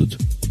апгрейдить будут.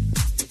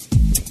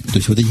 То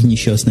есть вот эти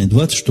несчастные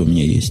 20, что у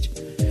меня есть,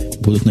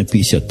 будут на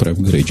 50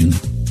 проапгрейджены.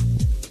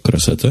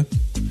 Красота.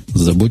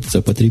 Заботиться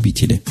о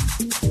потребителе.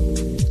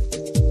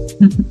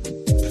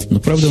 Но,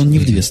 правда, он не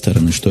в две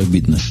стороны, что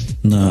обидно.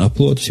 На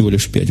upload всего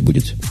лишь 5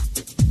 будет.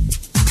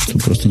 Что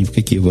просто ни в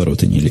какие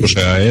ворота не лезет.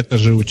 Слушай, а это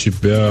же у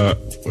тебя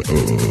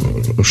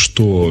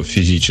что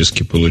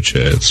физически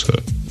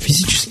получается?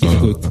 Физически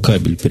такой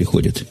кабель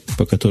приходит,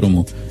 по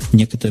которому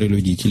некоторые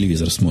люди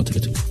телевизор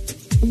смотрят.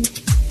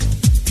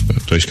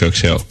 То есть как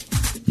сел?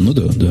 Ну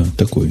да,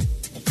 такой.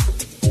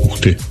 Ух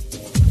ты.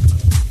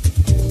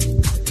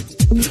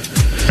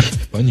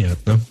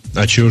 Понятно.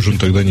 А чего же он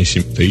тогда не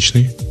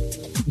симметричный?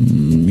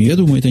 Я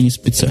думаю, это не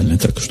специально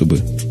так, чтобы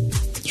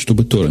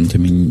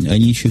торрентами...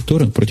 Они еще и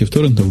против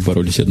торрентов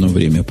боролись одно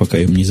время, пока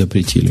им не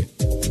запретили.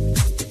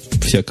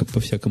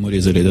 По-всякому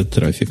резали этот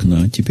трафик,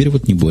 но теперь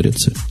вот не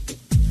борются.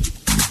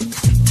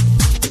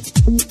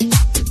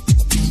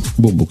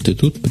 Бобук, ты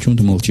тут? Почему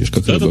ты молчишь?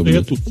 Как да,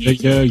 я тут.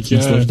 Я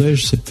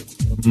наслаждаешься?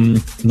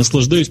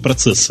 Наслаждаюсь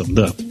процессом,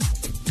 да.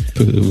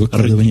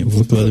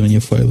 Выкладывание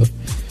файла.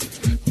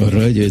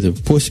 Радио это.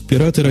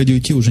 Пираты радио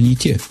Ти уже не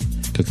те,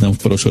 как нам в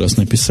прошлый раз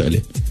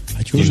написали.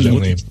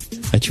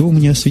 А чего мы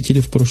не осветили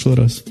в прошлый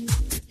раз?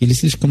 Или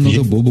слишком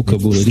много Бобука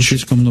было, или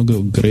слишком много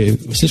Грея.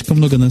 Слишком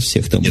много нас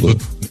всех там было.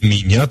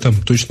 Меня там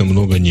точно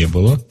много не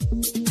было,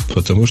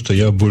 потому что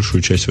я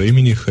большую часть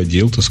времени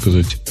ходил, так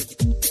сказать.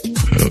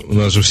 У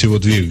нас же всего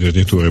 2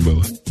 гарнитуры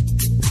было.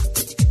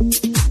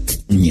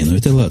 Не, ну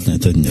это ладно,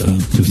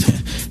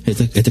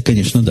 это,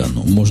 конечно, да,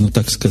 но можно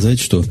так сказать,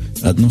 что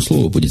одно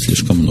слово будет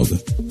слишком много.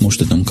 Может,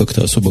 ты там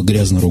как-то особо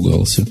грязно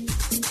ругался.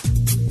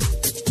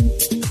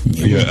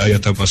 Я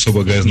там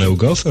особо грязно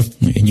ругался?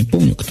 Ну, я не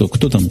помню,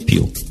 кто там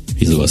пил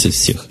из вас, из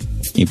всех.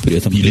 И при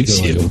этом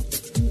приговаривал.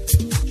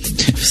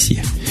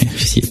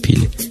 Все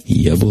пили.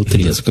 Я был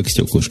трезв, как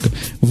стеклышко.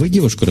 Вы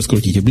девушку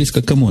раскрутите,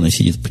 близко к кому она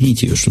сидит.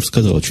 Пните ее, чтобы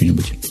сказала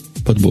что-нибудь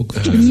под бок.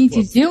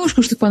 Пните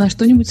девушку, чтобы она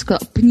что-нибудь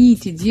сказала.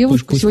 Пните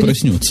девушку. Пусть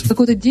проснется.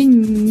 Какой-то день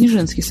не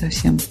женский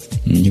совсем.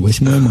 Не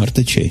 8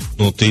 марта чай.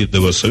 Ну, ты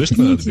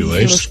добросовестно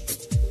отбиваешься.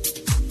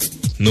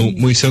 Ну,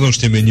 мы все равно ж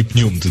тебя не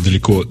пнем, ты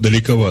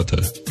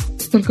далековато.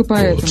 Только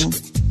поэтому.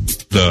 Вот.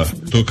 Да,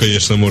 кто,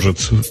 конечно,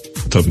 может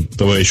там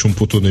товарищ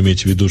Умпутун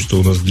иметь в виду, что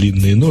у нас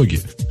длинные ноги.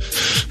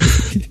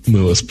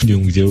 Мы вас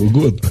пнем где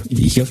угодно.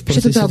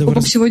 Вообще-то да,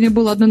 Бобок сегодня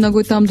был одной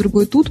ногой там,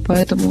 другой тут,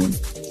 поэтому...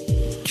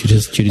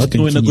 Через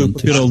одной ногой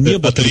попирал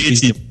небо, а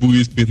третий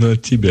будет спина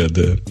от тебя,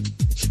 да.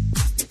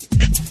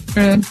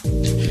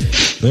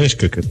 Знаешь,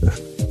 как это?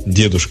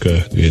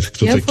 Дедушка говорит,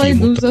 кто я такие? Я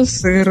пойду за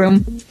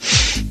сыром.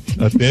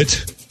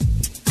 Опять?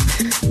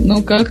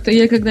 Ну, как-то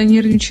я, когда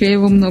нервничаю, я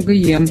его много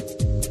ем.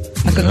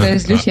 А когда я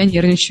злюсь, я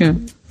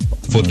нервничаю.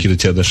 Фотки до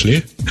тебя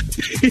дошли?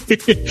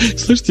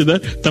 Слышите, да?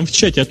 Там в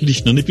чате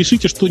отлично.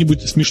 Напишите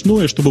что-нибудь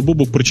смешное, чтобы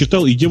Бобок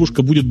прочитал, и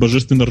девушка будет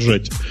божественно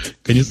ржать.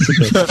 Конец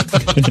цитаты.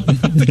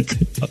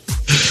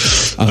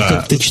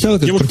 А ты читала,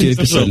 как про тебя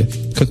писали?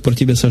 Как про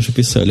тебя, Саша,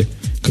 писали?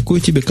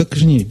 Какой тебе, как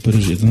же не,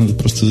 подожди, это надо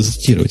просто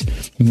зацитировать.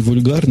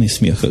 Вульгарный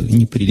смех,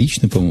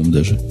 неприличный, по-моему,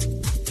 даже.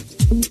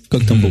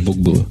 Как там, Бобок,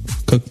 было?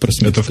 Как про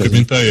смех это сказано? В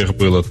комментариях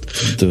было,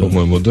 да.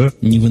 По-моему, да?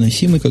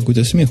 Невыносимый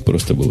какой-то смех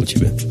просто был у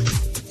тебя.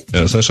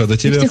 Саша, до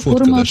тебя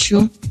фотка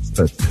дошла.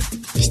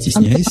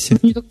 Стесняешься?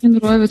 Мне так не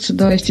нравится,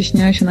 да, я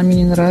стесняюсь, она мне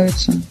не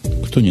нравится.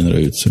 Кто не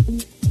нравится?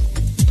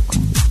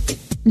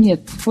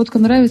 Нет, фотка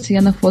нравится,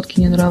 я на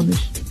фотке не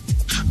нравлюсь.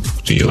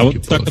 А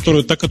вот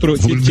та, которую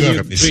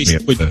вульгарный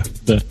смех,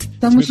 да.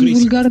 Там очень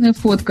вульгарная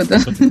фотка,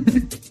 да.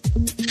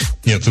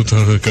 Нет, тут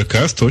как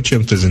раз то,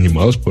 чем ты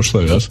занималась в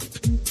прошлый раз.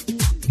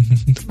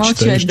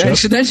 Молчать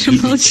дальше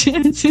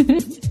молчать.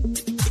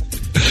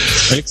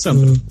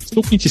 Александр,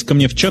 стукнитесь ко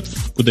мне в чат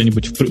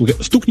куда-нибудь,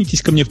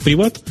 стукнитесь ко мне в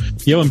приват,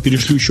 я вам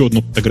перешлю еще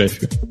одну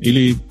фотографию.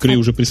 Или Грей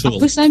уже присылал. А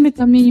вы сами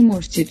ко мне не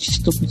можете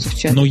стукнуться в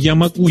чат. Но я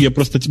могу, я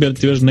просто тебя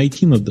же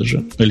найти надо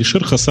же.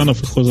 Алишер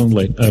Хасанов и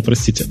Хозонлайн.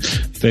 Простите,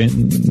 это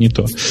не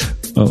то.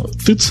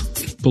 Тыц,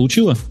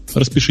 получила?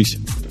 Распишись.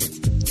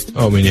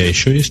 А у меня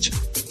еще есть.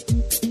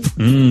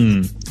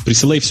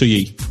 Присылай все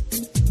ей.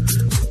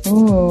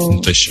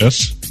 Это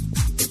сейчас.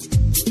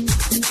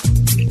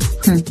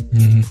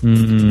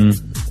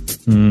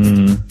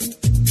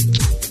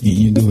 И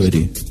не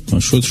говори. А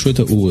что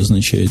это «у»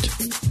 означает?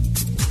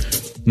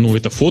 Ну,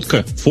 это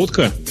фотка.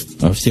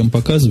 А всем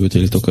показывают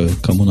или только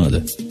кому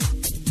надо?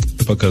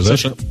 Показать?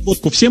 Саша,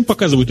 фотку всем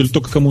показывают или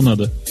только кому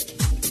надо?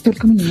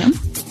 Только мне.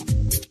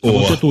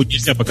 Вот эту вот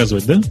нельзя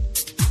показывать, да?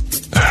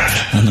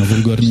 Она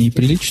вульгарная и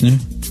неприличная.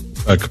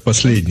 Так,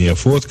 последняя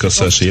фотка,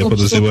 Саша. Я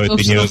подозреваю,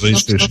 ты не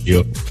разрешишь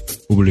ее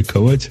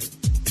публиковать.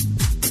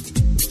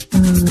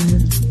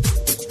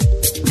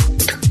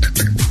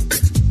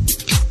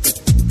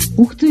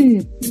 Ух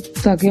ты!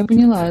 Так, я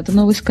поняла, это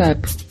новый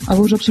скайп. А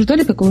вы уже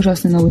обсуждали, какой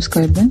ужасный новый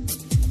скайп, да?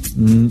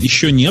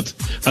 Еще нет.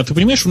 А ты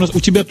понимаешь, у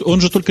тебя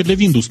он же только для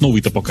Windows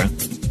новый-то пока.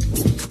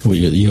 Ой,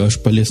 я аж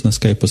полез на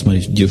скайп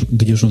посмотреть,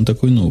 где же он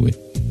такой новый.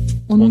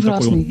 Он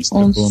ужасный,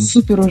 он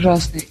супер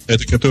ужасный.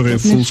 Это который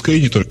в full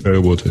screen только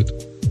работает?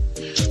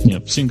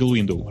 Нет, single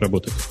window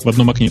работает. В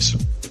одном окне все.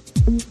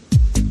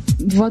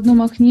 В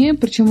одном окне,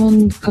 причем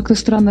он как-то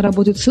странно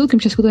работает с ссылками.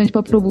 Сейчас куда-нибудь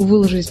попробую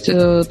выложить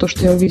то,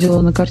 что я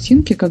увидела на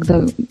картинке,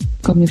 когда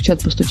ко мне в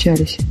чат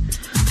постучались.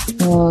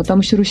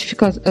 Там еще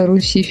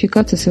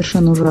русификация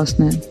совершенно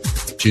ужасная.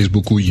 Через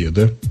букву Е,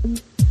 да?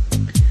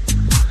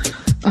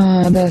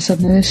 Да, с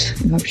одной из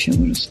вообще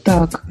ужас.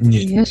 Так,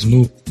 нет,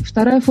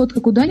 вторая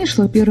фотка куда не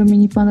шла, первая мне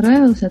не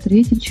понравилась, а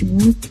третья чего?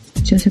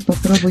 Сейчас я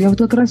попробую. Я вот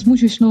как раз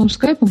мучаюсь с новым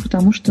скайпом,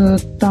 потому что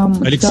там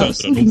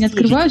ссылки не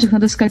открываются, их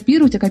надо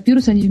скопировать, а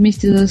копируются они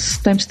вместе с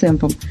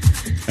таймстемпом.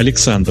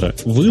 Александра,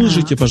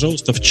 выложите,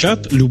 пожалуйста, в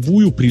чат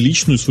любую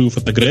приличную свою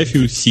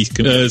фотографию с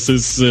сиськами,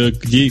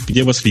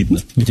 где вас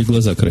видно. Где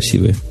глаза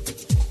красивые.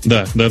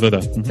 Да.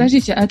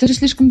 Подождите, а это же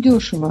слишком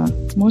дешево.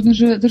 Можно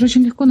же, это же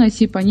очень легко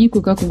найти по нику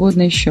и как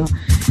угодно еще.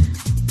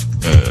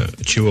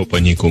 Чего по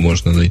нику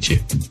можно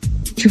найти?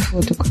 Чего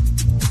фоток?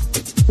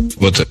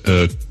 Вот,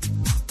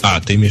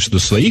 ты имеешь в виду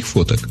своих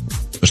фоток?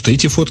 Потому что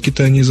эти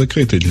фотки-то они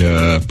закрыты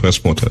для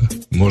просмотра.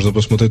 Можно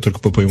посмотреть только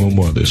по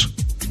прямому адресу.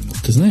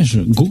 Ты знаешь,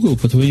 Google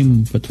по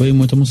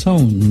твоему этому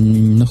самому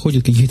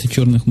находит каких-то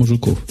черных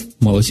мужиков,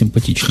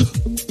 малосимпатичных.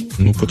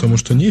 Потому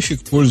что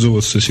нефиг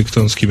пользоваться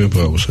сектантскими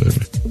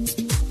браузерами.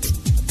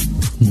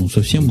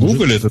 Совсем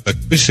Google это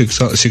такой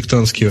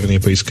сектантский,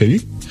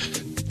 поисковик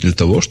для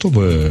того,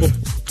 чтобы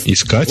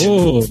искать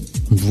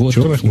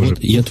черных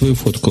мужиков. Я твою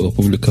фотку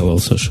опубликовал,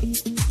 Саша,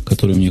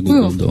 которую мне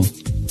Google дал.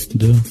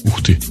 Да.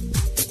 Ух ты.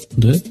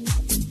 Да?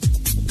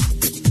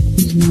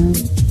 Не знаю.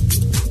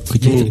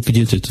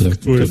 Где ты это?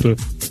 Кто это?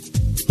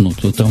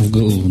 То там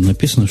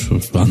написано,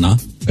 что она.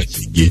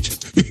 Офигеть.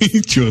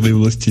 Черный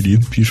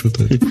властелин пишут.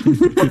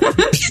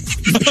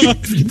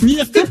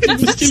 Нет,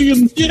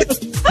 властелин,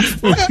 нет.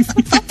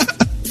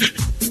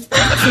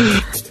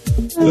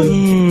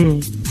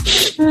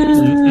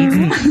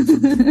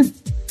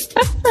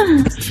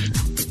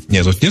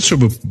 Нет, тут нет,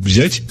 чтобы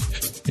взять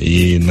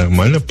и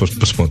нормально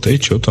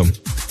посмотреть, что там.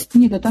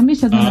 Нет, а там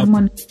есть одна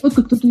нормальная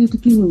фотка, кто-то ее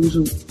таки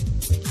выложил.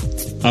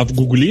 А в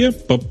Гугле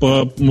по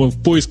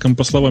поискам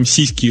по словам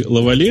сиськи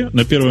Лавале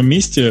на первом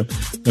месте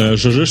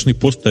ЖЖшный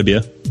пост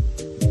тебе.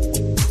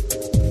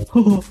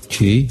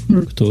 Чей?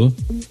 Кто?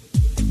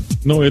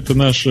 Это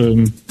наш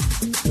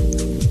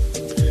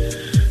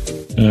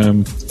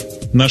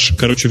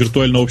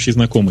виртуально общий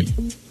знакомый.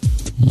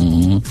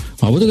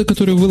 А вот это,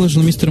 который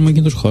выложил мистер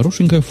Макинтош,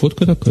 хорошенькая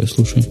фотка такая,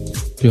 слушай.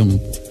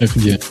 Прям.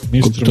 Где?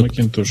 Мистер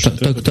Макинтош.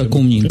 Так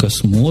умненько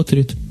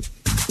смотрит.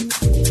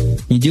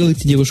 Не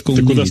делайте девушку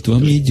умный вид,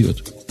 вам не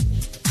идет.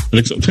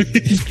 Александр,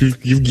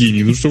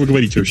 Евгений, что вы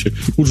говорите вообще?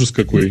 Ужас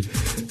какой.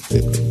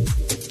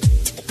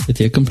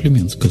 Это я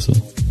комплимент сказал.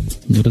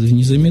 Разве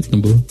не заметно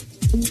было?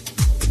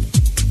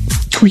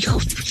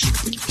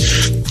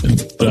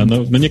 Да,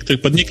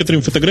 под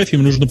некоторыми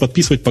фотографиями нужно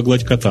подписывать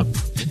 «погладь кота».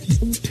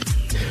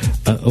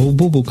 А у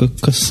Бобу как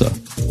коса.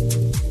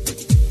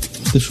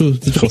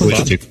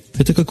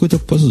 Это какой-то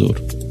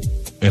позор.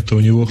 Это у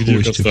него Где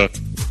хвостик. Коса?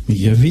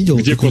 Я видел.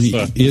 Где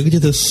коса? Я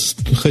где-то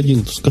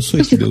ходил с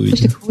косой себя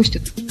увидел.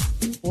 Хвостик.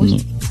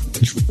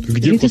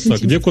 Где коса?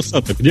 Где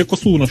коса-то? Где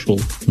косу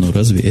нашел?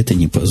 Разве это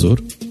не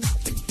позор?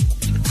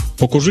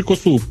 Покажи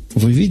косу.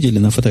 Вы видели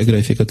на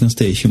фотографии, как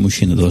настоящий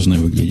мужчина должна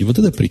выглядеть? Вот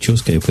это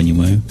прическа, я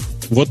понимаю.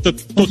 Вот это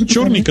тот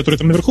черный, который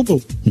там наверху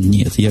был?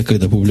 Нет, я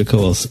когда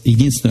публиковался,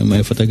 единственная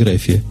моя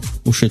фотография,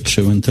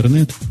 ушедшая в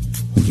интернет,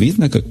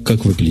 видно,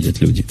 как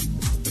выглядят люди.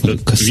 Да,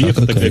 коса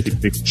какая-то.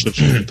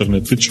 Ушедшая в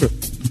интернет. Ты что?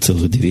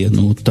 Целых две.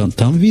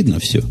 Там видно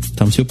все.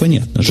 Там все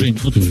понятно. Жень,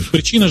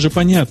 причина же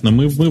понятна.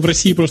 Мы в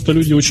России просто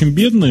люди очень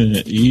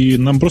бедные, и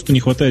нам просто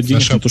не хватает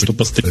денег на то, чтобы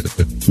постричь.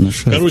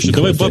 Короче,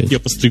 давай бабки, я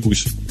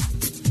постригусь.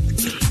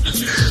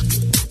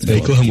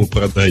 Рекламу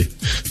продай.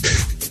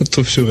 А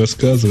то все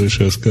рассказываешь.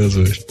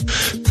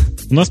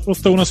 У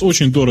нас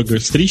очень дорого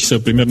стричься,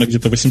 примерно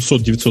где-то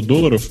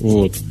 $800-900,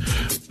 вот,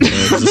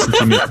 за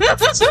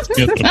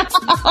сантиметр.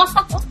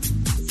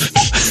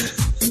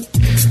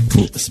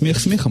 Смех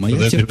смехом, а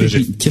я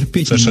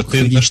терпеть Саша, не мог.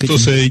 ты на что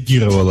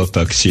среагировала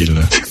так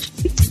сильно?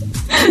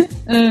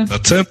 На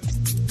цеп?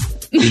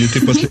 Или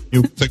ты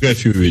последнюю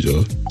фотографию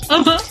увидела?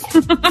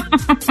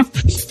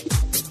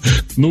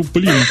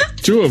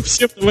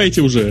 Все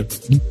давайте уже.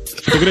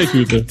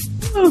 Фотографию-то.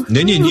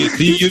 Не,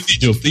 ты ее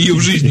видел, ты ее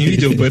в жизни не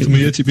видел, поэтому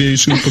я тебе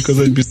решил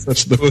показать без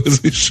Сашиного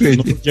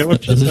разрешения.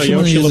 Зачем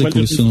она язык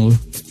высунула?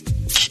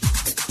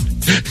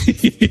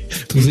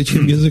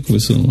 Зачем язык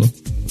высунула?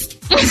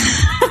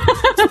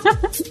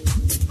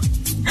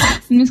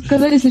 Мне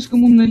сказали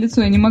слишком умное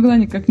лицо, я не могла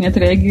никак не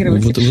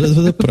отреагировать. Вот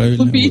это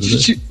правильно.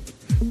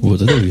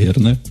 Вот это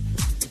верно.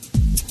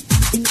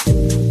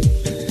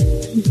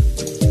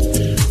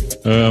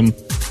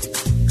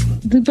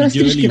 Ты про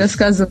стрижки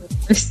рассказывал,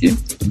 прости.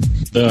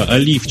 Да,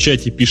 Али в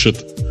чате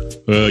пишет: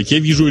 Я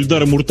вижу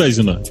Эльдара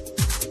Муртазина.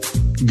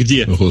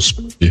 Где?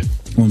 Господи.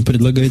 Он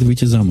предлагает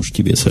выйти замуж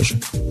тебе, Саша.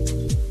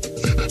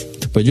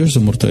 Ты пойдешь за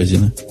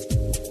Муртазина?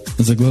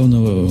 За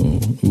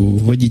главного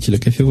водителя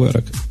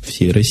кофеварок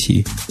всей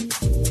России.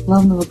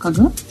 Главного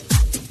кого?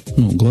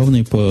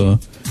 Главный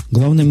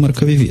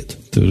марковед.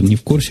 Ты же не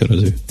в курсе,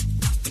 разве?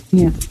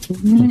 Нет.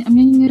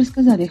 Мне не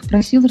рассказали. Я их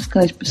просил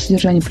рассказать по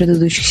содержанию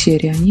предыдущих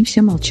серий. Они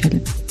все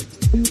молчали.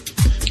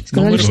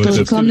 Сказали, что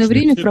рекламное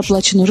время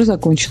проплачено уже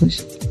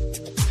закончилось.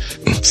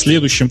 В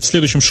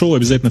следующем шоу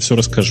обязательно все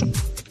расскажем.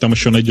 Там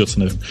еще найдется,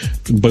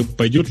 наверное.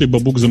 Пойдет ли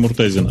Бабук за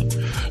Муртазина?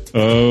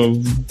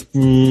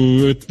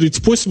 It's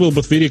possible,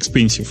 but very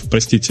expensive.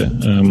 Простите.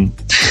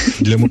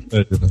 Для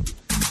Муртазина.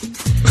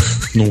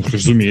 Ну,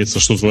 разумеется,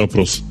 что за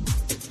вопрос.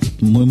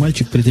 Мой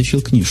мальчик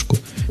притащил книжку.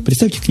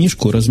 Представьте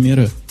книжку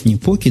размера не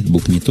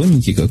покетбук, не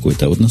тоненький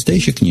какой-то, а вот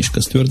настоящая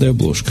книжка с твердой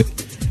обложкой.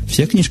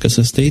 Вся книжка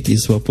состоит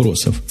из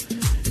вопросов.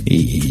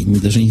 И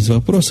даже не из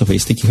вопросов, а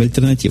из таких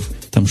альтернатив.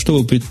 Там, что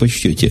вы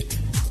предпочтете?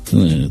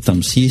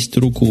 Там, съесть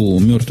руку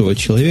мертвого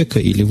человека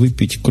или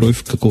выпить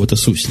кровь какого-то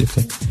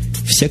суслика.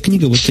 Вся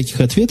книга вот в таких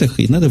ответах,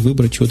 и надо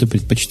выбрать, чего ты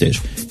предпочитаешь.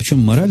 Причем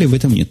морали в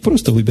этом нет.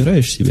 Просто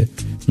выбираешь себе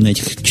на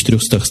этих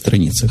 400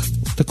 страницах.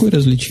 Такое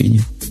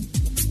развлечение.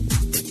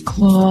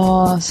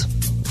 Класс.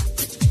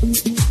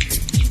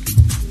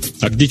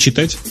 А где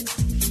читать?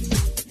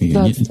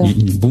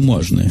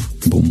 Бумажная.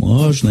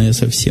 Бумажная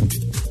совсем.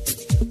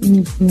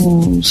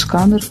 Ну,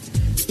 сканер.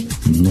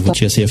 Ну, вот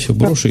сейчас я все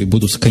брошу и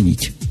буду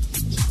сканить.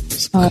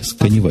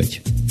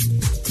 Сканировать.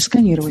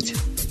 Сканировать.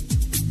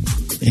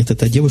 Это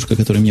та девушка,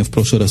 которая меня в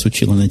прошлый раз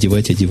учила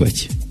одевать.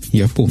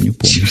 Я помню.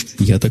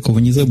 Я такого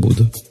не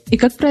забуду. И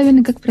как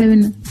правильно?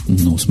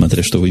 Ну,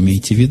 смотря что вы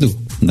имеете в виду.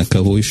 На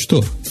кого и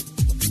что.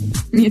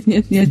 Нет,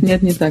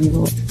 не так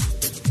было.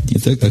 Не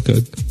так, а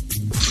как?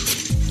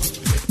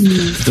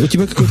 У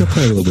тебя какое-то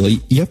правило было.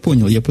 Я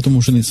понял, я потом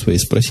у жены своей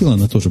спросил,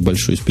 она тоже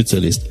большой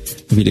специалист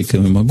в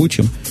великом и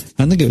могучем.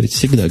 Она говорит,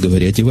 всегда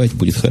говори, одевать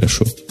будет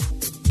хорошо.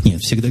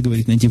 Нет, всегда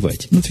говорит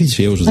надевать. Ну, видишь,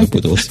 я уже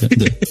запутался.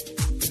 Да.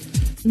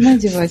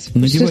 Надевать.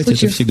 Надевать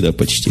это всегда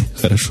почти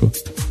хорошо.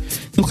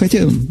 Ну,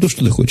 хотя, ну,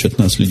 что ты хочешь от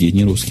нас, людей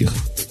не русских?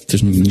 Ты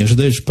же не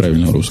ожидаешь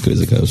правильного русского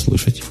языка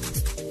услышать.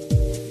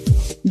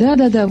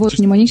 Да, вот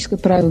мнемоническое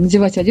правило.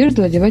 Надевать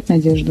одежду, одевать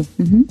надежду.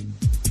 Угу.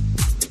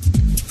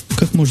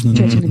 Как можно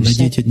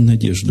надеть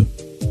надежду?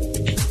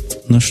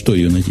 На что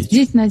ее надеть?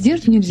 Надеть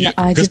надежду нельзя,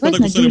 а одевать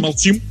господа гусары,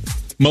 молчим.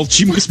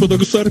 Молчим, господа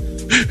гусары.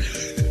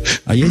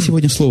 А я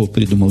сегодня слово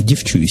придумал.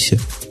 Девчуйся.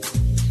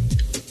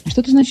 Что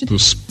это значит?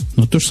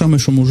 Ну, то же самое,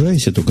 что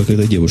мужайся, только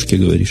когда девушке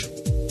говоришь.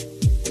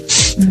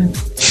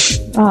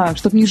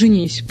 Чтоб не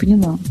женись,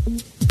 поняла.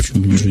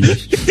 Почему не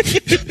женись?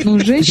 Ну,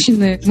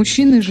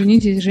 мужчины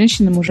женитесь,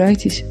 женщины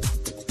мужайтесь.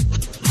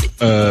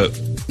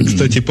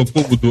 Кстати, по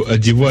поводу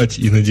одевать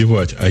и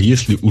надевать, а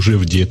если уже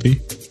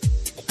вдетый?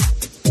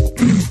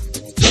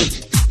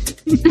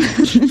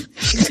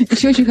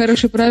 Еще очень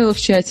хорошее правило в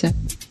чате.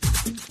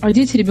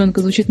 Одеть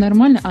ребенка звучит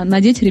нормально, а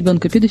надеть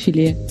ребенка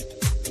педофилия.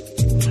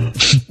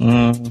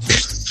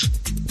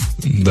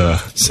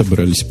 Да.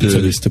 Собрались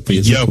специалисты по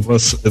языку. Я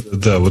вас,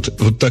 да,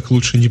 вот так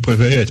лучше не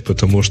проверять,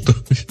 потому что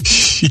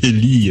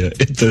филия,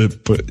 это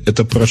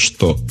про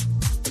что?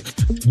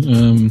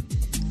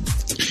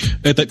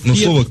 Это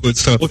слово какое-то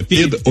странное.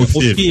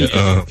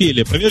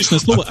 Офелия. Проверочное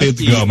слово Пет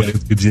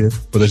Гамлет где?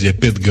 Подожди, а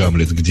Пет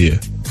Гамлет где?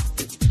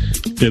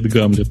 Пет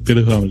Гамлет.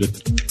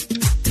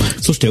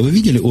 Слушайте, а вы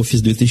видели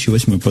Office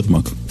 2008 под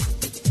Mac?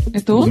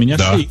 Это он? У меня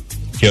да. стоит.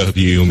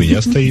 И у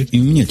меня стоит. И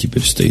у меня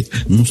теперь стоит.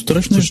 Ну,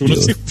 страшно. Слушай, у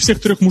нас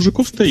всех трех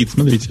мужиков стоит,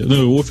 смотрите.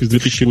 Office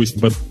 2008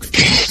 под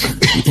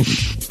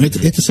Mac.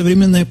 Это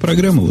современная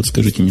программа, вот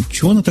скажите мне,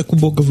 чего она так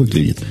убого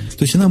выглядит?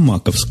 То есть она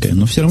маковская,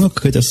 но все равно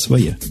какая-то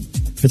своя.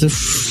 Это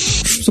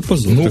что за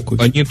позор такой?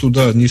 Они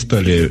туда не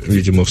стали,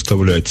 видимо,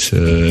 вставлять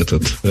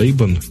этот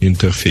Ribbon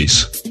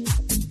интерфейс.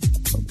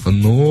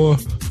 Но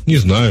не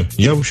знаю.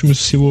 Я, в общем, из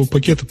всего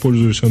пакета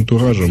пользуюсь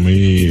антуражем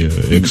и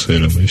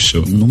Excel, и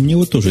все. Ну, мне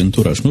вот тоже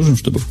антураж нужен,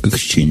 чтобы к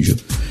Exchange.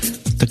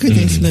 Такая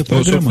таинственная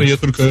программа. Я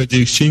только ради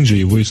Exchange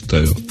его и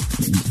ставил.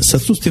 С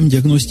отсутствием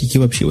диагностики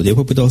вообще. Вот я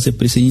попытался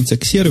присоединиться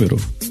к серверу.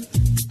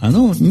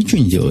 Оно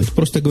ничего не делает.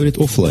 Просто говорит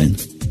офлайн.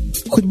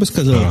 Хоть бы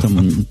сказал,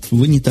 там,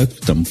 вы не так,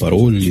 там,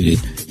 пароль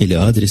или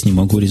адрес не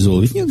могу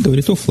резолвить. Нет,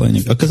 говорит,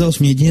 офлайн. Оказалось,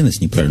 у меня DNS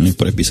неправильно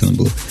прописано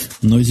было.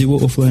 Но из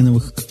его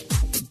офлайновых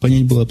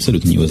понять было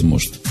абсолютно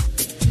невозможно.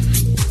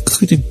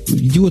 Какие-то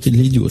идиоты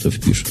для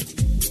идиотов пишут.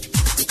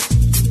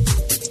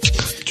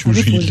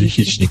 Чужие для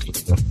хищников.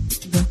 Да.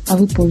 А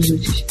вы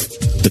пользуетесь?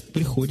 Так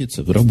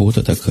приходится.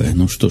 Работа такая.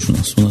 Ну что ж у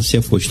нас? У нас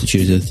вся почта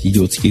через этот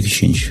идиотский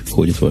Exchange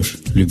ходит ваш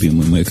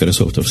любимый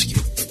майкрософтовский.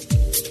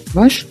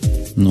 Ваш?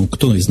 Ну,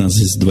 кто из нас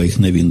из двоих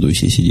на Windows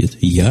сидит?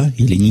 Я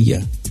или не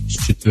я?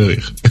 С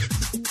четверых.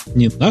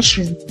 Не наш,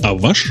 а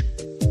ваш?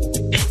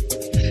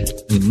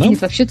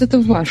 Нет, вообще-то это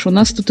ваш. У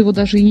нас тут его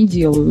даже и не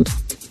делают.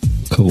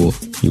 Кого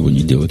его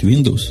не делают?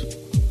 Windows?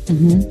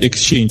 Угу.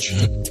 Exchange.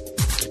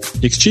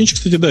 Exchange,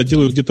 кстати, да,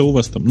 делают где-то у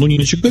вас там. Ну, не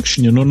на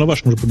Чикагщине, но на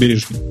вашем же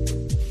побережье.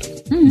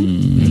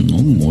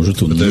 Ну, может.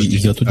 Подожди,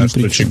 я тут не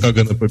что,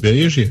 Чикаго на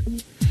побережье?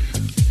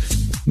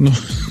 Ну,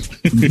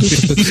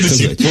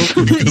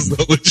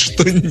 казалось,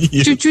 что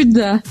нет. Чуть-чуть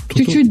да.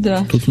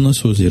 Тут у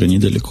нас озеро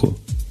недалеко.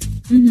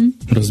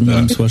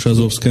 Размером с ваше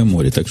Азовское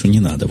море, так что не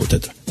надо вот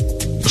это.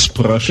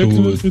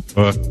 Спрашивают.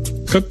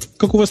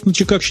 Как у вас на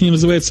Чикагщине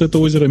называется это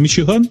озеро?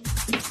 Мичиган?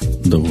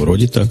 Да,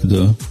 вроде так,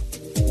 да.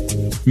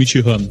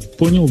 Мичиган.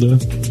 Понял, да?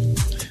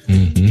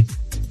 Угу.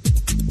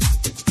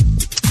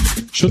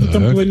 Что ты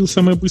там говорил,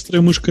 самая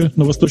быстрая мышка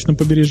на восточном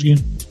побережье?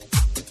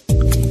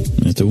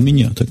 Это у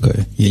меня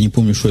такая. Я не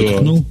помню, что я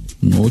ткнул,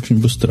 но очень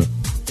быстро.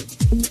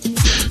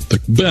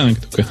 Так,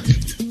 банк только.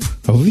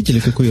 А вы видели,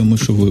 какую я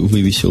мышу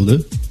вывесил, да?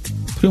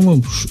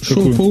 Прямо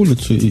шел по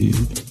улице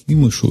и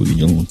мышу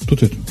увидел. Вот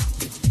тут это.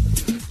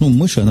 Ну,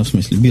 мышь, она в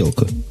смысле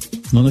белка.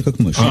 Но она как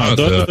мышь.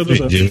 Да.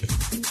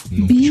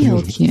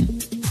 Белки.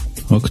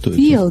 А кто это?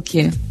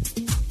 Белки.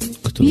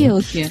 Кто?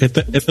 Белки.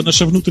 Это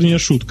наша внутренняя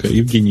шутка,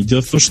 Евгений.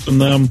 Дело в том, что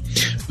на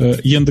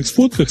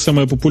Яндекс.Фотках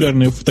самая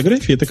популярная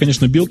фотография — это,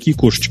 конечно, белки и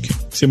кошечки.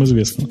 Всем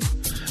известно.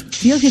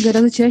 Белки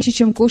гораздо чаще,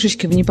 чем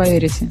кошечки, вы не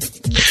поверите.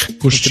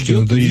 Кошечки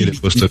надоели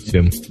просто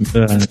всем.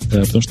 Да,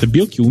 потому что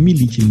белки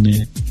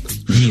умилительные.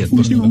 Нет,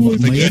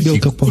 моя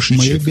белка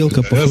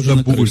похожа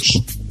на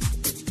крыску.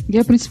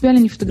 Я принципиально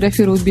не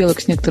фотографирую белок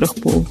с некоторых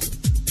полов.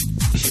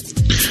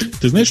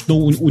 Ты знаешь, ну,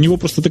 у него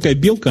просто такая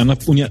белка,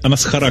 она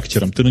с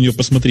характером. Ты на нее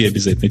посмотри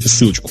обязательно, я тебе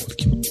ссылочку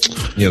подкину.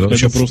 Нет,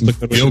 вообще просто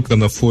белка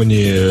на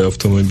фоне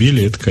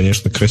автомобиля, это,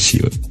 конечно,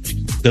 красиво.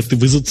 Да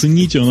вы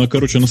зацените, она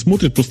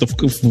смотрит просто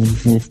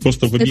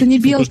в это не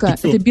белка,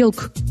 это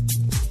белк.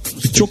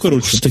 Ты что,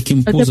 короче? С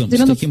таким пузом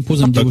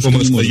девушка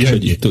не может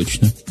ходить,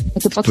 точно.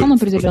 Это пацан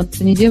определенно,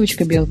 это не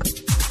девочка-белка.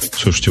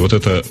 Слушайте,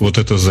 вот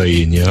это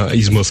заение, а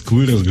из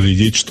Москвы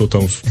разглядеть, что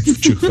там в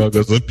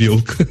Чикаго за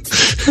белка.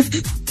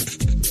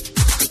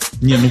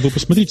 Не, ну вы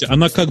посмотрите,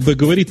 она как бы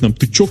говорит нам,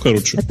 ты чё,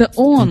 короче? Это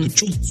он.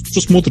 Ты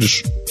чё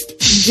смотришь?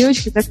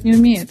 Девочки так не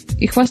умеют.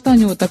 И хвоста у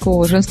него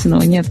такого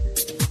женственного нет.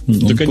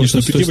 Да,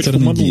 конечно, ты девочку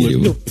манула.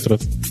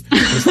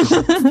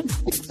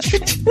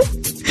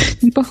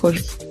 Не похоже.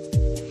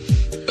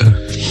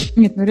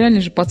 Нет, ну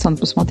реально же пацан,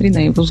 посмотри на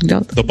его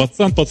взгляд. Да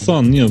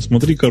пацан, нет,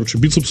 смотри, короче,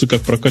 бицепсы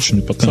как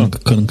прокачанный пацан.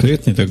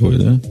 Конкретный такой,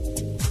 да?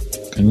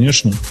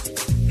 Конечно.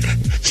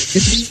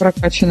 Бицепсы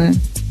прокачанные.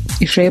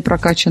 И шея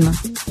прокачана.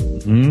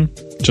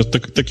 Сейчас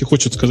так и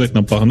хочет сказать,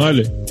 нам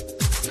погнали.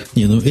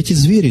 Не, ну эти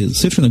звери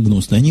совершенно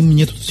гнусные. Они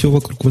мне тут все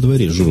вокруг во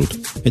дворе жрут.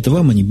 Это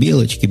вам они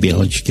белочки.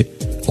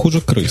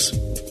 Хуже крыс.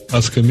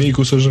 А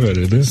скамейку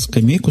сожрали, да?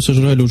 Скамейку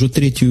сожрали, уже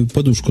третью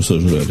подушку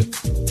сожрали.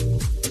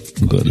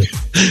 Гады.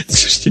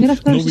 Мне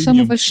рассказывают, что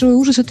самый большой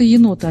ужас — это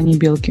еноты, а не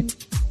белки.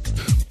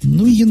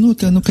 Ну,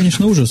 еноты,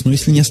 конечно, ужас, но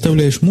если не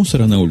оставляешь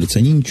мусора на улице,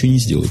 они ничего не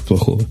сделают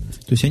плохого. То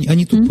есть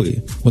они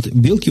тупые. Вот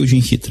белки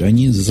очень хитрые,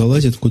 они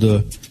залазят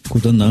куда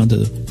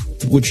надо.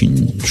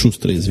 Очень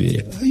шустрые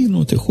звери. А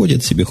еноты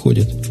ходят.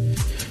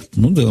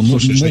 Ну да,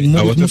 слушай,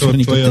 могут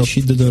мусорника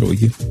тащить до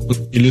дороги.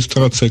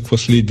 Иллюстрация к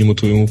последнему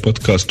твоему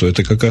подкасту.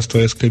 Это как раз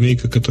твоя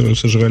скамейка, которую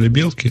сожрали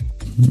белки?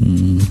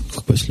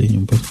 К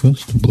последнему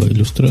подкасту была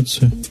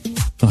иллюстрация.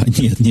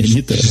 Нет,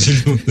 не так.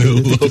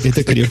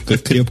 Это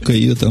крепко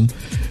ее там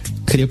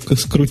крепко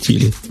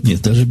скрутили.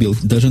 Нет,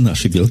 даже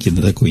наши белки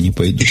на такой не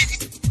пойдут.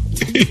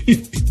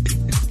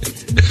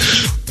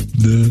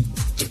 Да.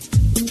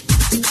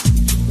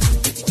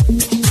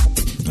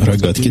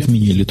 Рогатки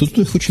отменили. Тут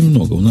их очень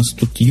много. У нас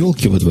тут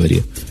елки во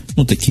дворе.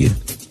 Ну, такие.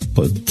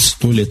 Под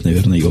 100 лет,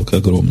 наверное, елка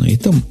огромная. И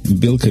там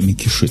белками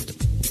кишит.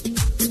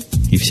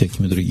 И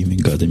всякими другими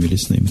гадами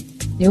лесными.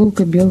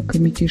 Елка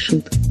белками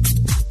кишит.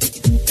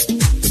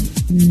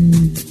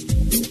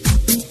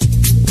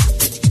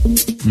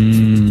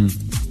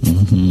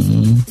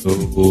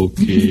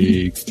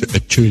 Окей. А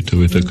что это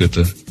вы так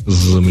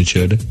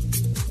замечали?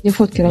 Я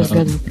фотки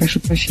разглядываю, прошу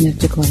прощения,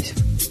 отвлеклась.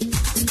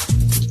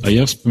 А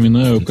я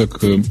вспоминаю,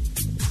 как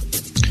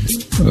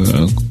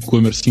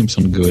Комер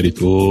Симпсон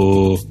говорит: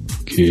 о,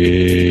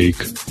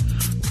 кейк.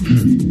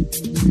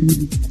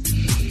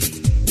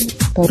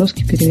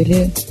 По-русски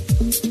перевели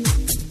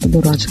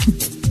по-дурацки.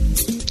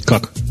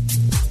 Как?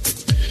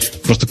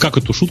 Просто как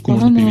эту шутку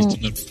можно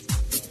перевести на русский?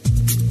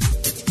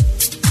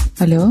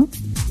 Алло?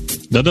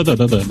 Да.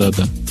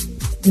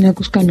 У меня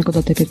кусками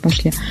куда-то опять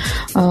пошли.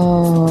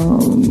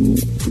 По-моему,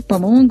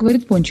 он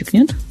говорит пончик,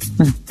 нет?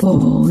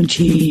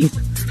 Пончик.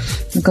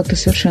 Ну, как-то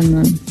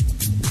совершенно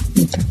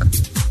не так.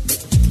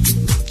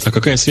 А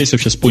какая связь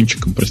вообще с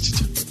пончиком,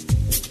 простите?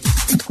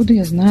 Откуда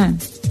я знаю?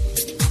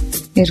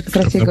 Я же как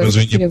раз тебе говорю.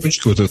 Разве не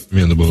пончик в этот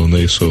момент было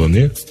нарисован,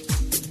 нет?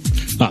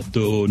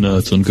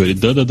 Донатс, он говорит,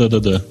 да.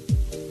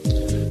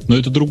 Но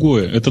это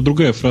другое, это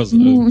другая фраза.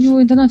 Ну, у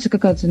него интонация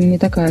какая-то не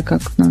такая,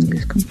 как на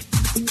английском.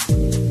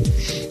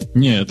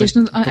 Нет. То есть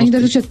они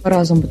даже звучат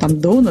по-разному. Там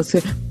донатс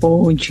и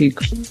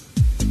пончик.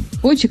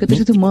 Пончик — это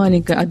что-то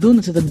маленькое, а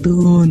донатс — это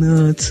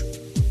донатс.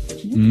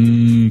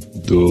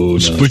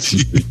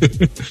 Господи.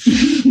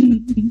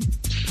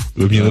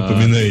 Вы мне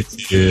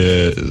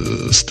напоминаете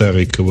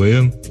старый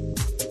КВН,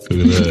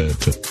 когда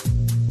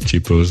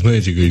типа, вы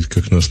знаете, говорит,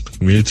 как нас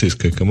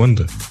милицейская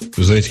команда,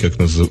 вы знаете, как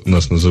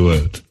нас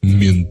называют?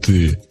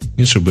 Менты.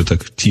 Не чтобы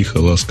так тихо,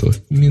 ласково.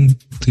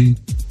 Менты.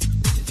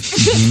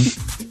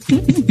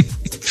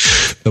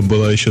 Там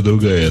была еще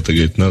другая, это,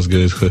 говорит, нас,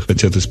 говорит,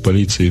 хотят из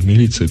полиции в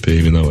милицию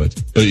переименовать.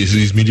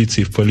 Из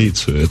милиции в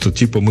полицию. Это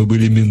типа мы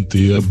были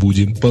менты, а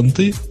будем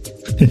понты.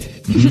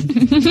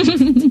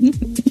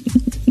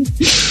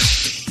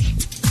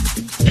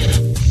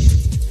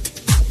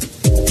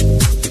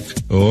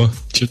 О,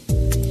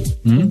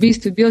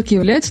 убийство белки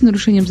является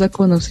нарушением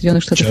законов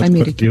Соединенных Штатов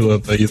Америки?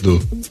 Чат на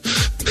еду.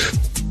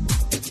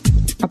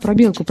 А про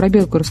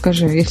белку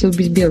расскажи. Если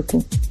убить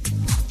белку,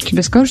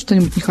 тебе скажут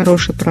что-нибудь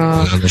нехорошее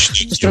про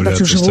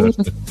пострадавших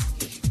животных?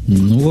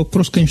 Ну,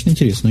 вопрос, конечно,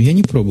 интересный, но я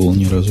не пробовал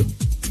ни разу.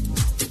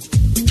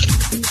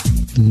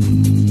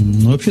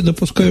 Ну, вообще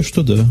допускаю,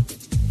 что да.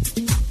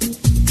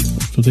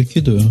 Что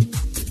таки да.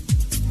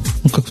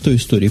 Ну, как в той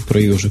истории про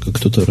ежика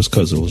кто-то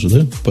рассказывал же,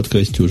 да? В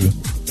подкасте уже.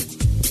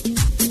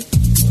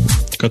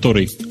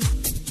 Который?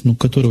 Ну,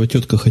 которого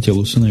тетка хотела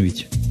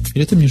усыновить.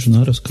 Или это мне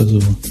жена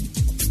рассказывала?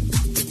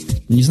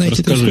 Не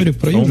знаете эту историю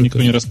про ежика?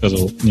 Никто не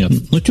рассказывал. Нет.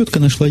 Ну, тетка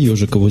нашла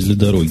ежика возле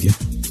дороги.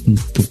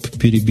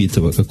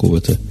 Перебитого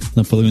какого-то,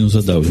 наполовину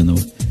задавленного.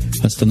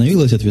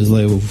 Остановилась,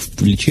 отвезла его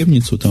в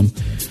лечебницу, там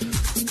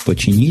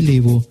починили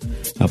его.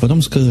 А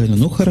потом сказали,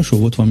 ну, хорошо,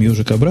 вот вам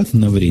ежик обратно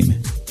на время.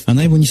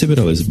 Она его не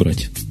собиралась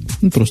брать.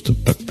 Ну, просто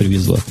так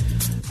привезла.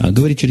 А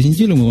говорит, через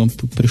неделю мы вам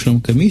пришлем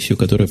комиссию,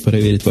 которая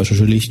проверит ваши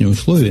жилищные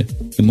условия,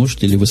 и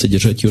можете ли вы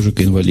содержать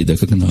ежика-инвалида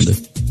как надо.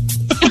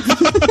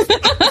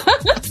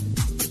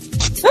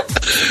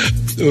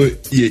 Ой,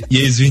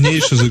 я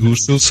извиняюсь, что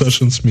заглушил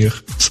Сашин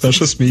смех.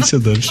 Саша, смейся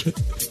дальше.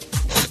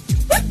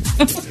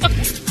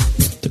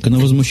 Так она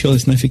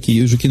возмущалась, нафиг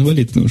ей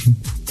ежик-инвалид нужен.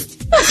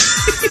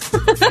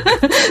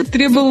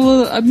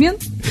 Требовал обмен?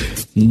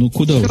 Ну,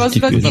 куда уж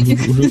теперь?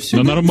 Уже все.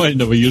 На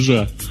нормального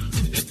ежа.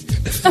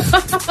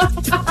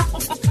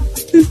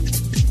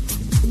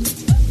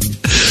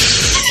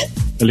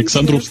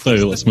 Александру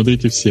вставила,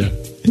 смотрите все.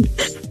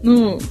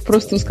 Ну,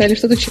 просто вы сказали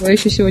что-то, чего я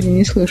еще сегодня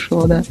не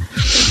слышала, да.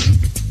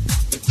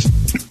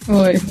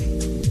 Ой.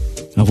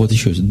 А вот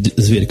еще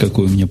зверь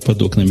какой у меня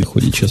под окнами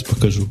ходит, сейчас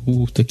покажу.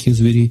 Таких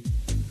зверей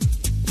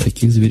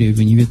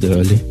вы не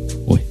видали.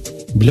 Ой,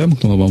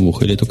 блямкнуло вам в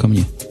ухо или только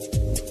мне?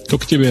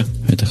 Только тебе.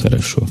 Это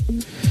хорошо.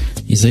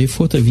 Из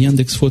айфота в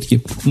Яндекс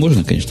фотки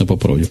можно, конечно,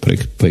 попробовать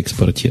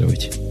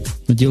поэкспортировать.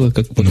 Но дело,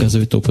 как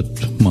показывает опыт,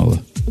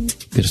 мало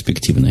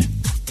перспективное.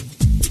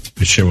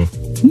 Почему?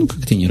 Ну,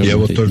 как ты не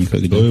работаешь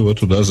никогда. Я вот только его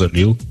туда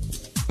залил.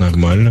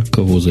 Нормально.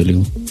 Кого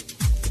залил?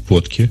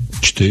 Фотки.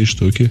 4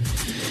 штуки.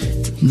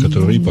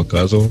 Которые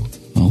показывал.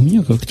 А у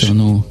меня как-то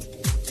оно...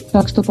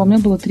 Так, стоп, у меня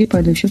было 3,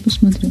 пойду еще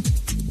посмотрю.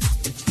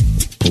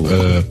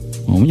 А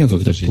у меня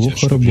как-то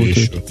плохо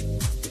работает.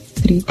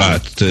 3. А,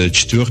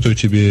 4-ю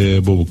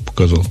тебе Бобук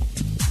показал?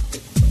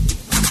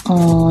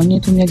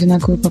 Нет, у меня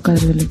одинаковые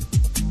показывали.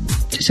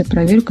 Сейчас я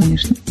проверю,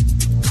 конечно.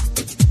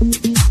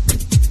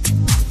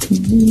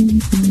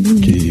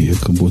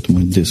 Так, вот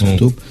мой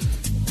десктоп.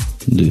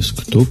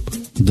 Десктоп.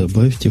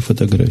 Добавьте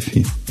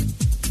фотографии.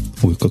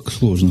 Ой, как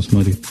сложно,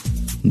 смотри.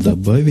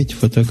 Добавить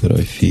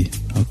фотографии.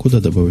 А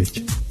куда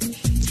добавить?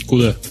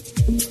 Куда?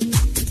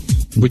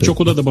 Вы что,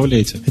 куда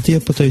добавляете? Это я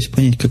пытаюсь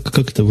понять,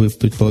 как это вы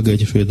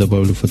предполагаете, что я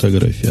добавлю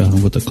фотографии. Ага,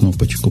 вот так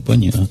кнопочку,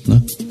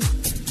 понятно.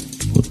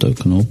 Вот так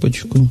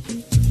кнопочку.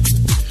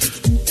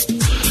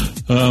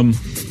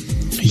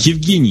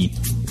 Евгений.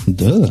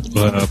 Да.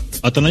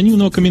 От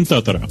анонимного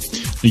комментатора.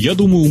 Я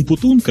думаю,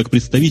 Умпутун, как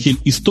представитель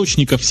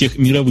источника всех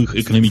мировых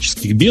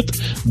экономических бед,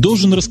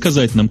 должен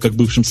рассказать нам, как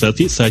бывшим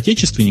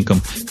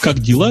соотечественникам,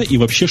 как дела и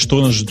вообще,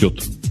 что нас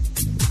ждет.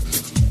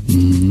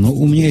 Ну,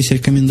 у меня есть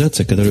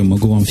рекомендация, которую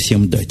могу вам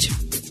всем дать.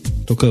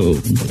 Только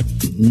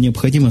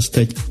необходимо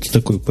стать в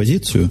такую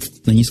позицию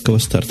на низкого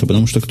старта,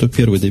 потому что кто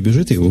первый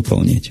добежит ее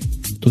выполнять,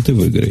 тот и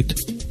выиграет.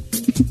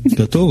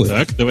 Готовы?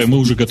 Так, давай, мы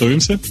уже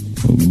готовимся.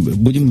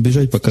 Будем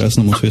бежать по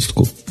красному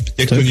свистку.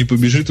 Те, кто не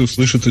побежит,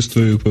 услышат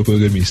историю про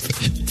программиста.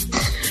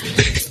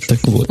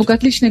 Так вот. Только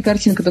отличная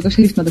картинка, только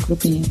шрифт надо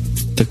крупнее.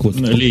 Так вот,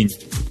 лень.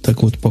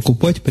 Так вот,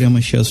 покупать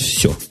прямо сейчас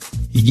все.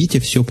 Идите,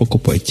 все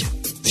покупайте.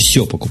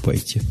 Все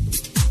покупайте.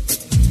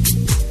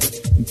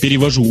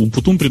 Перевожу.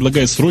 Умпутун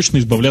предлагает срочно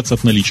избавляться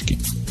от налички.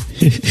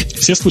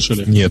 Все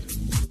слышали? Нет.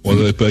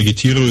 Он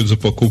агитирует за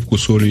покупку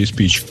соли и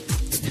спичек.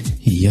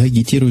 Я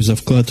агитирую за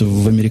вклад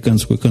в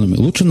американскую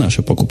экономию. Лучше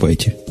наши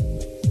покупайте.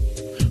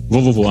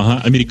 Во-во-во,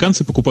 ага.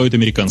 Американцы покупают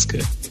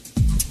американское.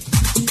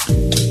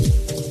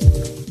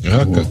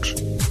 А как же?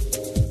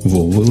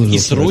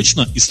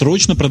 И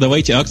срочно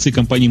продавайте акции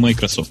компании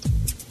Microsoft.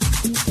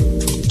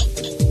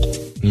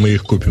 Мы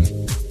их купим.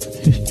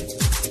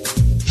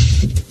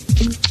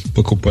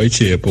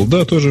 Покупайте Apple.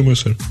 Да, тоже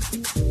мысль.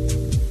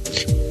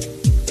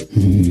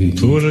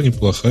 Тоже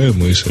неплохая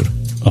мысль.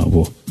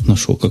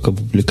 Нашел, как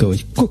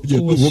опубликовать.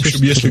 В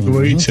общем, если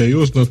говорить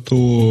серьезно,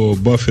 то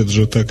Баффет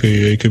же так и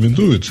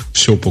рекомендует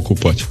все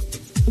покупать.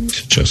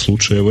 Сейчас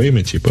лучшее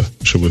время,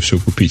 чтобы все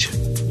купить.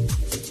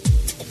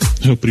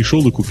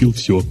 Пришел и купил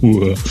все.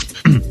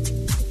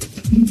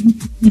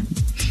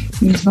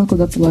 Не знал,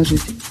 куда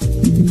положить.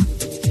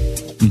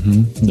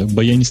 Да,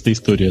 баянистая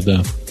история,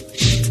 да.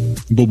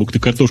 Бобук, ты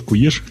картошку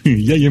ешь?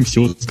 Я ем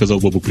все, сказал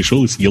Бобук,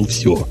 пришел и съел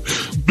все.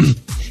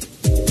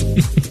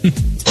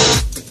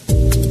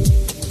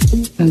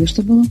 А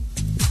что было?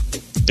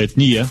 Это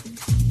не я.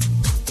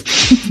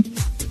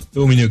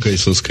 У меня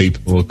кайсо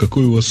скрипнуло.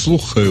 Какой у вас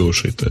слух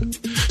хороший-то.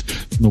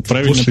 Ну,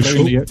 правильно, после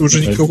правильно. Шоу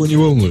уже никого не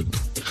волнует.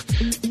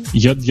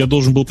 Я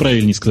должен был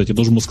правильнее сказать. Я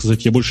должен был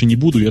сказать, я больше не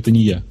буду, и это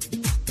не я.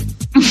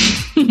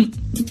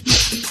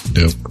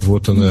 Так,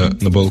 вот она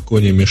на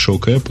балконе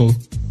мешок Apple.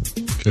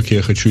 Как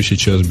я хочу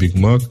сейчас Биг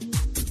Мак.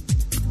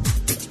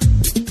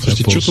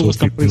 Слушайте, что у вас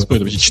там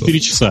происходит? 4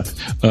 часа.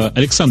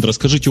 Александр,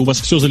 расскажите, у вас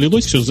все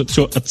залилось,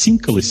 все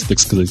отсинкалось, так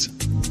сказать?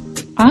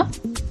 А?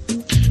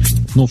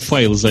 Ну,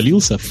 файл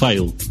залился,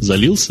 файл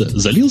залился.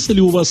 Залился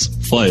ли у вас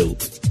файл?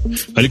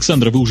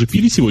 Александра, вы уже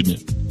пили сегодня?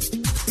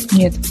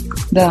 Нет.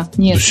 Да,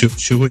 нет. Ну,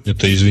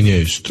 сегодня-то,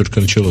 извиняюсь,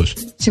 только началось.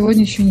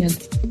 Сегодня еще нет.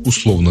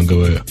 Условно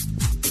говоря.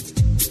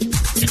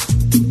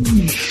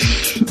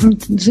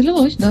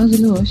 Залилось, да,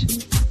 залилось.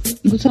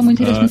 Тут самые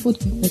интересные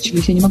фотки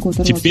начались, я не могу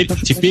оторваться.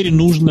 Теперь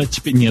нужно...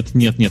 Нет.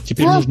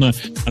 Теперь нужно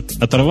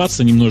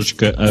оторваться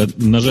немножечко,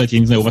 нажать, я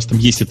не знаю, у вас там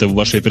есть это в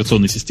вашей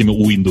операционной системе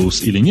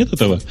Windows или нет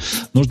этого.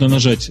 Нужно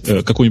нажать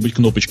какой-нибудь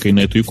кнопочкой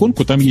на эту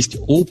иконку, там есть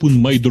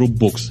Open My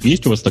Dropbox.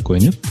 Есть у вас такое,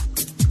 нет?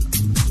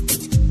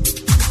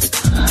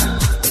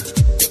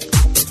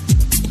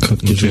 Как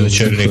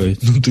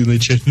ты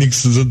начальник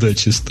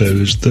задачи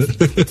ставишь, да?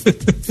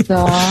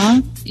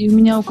 Да. И у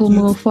меня около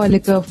моего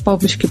файлика в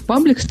папочке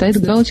Public стоит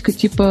галочка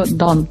типа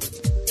Done.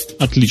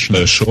 Отлично.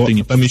 Хорошо.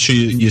 Там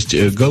еще есть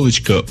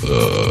галочка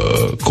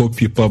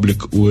Copy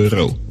Public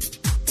URL.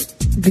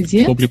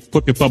 Где? Copy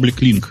Public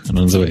Link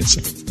она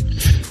называется.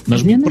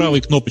 Нажми правой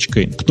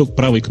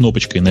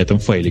кнопочкой на этом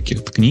файлике.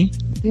 Ткни.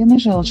 Я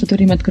нажала, что-то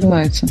время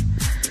открывается.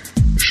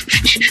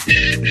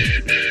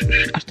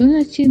 А что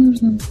найти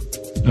нужно?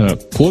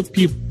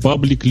 Copy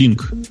Public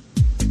Link.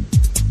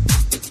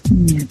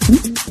 Нет.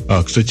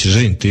 Кстати,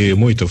 Жень, ты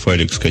мой-то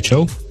файлик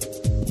скачал?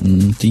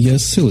 Я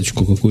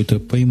ссылочку какую-то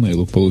по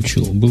имейлу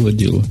получил. Было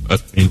дело.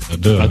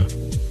 Да.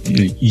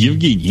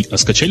 Евгений, а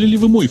скачали ли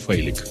вы мой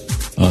файлик?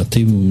 А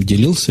ты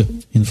делился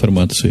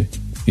информацией?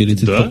 Или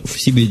ты в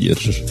себе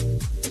держишь?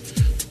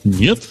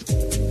 Нет.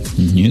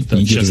 Нет, так,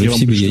 не держи в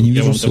себе, я не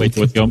вижу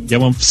ссылки. Я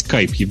вам в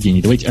скайп,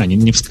 Евгений, давайте,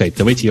 не в скайп,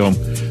 давайте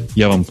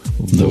я вам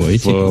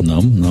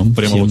нам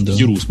прямо всем, вот в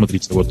Яру,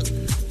 смотрите, вот.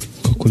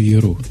 Какой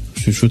Яру?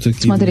 Что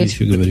такие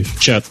вещи говоришь?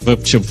 Чат,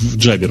 вообще в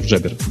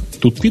Джабер.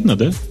 Тут видно,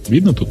 да?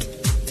 Видно тут?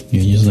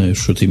 Я не знаю,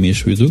 что ты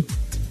имеешь в виду.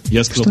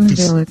 Я сказал, что он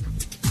делает?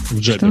 В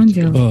Джабер. Что он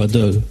делает?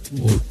 Да.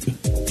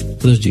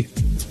 Подожди.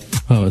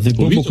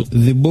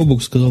 The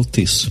Bobuk сказал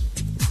тыс.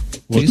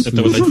 Вот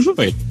это вот один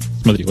файл.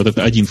 Смотри, вот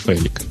это один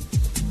файлик.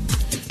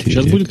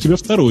 Сейчас будет у тебя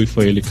второй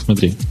файлик.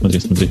 Смотри.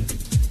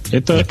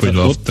 Это я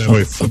понял,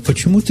 второй. А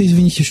почему ты,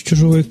 извините, с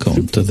чужого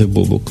аккаунта, The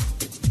Bobuk?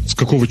 С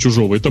какого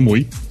чужого? Это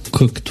мой.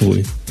 Как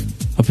твой?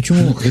 А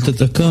почему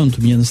этот аккаунт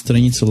у меня на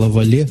странице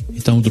Лавале, и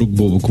там вдруг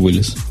Бобук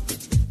вылез?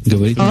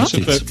 Говорит,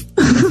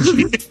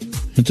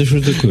 это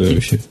что такое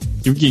вообще?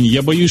 Евгений,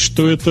 я боюсь,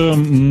 что это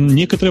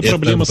некоторая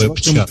проблема с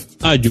вашим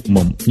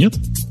адиумом. Нет?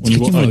 С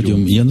каким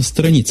адиумом? Я на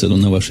странице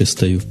на вашей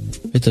стою.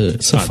 Это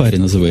Safari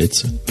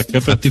называется.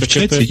 А ты в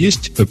чате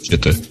есть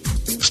вообще-то?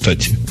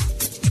 Кстати.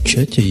 В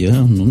чате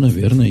я,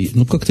 наверное.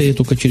 Как-то я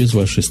только через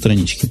ваши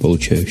странички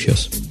получаю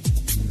сейчас.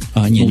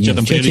 Нет,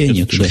 в чате я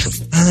нету, да.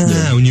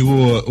 У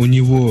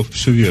него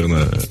все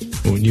верно.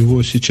 У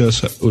него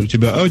сейчас... У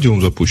тебя аудиум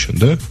запущен,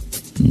 да?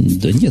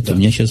 Да нет, у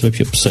меня сейчас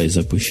вообще Psy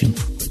запущен.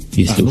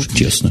 Если уж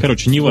честно.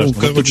 Короче, не важно. У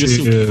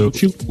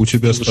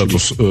тебя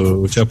статус,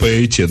 у тебя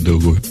приоритет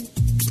другой.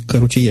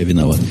 Короче, я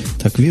виноват.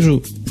 Так,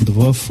 вижу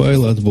 2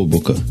 файла от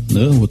Бобука.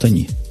 Да, вот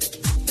они.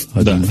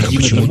 Один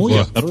это мой,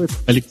 а второй это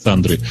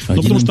Александры.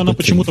 Потому что она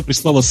почему-то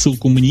прислала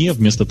ссылку мне,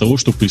 вместо того,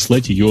 чтобы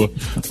прислать ее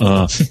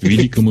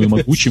великому и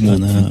могучему,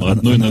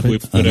 одной ногой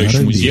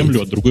попирающему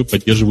землю, а другой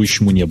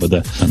поддерживающему небо,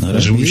 да.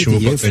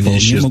 Живущему пока не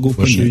исчез. Могу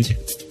понять.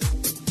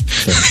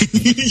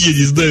 Я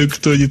не знаю,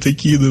 кто они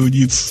такие, но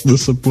на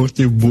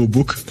саппорте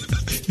Бобук.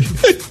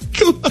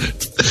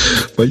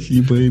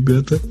 Спасибо,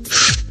 ребята.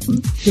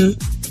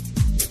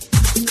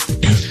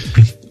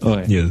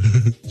 Нет.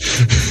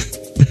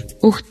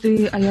 Ух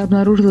ты, а я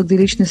обнаружила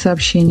личные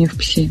сообщения в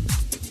ПСИ.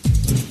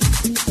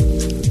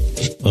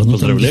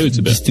 Поздравляю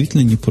тебя.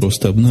 Действительно не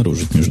просто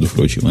обнаружить, между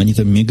прочим. Они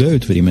там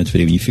мигают время от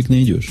времени, фиг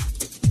найдешь.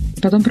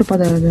 Потом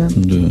пропадают, да.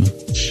 Да.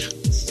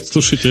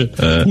 Слушайте,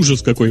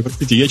 ужас какой.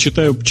 Простите, я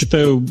читаю,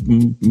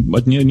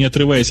 не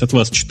отрываясь от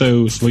вас,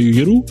 читаю свою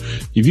Яру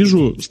и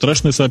вижу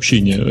страшное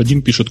сообщение.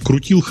 Один пишет: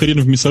 крутил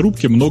хрен в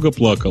мясорубке, много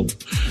плакал.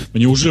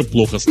 Мне уже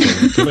плохо стало.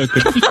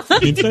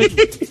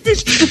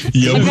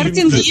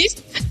 Картинки есть?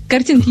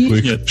 Картинки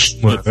есть? Нет,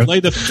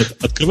 слайдов нет.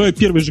 Открываю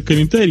первый же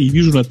комментарий и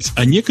вижу надпись: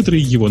 а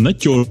некоторые его на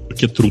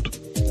терке трут.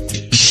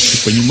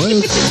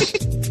 Понимаю?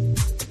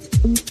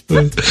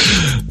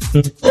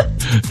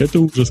 Это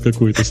ужас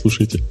какой-то,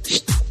 слушайте.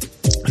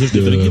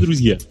 Дорогие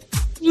друзья,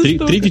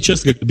 Третий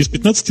час как без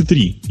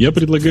 15:03. Я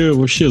предлагаю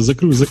вообще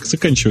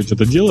заканчивать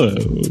это дело.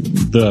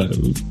 Да,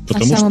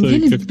 потому на самом что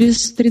деле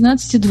без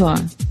 13:02.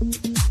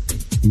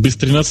 Без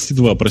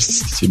 13:02,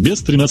 простите.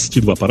 Без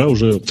 13:02. Пора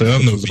уже...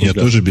 Странно, у меня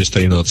тоже без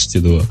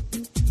 13:02.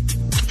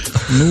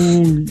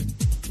 Ну,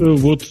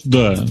 вот,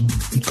 да.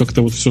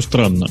 Как-то вот все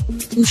странно.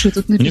 Слушай,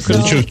 тут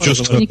написал,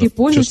 некий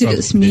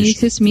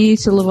пользователь,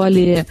 смеется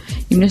Лавале,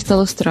 и мне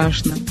стало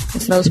страшно.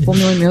 Я сразу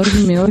вспомнила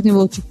Мерни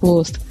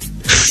Волтипост.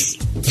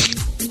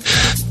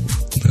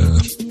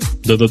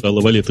 Да-да-да,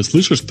 Лавале, ты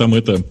слышишь? Там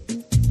это...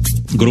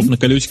 Гроб на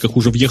колесиках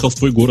уже въехал в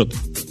твой город.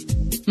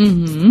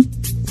 Угу.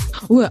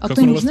 Ой, а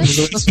кто-нибудь знает,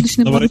 что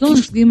восточный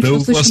Макдональдс, где им да у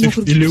вас их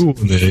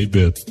миллионы,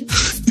 ребят.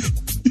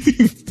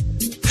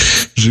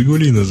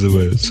 Жигули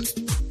называются.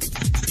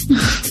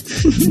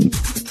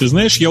 Ты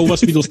знаешь, я у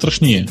вас видел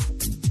страшнее.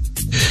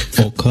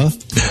 ОК?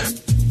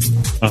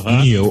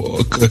 Ага. Не,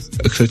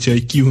 кстати,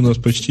 IQ у нас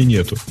почти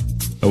нету.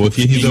 А вот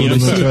я недавно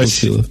на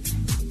трассе...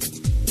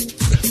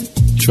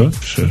 Че?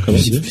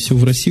 Все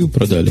в Россию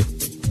продали?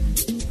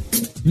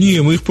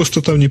 Не, мы их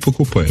просто там не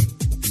покупаем.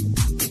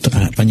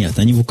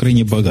 Понятно, они в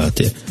Украине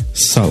богатые.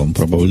 С салом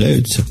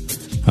пробавляются,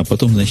 а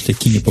потом, значит,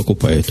 такие не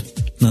покупают.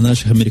 На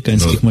наших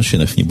американских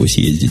машинах, небось,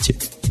 ездите.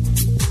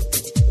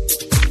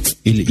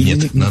 Или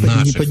нет, на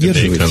наших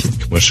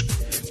американских машинах.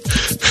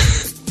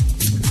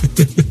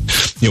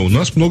 Не, у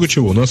нас много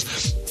чего. У нас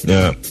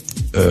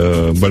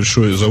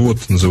большой завод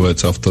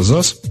называется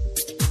 «Автозас»,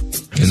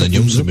 и на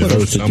нем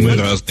собирают самые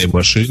разные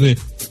машины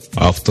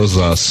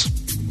 «Автозас».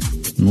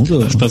 Ну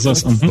да.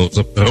 «Автозас». Ну,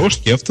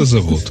 Запорожский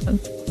автозавод.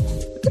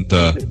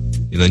 Да.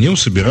 И на нем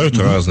собирают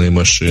разные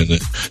машины.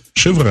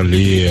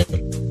 «Шевроле»,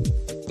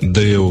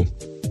 «Деу»,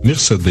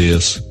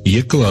 «Мерседес»,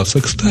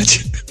 «Е-класса»,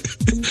 кстати.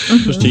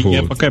 Слушайте,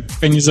 я пока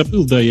не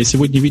забыл, да, я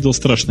сегодня видел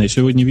страшное. Я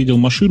сегодня видел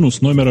машину с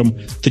номером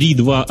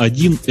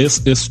 321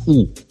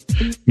 ССУ.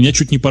 Меня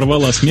чуть не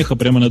порвало от смеха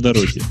прямо на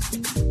дороге.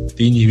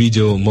 Ты не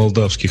видел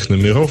молдавских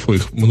номеров,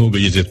 их много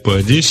ездит по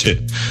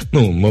Одессе.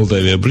 Ну,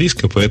 Молдавия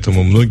близко,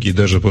 поэтому многие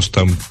даже просто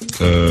там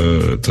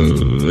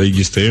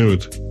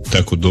регистрируют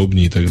так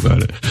удобнее и так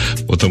далее.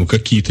 Вот там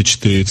какие-то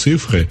 4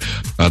 цифры,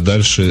 а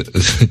дальше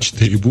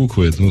 4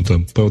 буквы, ну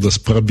там, правда, с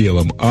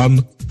пробелом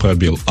 «ан»,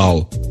 пробел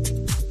 «ал».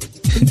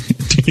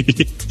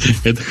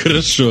 Это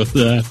хорошо,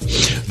 да.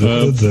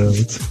 Да.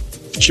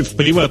 В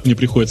приват мне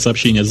приходит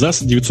сообщение: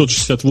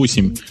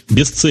 ЗАЗ-968,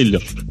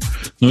 бестселлер.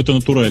 Но это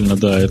натурально,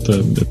 да,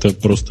 это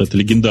просто это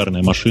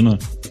легендарная машина.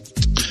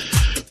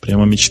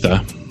 Прямо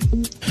мечта.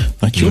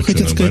 А чего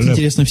хотят сказать,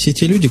 интересно, все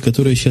те люди,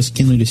 которые сейчас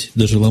кинулись,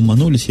 даже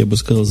ломанулись, я бы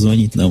сказал,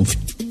 звонить нам в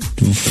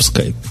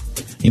Skype.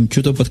 Им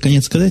что-то под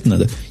конец сказать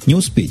надо. Не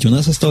успеть. У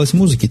нас осталось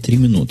музыки 3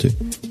 минуты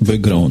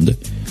бэкграунда.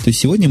 То есть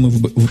сегодня мы...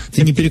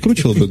 Ты не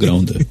перекручивал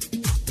бэкграунда?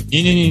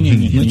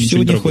 Не-не-не. Значит,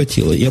 сегодня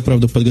хватило. Я,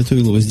 правда,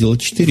 подготовил его сделать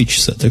 4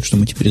 часа, так что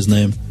мы теперь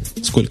знаем,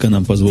 сколько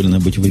нам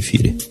позволено быть в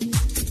эфире.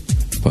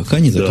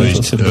 Пока не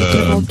закончился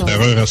бэкграунд.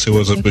 Второй раз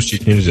его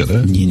запустить нельзя,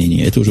 да?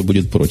 Не-не-не, это уже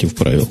будет против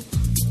правил.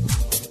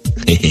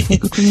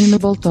 Как у меня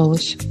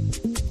наболталось.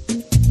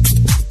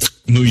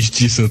 Ну,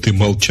 естественно, ты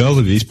молчала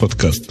весь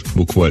подкаст,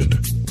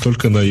 буквально.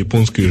 Только на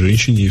японской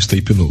женщине и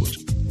встрепенулась.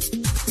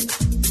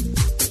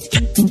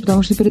 Ну,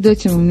 потому что перед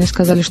этим мне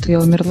сказали, что я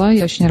умерла,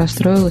 я очень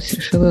расстроилась,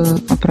 решила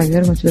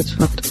опровергнуть этот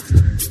факт.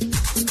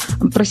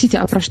 Простите,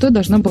 а про что я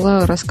должна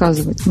была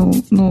рассказывать?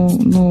 Ну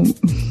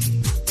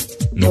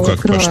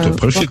как, про что?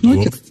 Про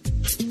фидор.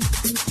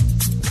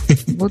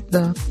 Вот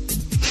да.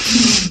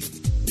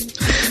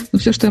 Ну,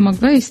 все, что я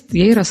могла, я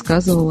и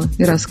рассказывала.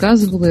 И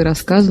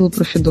рассказывала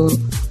про Федору.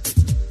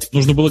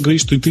 Нужно было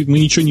говорить, что мы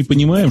ничего не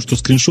понимаем, что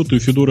скриншоты у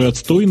Федоры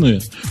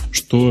отстойные,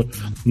 что,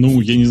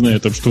 я не знаю,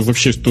 там, что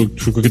вообще, что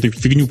какую-то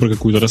фигню про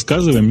какую-то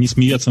рассказываем, не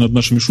смеяться над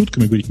нашими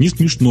шутками, говорить, не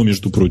смешно,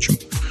 между прочим.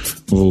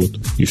 Вот.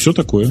 И все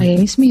такое. А я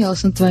не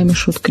смеялась над твоими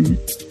шутками.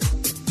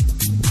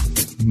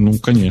 Ну,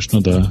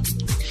 конечно, да.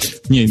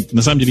 Не,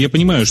 на самом деле я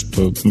понимаю,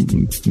 что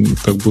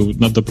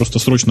надо просто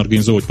срочно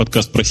организовывать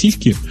подкаст про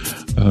сиськи.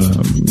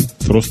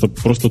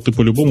 Просто ты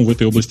по-любому в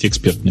этой области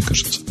эксперт, мне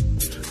кажется.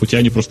 У тебя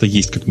они просто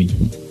есть, как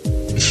минимум.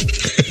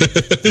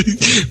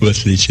 В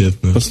отличие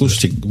от нас.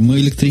 Послушайте, мы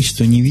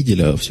электричество не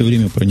видели, а все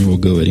время про него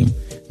говорим.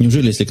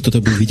 Неужели, если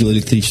кто-то бы видел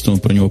электричество, он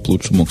про него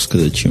лучше мог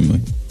сказать, чем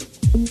мы?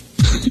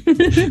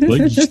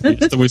 Логично,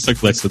 я с тобой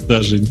согласен.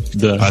 Даже,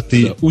 да. А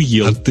ты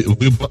уел.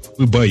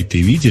 Вы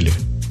байты видели?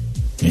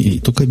 И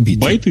только биты.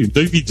 Байты?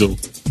 Да, видел.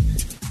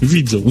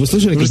 Вы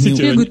слышали, как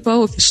бегают по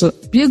офису,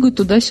 бегают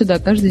туда-сюда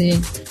каждый день.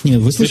 Нет,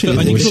 вы слышали,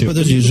 это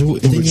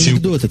не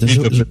анекдот, это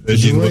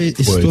живая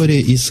история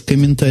из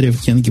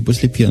комментариев Янки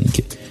после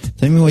пьянки.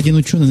 Там его один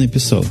ученый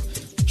написал: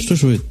 что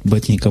же вы,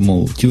 батенька,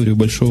 мол, теорию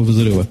большого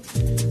взрыва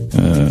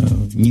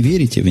не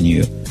верите в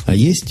нее, а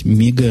есть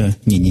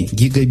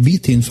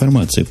гигабиты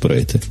информации про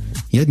это.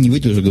 Я не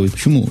выдержу, говорю,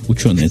 почему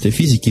ученые, это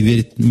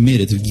физики,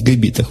 мерят в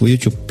гигабитах, вы ее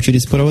что,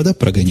 через провода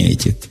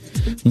прогоняете?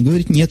 Он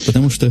говорит, нет,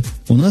 потому что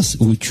у нас,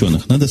 у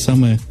ученых, надо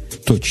самое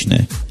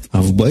точное,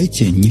 а в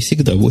байте не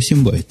всегда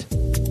 8 байт.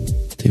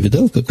 Ты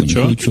видал, как у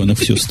них ученых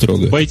все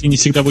строго? В байте не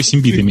всегда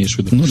 8 бит имеешь в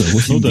виду. Ну да,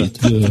 8 бит,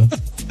 да.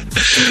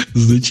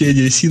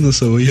 Значение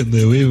синуса в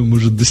военное время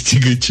может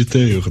достигать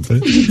 4, да?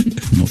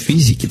 Ну,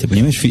 физики, ты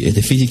понимаешь,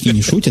 это физики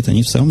не шутят,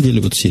 они в самом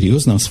деле вот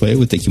серьезно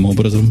осваивают таким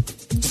образом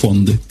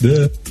фонды.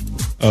 Да.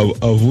 А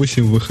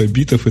 8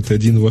 вахабитов это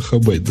 1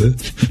 вахабайт, да?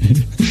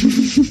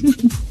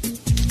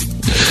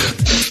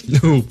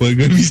 Ну,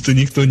 программиста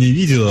никто не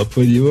видел, а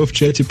про него в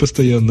чате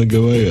постоянно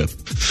говорят.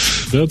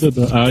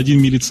 Да-да-да. А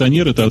 1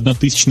 милиционер это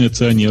 1/1000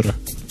 ционера.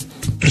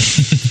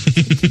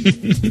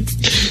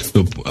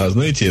 А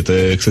знаете,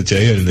 это, кстати,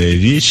 реальная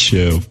вещь.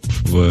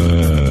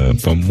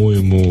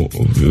 По-моему,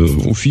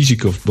 у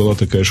физиков была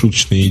такая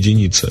шуточная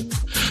единица.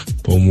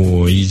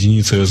 По-моему,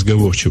 единица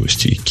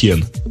разговорчивости.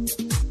 Кен.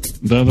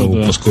 Да-да-да.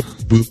 Ну, поскольку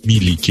был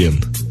Милли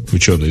Кен,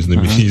 ученый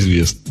знаменитый,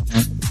 известный.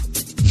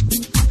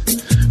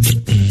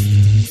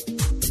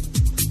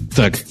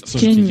 Так,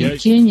 слушайте,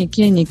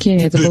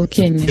 Кенни, это был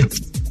Кенни.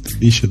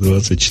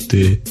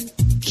 1024.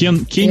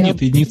 Кенни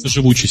это единица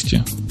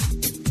живучести.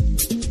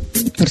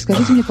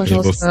 Расскажите мне,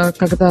 пожалуйста,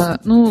 когда...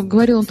 Ну,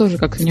 говорил он тоже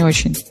как-то не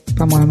очень,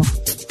 по-моему.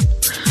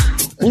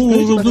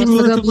 Расскажите, пожалуйста,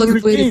 когда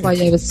BlackBerry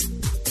появится.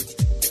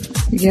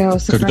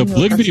 Когда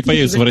BlackBerry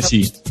появится в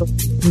России?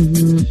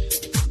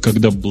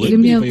 Когда BlackBerry или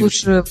мне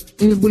лучше...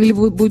 Или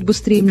будет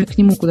быстрее мне к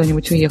нему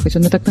куда-нибудь уехать.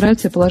 Он мне так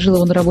нравится, я положила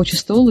его на рабочий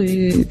стол,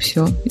 и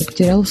все. И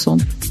потеряла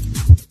сон.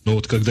 Ну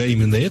вот когда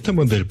именно эта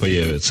модель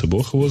появится,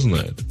 бог его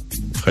знает.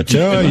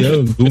 Хотя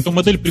эту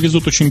модель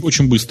привезут очень,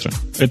 очень быстро.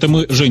 Это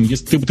мы, Жень,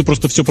 если ты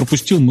просто все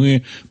пропустил,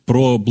 мы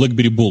про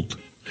BlackBerry Bolt.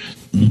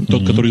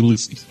 Тот, который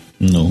лысый.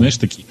 Знаешь,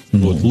 такие?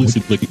 Вот,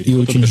 лысый BlackBerry. И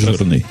очень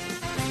жирный.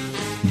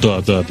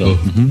 Да.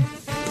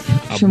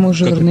 Почему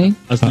жирный?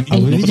 А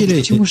вы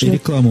видели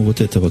рекламу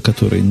вот этого,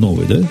 который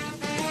новый, да?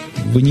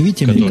 Вы не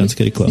видите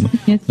американской рекламы?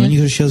 Нет. Но у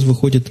них же сейчас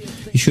выходит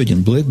еще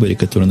один BlackBerry,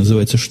 который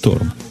называется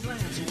Storm.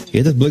 И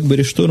этот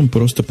BlackBerry Storm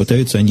просто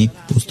пытаются они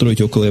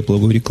устроить около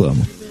Apple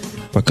рекламу.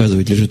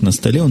 Показывает, лежит на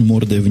столе, он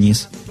мордой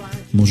вниз.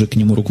 Мужик к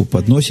нему руку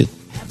подносит,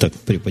 так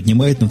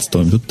приподнимает над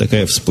столом. Тут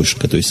такая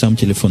вспышка. То есть сам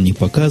телефон не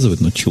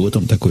показывает, но чего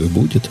там такое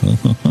будет?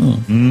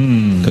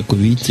 Как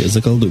увидите,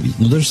 заколдуете.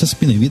 Но даже со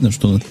спины видно,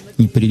 что он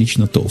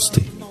неприлично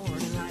толстый.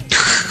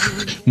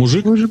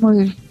 Мужик? Боже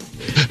мой.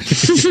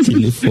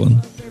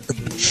 Телефон.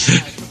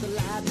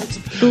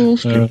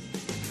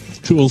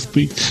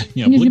 Толстый.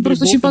 Нет, мне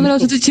просто очень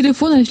понравился этот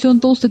телефон, а если он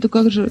толстый, то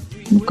как же?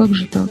 Ну как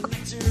же так?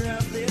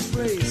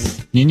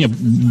 Не,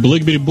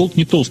 BlackBerry Bolt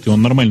не толстый,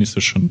 он нормальный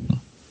совершенно.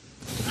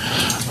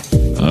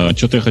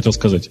 Что-то я хотел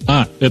сказать.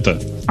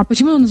 Это. А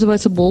почему он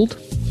называется Bolt?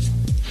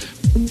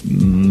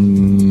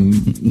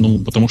 Ну,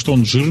 потому что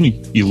он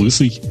жирный и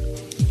лысый.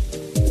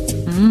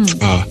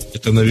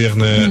 Это,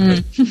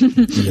 наверное...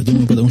 Я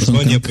думаю, потому что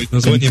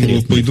название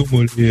мы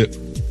придумали...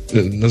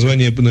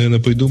 Название, наверное,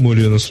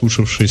 придумали,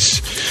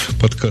 наслушавшись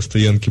подкаста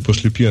 «Янки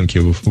после пьянки».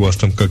 Вас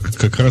там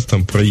как раз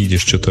там про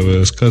идиш что-то вы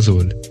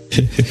рассказывали.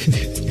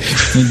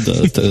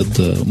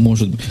 Да,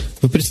 может.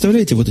 Вы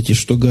представляете, вот эти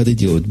что гады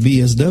делают?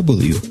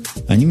 BSW,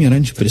 они мне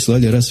раньше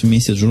прислали раз в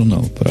месяц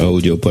журнал про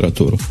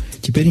аудиоаппаратуру.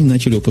 Теперь они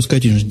начали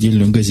выпускать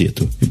еженедельную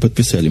газету и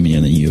подписали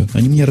меня на нее.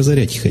 Они меня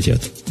разорять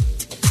хотят.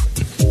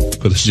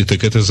 Подожди,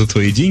 так это за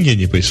твои деньги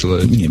они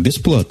присылают? Не,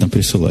 бесплатно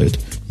присылают.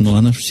 Но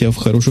она же вся в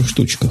хороших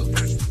штучках.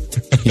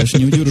 Я же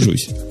не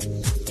удержусь.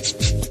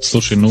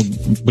 Слушай,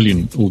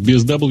 у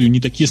BSW не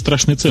такие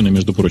страшные цены,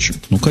 между прочим.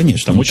 Ну,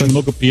 конечно. Там очень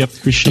много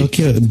приятных вещей. Так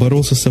я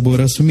боролся с собой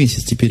раз в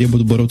месяц, теперь я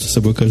буду бороться с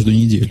собой каждую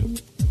неделю.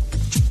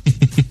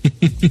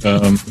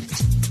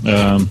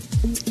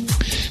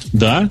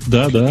 Да.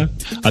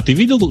 А ты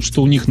видел,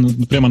 что у них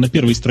прямо на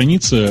первой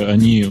странице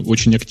они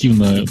очень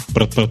активно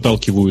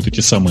проталкивают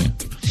эти самые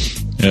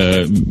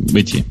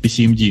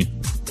PCMD,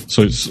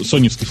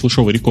 соневский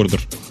флешовый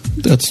рекордер?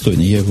 Да,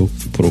 отстойный, я его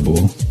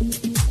пробовал.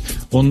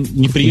 Он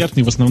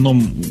неприятный в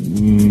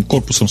основном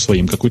корпусом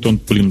своим. Какой-то он,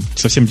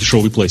 совсем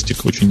дешевый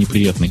пластик, очень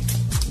неприятный.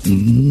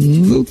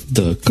 Ну,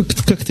 да.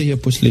 Как-то я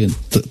после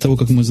того,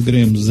 как мы с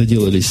Греем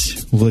заделались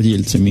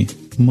владельцами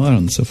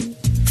маранцев,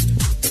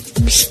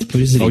 с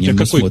презрением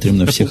мы смотрим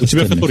на всех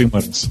остальных. У тебя который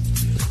маранц?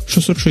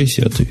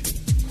 660-й.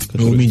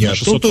 У меня.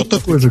 Тот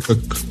такой же, как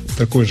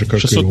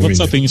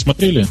 620-й не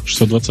смотрели?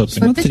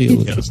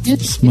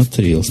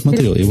 620-й?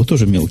 Смотрел. Его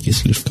тоже мелкий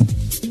слишком.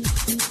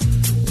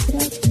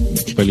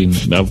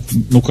 Да,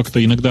 как-то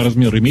иногда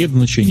размер имеет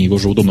значение, его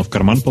же удобно в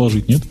карман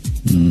положить, нет?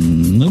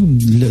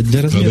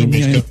 Для размера надо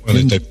иметь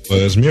карманы такого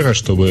размера,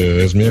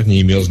 чтобы размер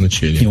не имел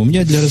значения. У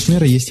меня для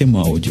размера есть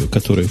M-аудио,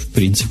 который, в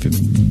принципе,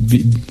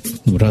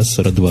 раз,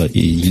 два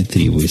или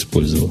три его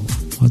использовал.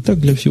 А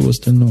так для всего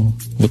остального.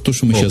 Вот то,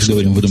 что мы сейчас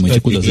говорим, вы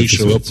думаете, куда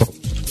записывать?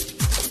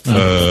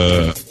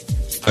 А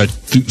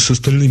ты с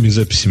остальными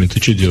записями ты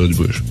что делать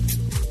будешь?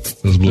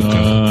 С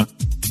блоками?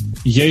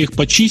 Я их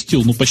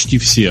почистил, почти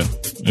все.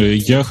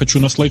 Я хочу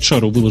на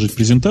слайд-шару выложить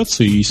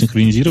презентации и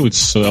синхронизировать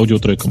с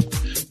аудиотреком.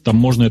 Там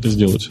можно это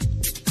сделать.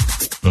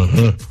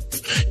 Ага.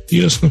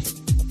 Ясно.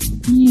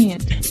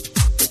 Нет.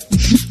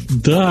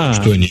 Да.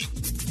 Что нет?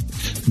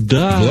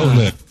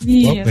 Да.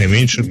 Главное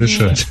меньше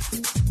дышать.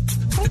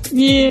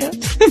 Нет.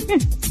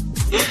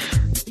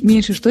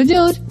 Меньше что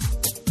делать?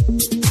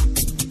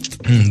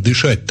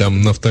 Дышать.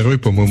 Там на второй,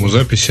 по-моему,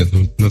 записи,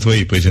 на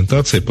твоей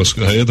презентации,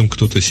 рядом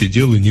кто-то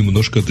сидел и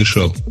немножко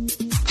дышал.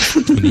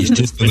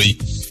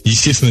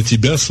 Естественно,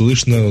 тебя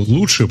слышно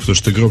лучше, потому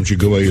что ты громче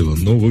говорила,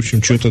 но, в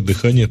общем, что-то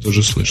дыхание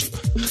тоже слышно.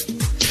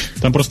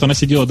 Там просто она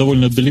сидела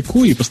довольно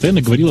далеко и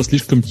постоянно говорила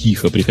слишком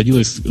тихо.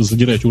 Приходилось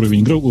задирать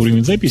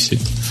уровень записи.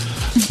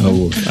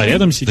 Вот. А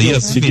рядом сидел... Да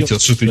я заметил,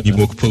 что ты не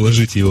мог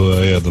положить его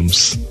рядом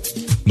с...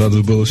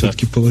 Надо было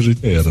все-таки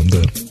положить рядом,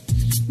 да.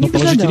 Но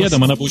положить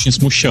рядом она бы очень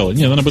смущала.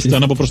 Нет,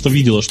 она бы просто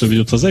видела, что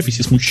ведется запись,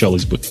 и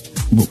смущалась бы.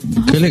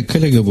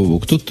 Коллега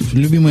Бобук, тут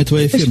любимая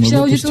твоя фирма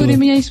вся аудитория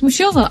меня не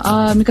смущала,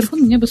 а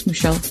микрофон меня бы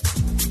смущал.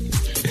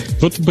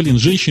 Вот,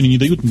 женщины не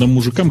дают нам,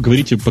 мужикам,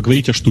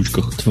 поговорить о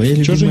штучках. Твоя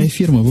любимая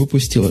фирма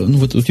выпустила... Ну,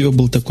 вот у тебя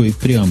был такой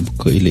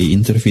преамп или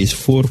интерфейс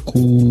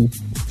Focusrite,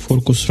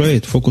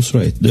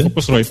 да?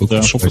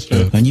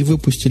 Focusrite. Они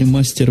выпустили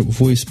мастер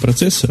Voice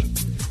процессор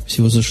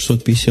всего за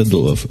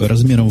 $650,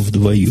 размером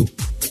вдвою.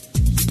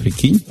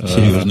 Прикинь,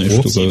 серьезная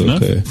штука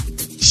какая.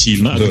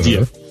 Сильно?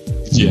 Да.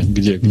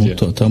 Где? Ну,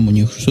 там у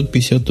них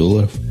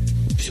 $650.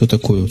 Все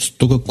такое,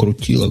 столько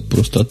крутилок,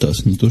 просто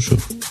атас, не то, что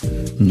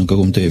на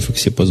каком-то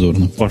эффексе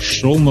позорно.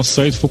 Пошел на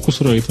сайт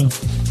Focusrite.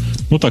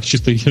 Ну так,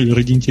 чисто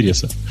ради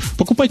интереса.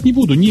 Покупать не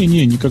буду,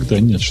 никогда,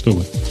 нет, что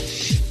вы.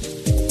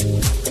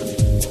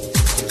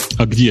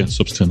 А где,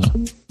 собственно?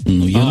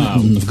 Ну, я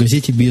в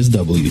газете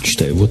BSW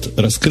читаю. Вот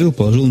раскрыл,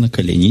 положил на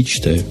колени и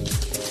читаю.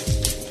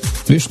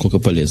 Видишь, сколько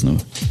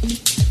полезного.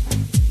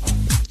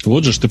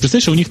 Вот же, ты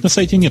представляешь, у них на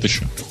сайте нет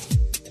еще.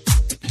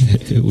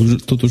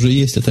 Тут уже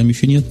есть, а там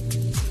еще нет.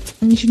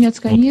 Ничего не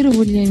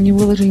отсканировали, не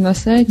выложили на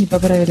сайт, не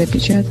поправили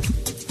опечатки.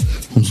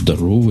 Он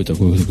здоровый,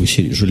 такой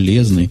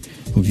железный.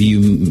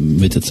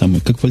 Этот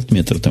самый, как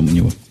вольтметр там у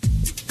него.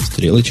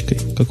 Стрелочкой,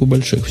 как у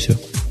больших все.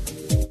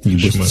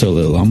 Небось,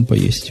 целая лампа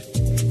есть.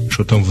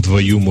 Что там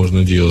вдвою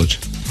можно делать?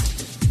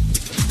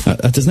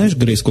 А ты знаешь,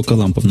 Грей, сколько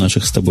ламп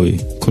наших с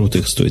тобой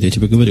крутых стоит? Я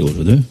тебе говорил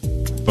уже, да?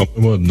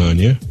 По-моему, одна,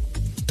 не?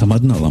 Там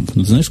одна лампа.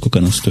 Ну, ты знаешь, сколько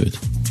она стоит?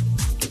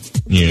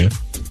 Не.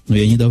 Ну,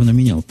 я недавно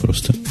менял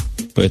просто.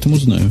 Поэтому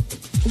знаю.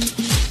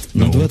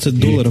 На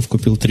 $20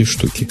 купил 3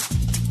 штуки.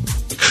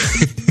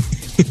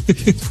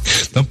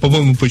 Там,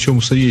 по-моему,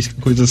 причем есть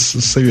какой-то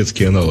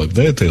советский аналог,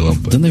 да, этой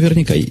лампы? Да,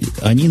 наверняка.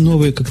 Они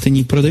новые как-то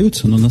не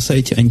продаются, но на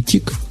сайте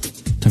Антик,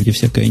 там, где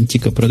всякая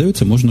антика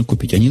продается, можно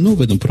купить. Они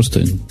новые, но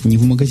просто не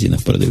в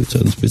магазинах продаются,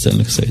 а на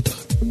специальных сайтах.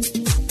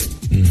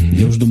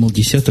 Я уже думал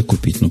десяток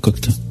купить, но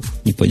как-то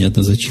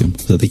непонятно зачем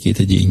за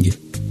такие-то деньги.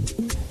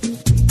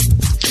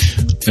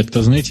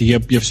 Это, знаете, я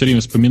все время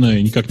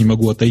вспоминаю, никак не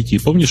могу отойти.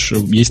 Помнишь,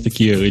 есть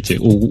такие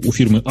у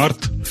фирмы Art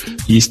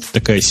есть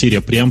такая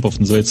серия преампов,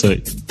 называется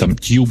там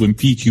Tube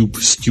MP, Tube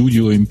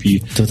Studio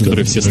MP,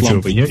 которые все с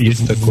лампой.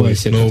 Есть такое,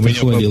 но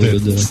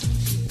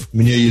у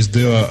меня есть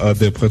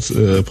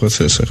DA-AD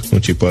процессор,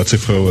 типа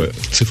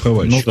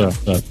цифровальщик. Ну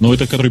да, но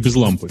это который без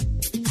лампы.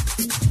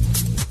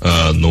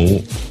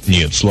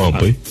 Нет, с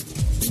лампой.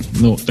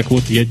 Ну, так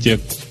вот, я тебя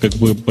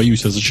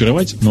боюсь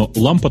разочаровать, но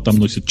лампа там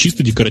носит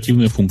чисто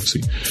декоративные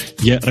функции.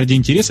 Я ради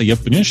интереса,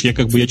 понимаешь, я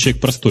человек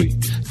простой.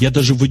 Я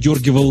даже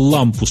выдергивал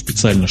лампу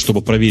специально,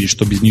 чтобы проверить,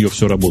 что без нее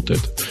все работает.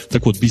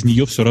 Так вот, без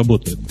нее все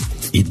работает.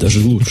 И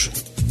даже лучше.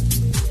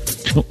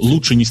 Ну,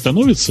 лучше не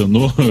становится,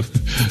 но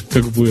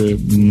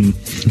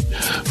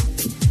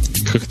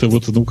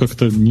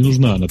как-то не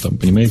нужна она там,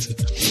 понимаете?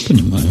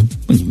 Понимаю.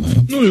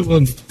 Ну и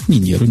ладно. Не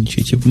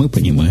нервничайте, мы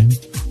понимаем.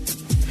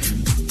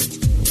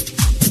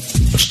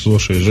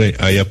 Слушай, Жень,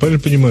 а я правильно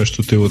понимаю,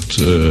 что ты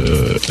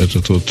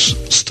этот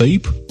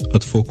стейп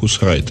от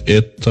Focusrite,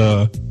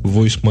 это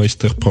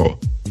VoiceMaster Pro?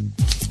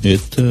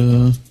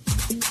 Это...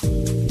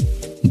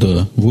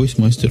 Да,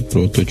 VoiceMaster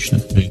Pro,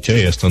 точно.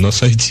 Интересно, на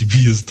сайте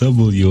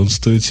BSW он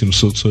стоит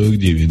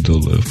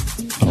 $749.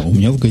 А у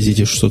меня в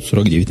газете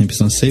 649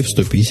 написано Save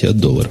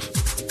 $150.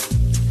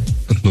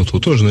 Ну,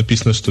 тут тоже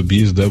написано, что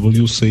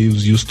BSW saves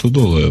you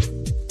 $100.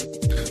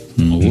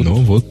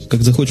 Ну вот.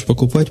 Как захочешь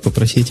покупать,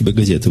 попроси, я тебе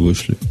газеты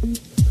вышлю.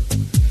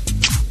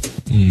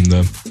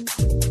 Да.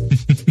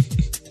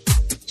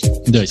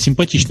 Да,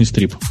 симпатичный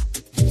стрип.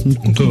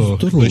 Да,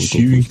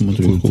 красивенький.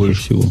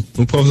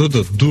 Ну, правда,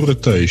 да, дура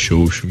та еще,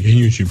 в общем. Я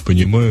не очень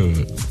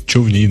понимаю,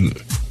 что в ней...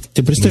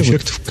 Ты представь,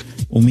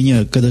 у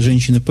меня, когда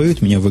женщины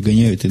поют, меня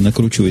выгоняют и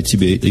накручивают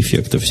себе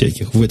эффектов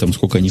всяких. В этом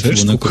сколько они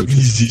всего накручивают.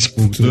 Они здесь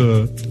могут,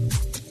 да,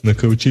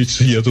 накрутить.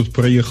 Я тут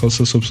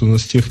проехался, собственно,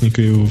 с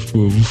техникой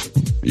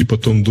и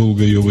потом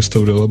долго ее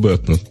выставлял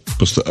обратно.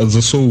 Просто от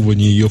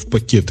засовывания ее в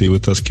пакеты и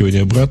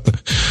вытаскивания обратно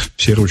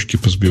все ручки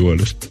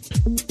позбивались.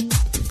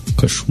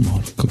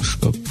 Кошмар,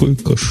 какой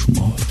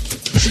кошмар.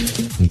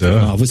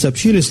 Да. А вы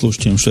сообщили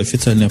слушателям, что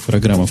официальная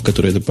программа, в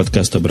которой этот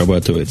подкаст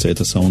обрабатывается,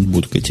 это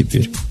саундбудка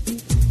теперь?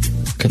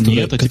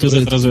 Нет,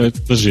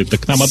 подожди,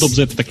 так нам Adobe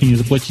за это так и не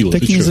заплатил.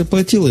 Так и не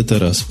заплатил, это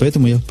раз,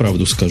 поэтому я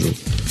правду скажу.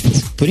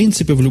 В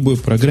принципе, в любой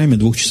программе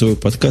 2-часовой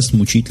подкаст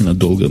мучительно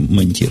долго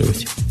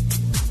монтировать.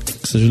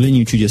 К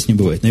сожалению, чудес не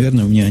бывает.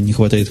 Наверное, у меня не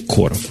хватает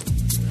коров.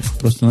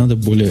 Просто надо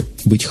более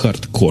быть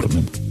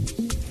хардкорным.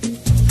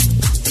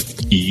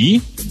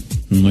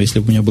 Но если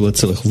бы у меня было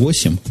целых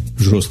 8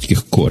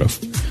 жестких коров,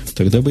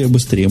 тогда бы я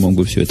быстрее мог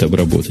бы все это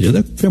обработать. А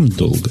так прям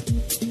долго.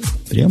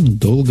 Прям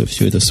долго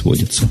все это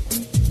сводится.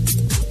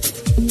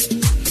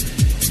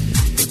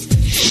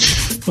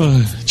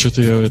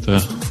 Что-то я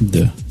это...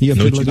 Да. Я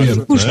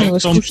предлагаю...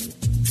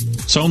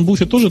 В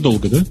саундбуфе тоже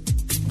долго, да?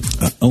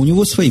 А у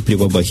него свои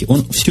прибабахи.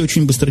 Он все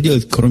очень быстро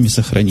делает, кроме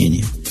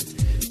сохранения.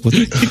 Вот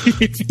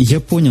я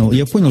понял,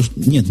 что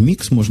нет,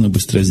 микс можно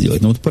быстро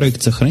сделать, но вот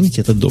проект сохранить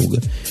это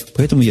долго.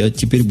 Поэтому я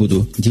теперь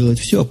буду делать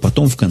все, а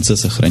потом в конце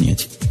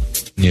сохранять.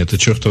 Нет, это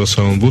чертова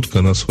саундбудка,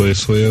 она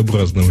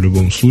своеобразна в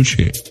любом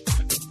случае.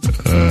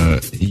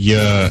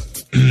 Я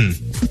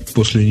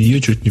после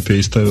нее чуть не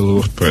переставил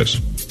WordPress.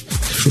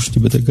 Что ж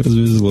тебе так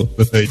развезло?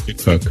 Знаете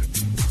как?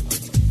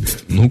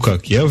 Ну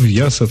как,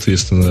 я,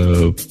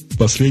 соответственно,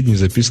 последний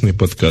записанный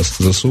подкаст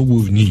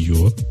засовываю в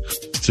нее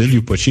с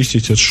целью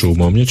почистить от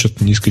шума. А у меня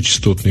что-то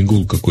низкочастотный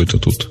гул какой-то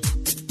тут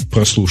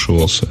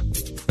прослушивался.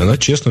 Она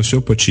честно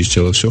все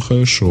почистила, все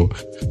хорошо.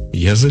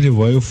 Я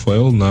заливаю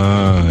файл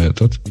на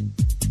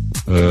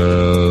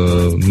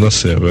на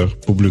сервер,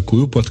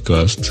 публикую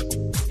подкаст.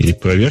 И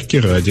проверки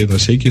ради, на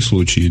всякий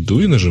случай,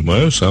 иду и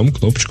нажимаю сам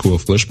кнопочку во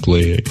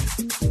флеш-плеере.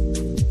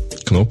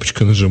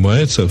 Кнопочка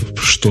нажимается,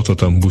 что-то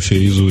там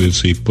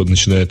буферизуется и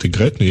начинает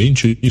играть, но я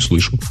ничего не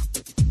слышу.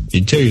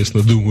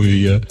 Интересно, думаю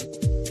я.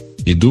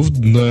 Иду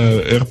на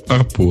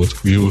AirPod,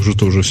 где уже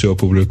тоже все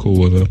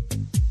опубликовано.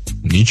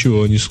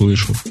 Ничего не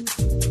слышу.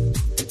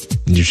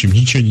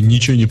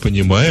 Ничего не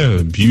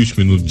понимаю, бьюсь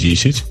минут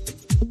 10.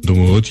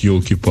 Думаю, вот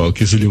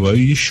елки-палки,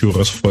 заливаю еще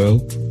раз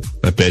файл.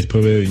 Опять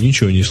проверяю,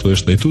 ничего не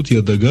слышно. И тут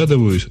я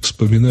догадываюсь,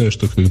 вспоминаю,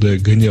 что когда я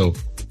гонял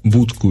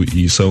будку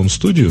и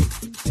саунд-студию,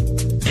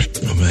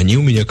 они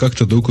у меня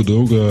как-то друг у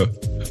друга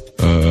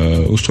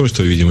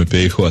устройства, видимо,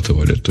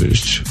 перехватывали. То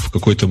есть в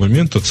какой-то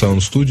момент от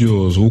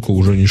саунд-студио звука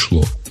уже не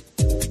шло.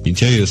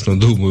 Интересно,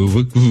 думаю,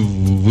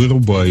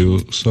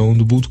 вырубаю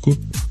саунд-будку,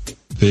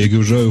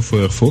 перегружаю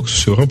Firefox,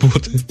 все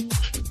работает.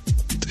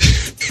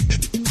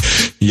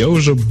 Я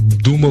уже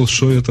думал,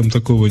 что я там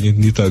такого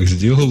не так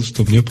сделал,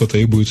 что мне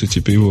потребуется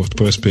теперь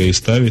WordPress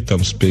переставить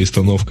там с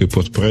перестановкой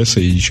подпресса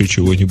и еще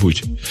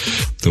чего-нибудь.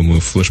 Думаю,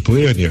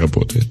 флешплеер не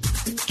работает.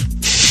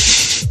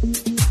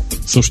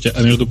 Слушайте,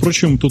 а между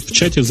прочим, тут в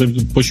чате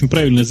очень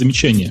правильное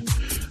замечание.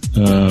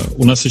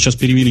 У нас сейчас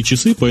перевели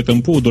часы, по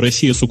этому поводу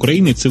Россия с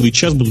Украиной целый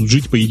час будут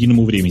жить по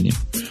единому времени.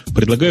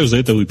 Предлагаю за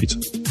это выпить.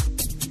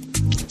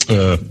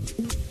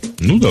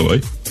 Ну,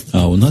 давай.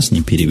 А у нас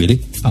не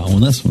перевели. А у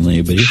нас в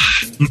ноябре.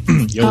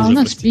 А у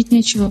нас пить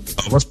нечего.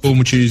 А у вас,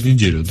 по-моему, через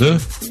неделю, да?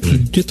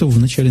 Где-то в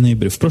начале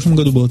ноября. В прошлом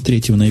году было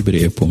 3 ноября,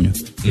 я помню.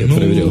 Я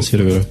проверял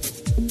сервера.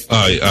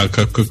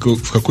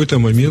 В какой-то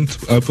момент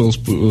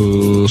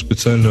Apple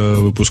специально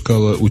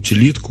выпускала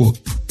утилитку,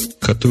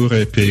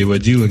 которая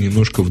переводила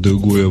немножко в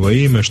другое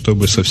время,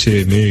 чтобы со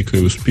всей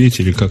Америкой успеть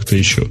или как-то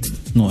еще.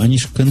 Ну, они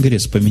же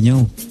Конгресс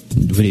поменял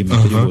время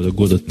перевода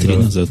года 3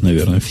 назад,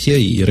 наверное.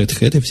 Все и Red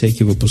Hat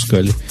всякие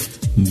выпускали.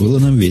 Было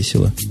нам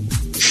весело.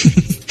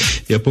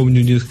 Я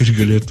помню,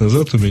 несколько лет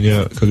назад у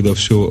меня, когда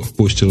все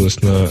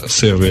постилось на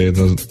сервере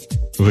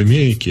в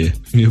Америке,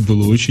 мне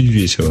было очень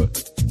весело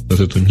вот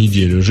эту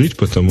неделю жить,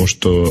 потому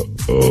что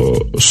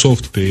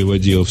софт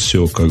переводил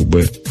все как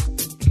бы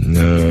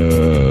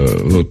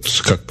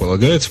вот как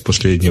полагается в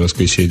последнее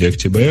воскресенье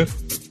октября,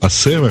 а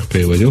сервер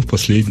переводил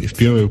в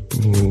первое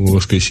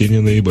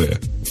воскресенье ноября.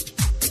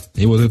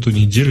 И вот эту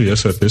неделю я,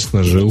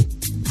 соответственно, жил,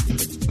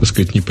 так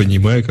сказать, не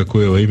понимая,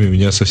 какое время у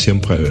меня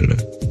совсем правильно.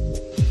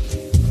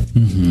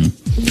 Угу.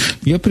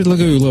 Я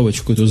предлагаю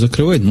лавочку эту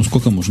закрывать. Ну,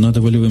 сколько можно?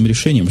 Надо волевым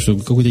решением,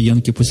 чтобы какой-то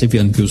Янки после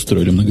пьянки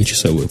устроили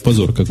многочасовой.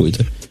 Позор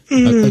какой-то.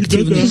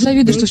 Не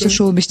завидую, что все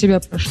шоу без тебя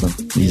прошло.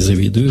 Не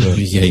завидую. Да.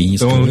 Я и не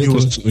скажу.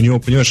 У него,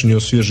 понимаешь, у него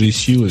свежие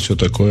силы, все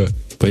такое.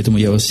 Поэтому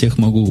я вас всех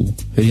могу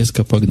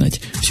резко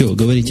погнать. Все,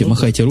 говорите,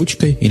 махайте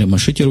ручкой или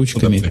машите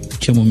ручками.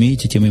 Чем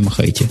умеете, тем и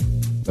махайте.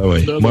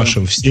 Давай, да,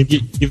 машем всем.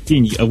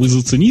 Евгений, а вы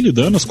заценили,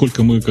 да,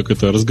 насколько мы,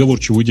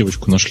 разговорчивую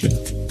девочку нашли?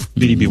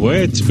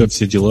 Перебивает тебя,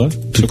 все дела,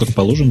 все как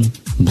положено.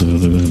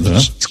 Да.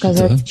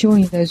 Сказать ничего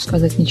не дают,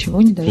 сказать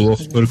ничего не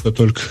дают. Плохо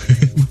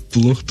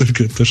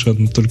только то, что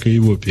она только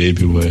его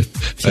перебивает.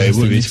 А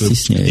его ведь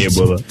не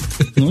было.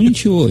 Ну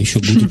ничего, еще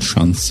будет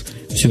шанс.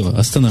 Все,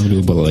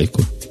 останавливаю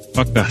балалайку.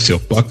 Пока. Все,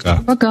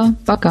 пока. Пока.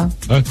 Пока.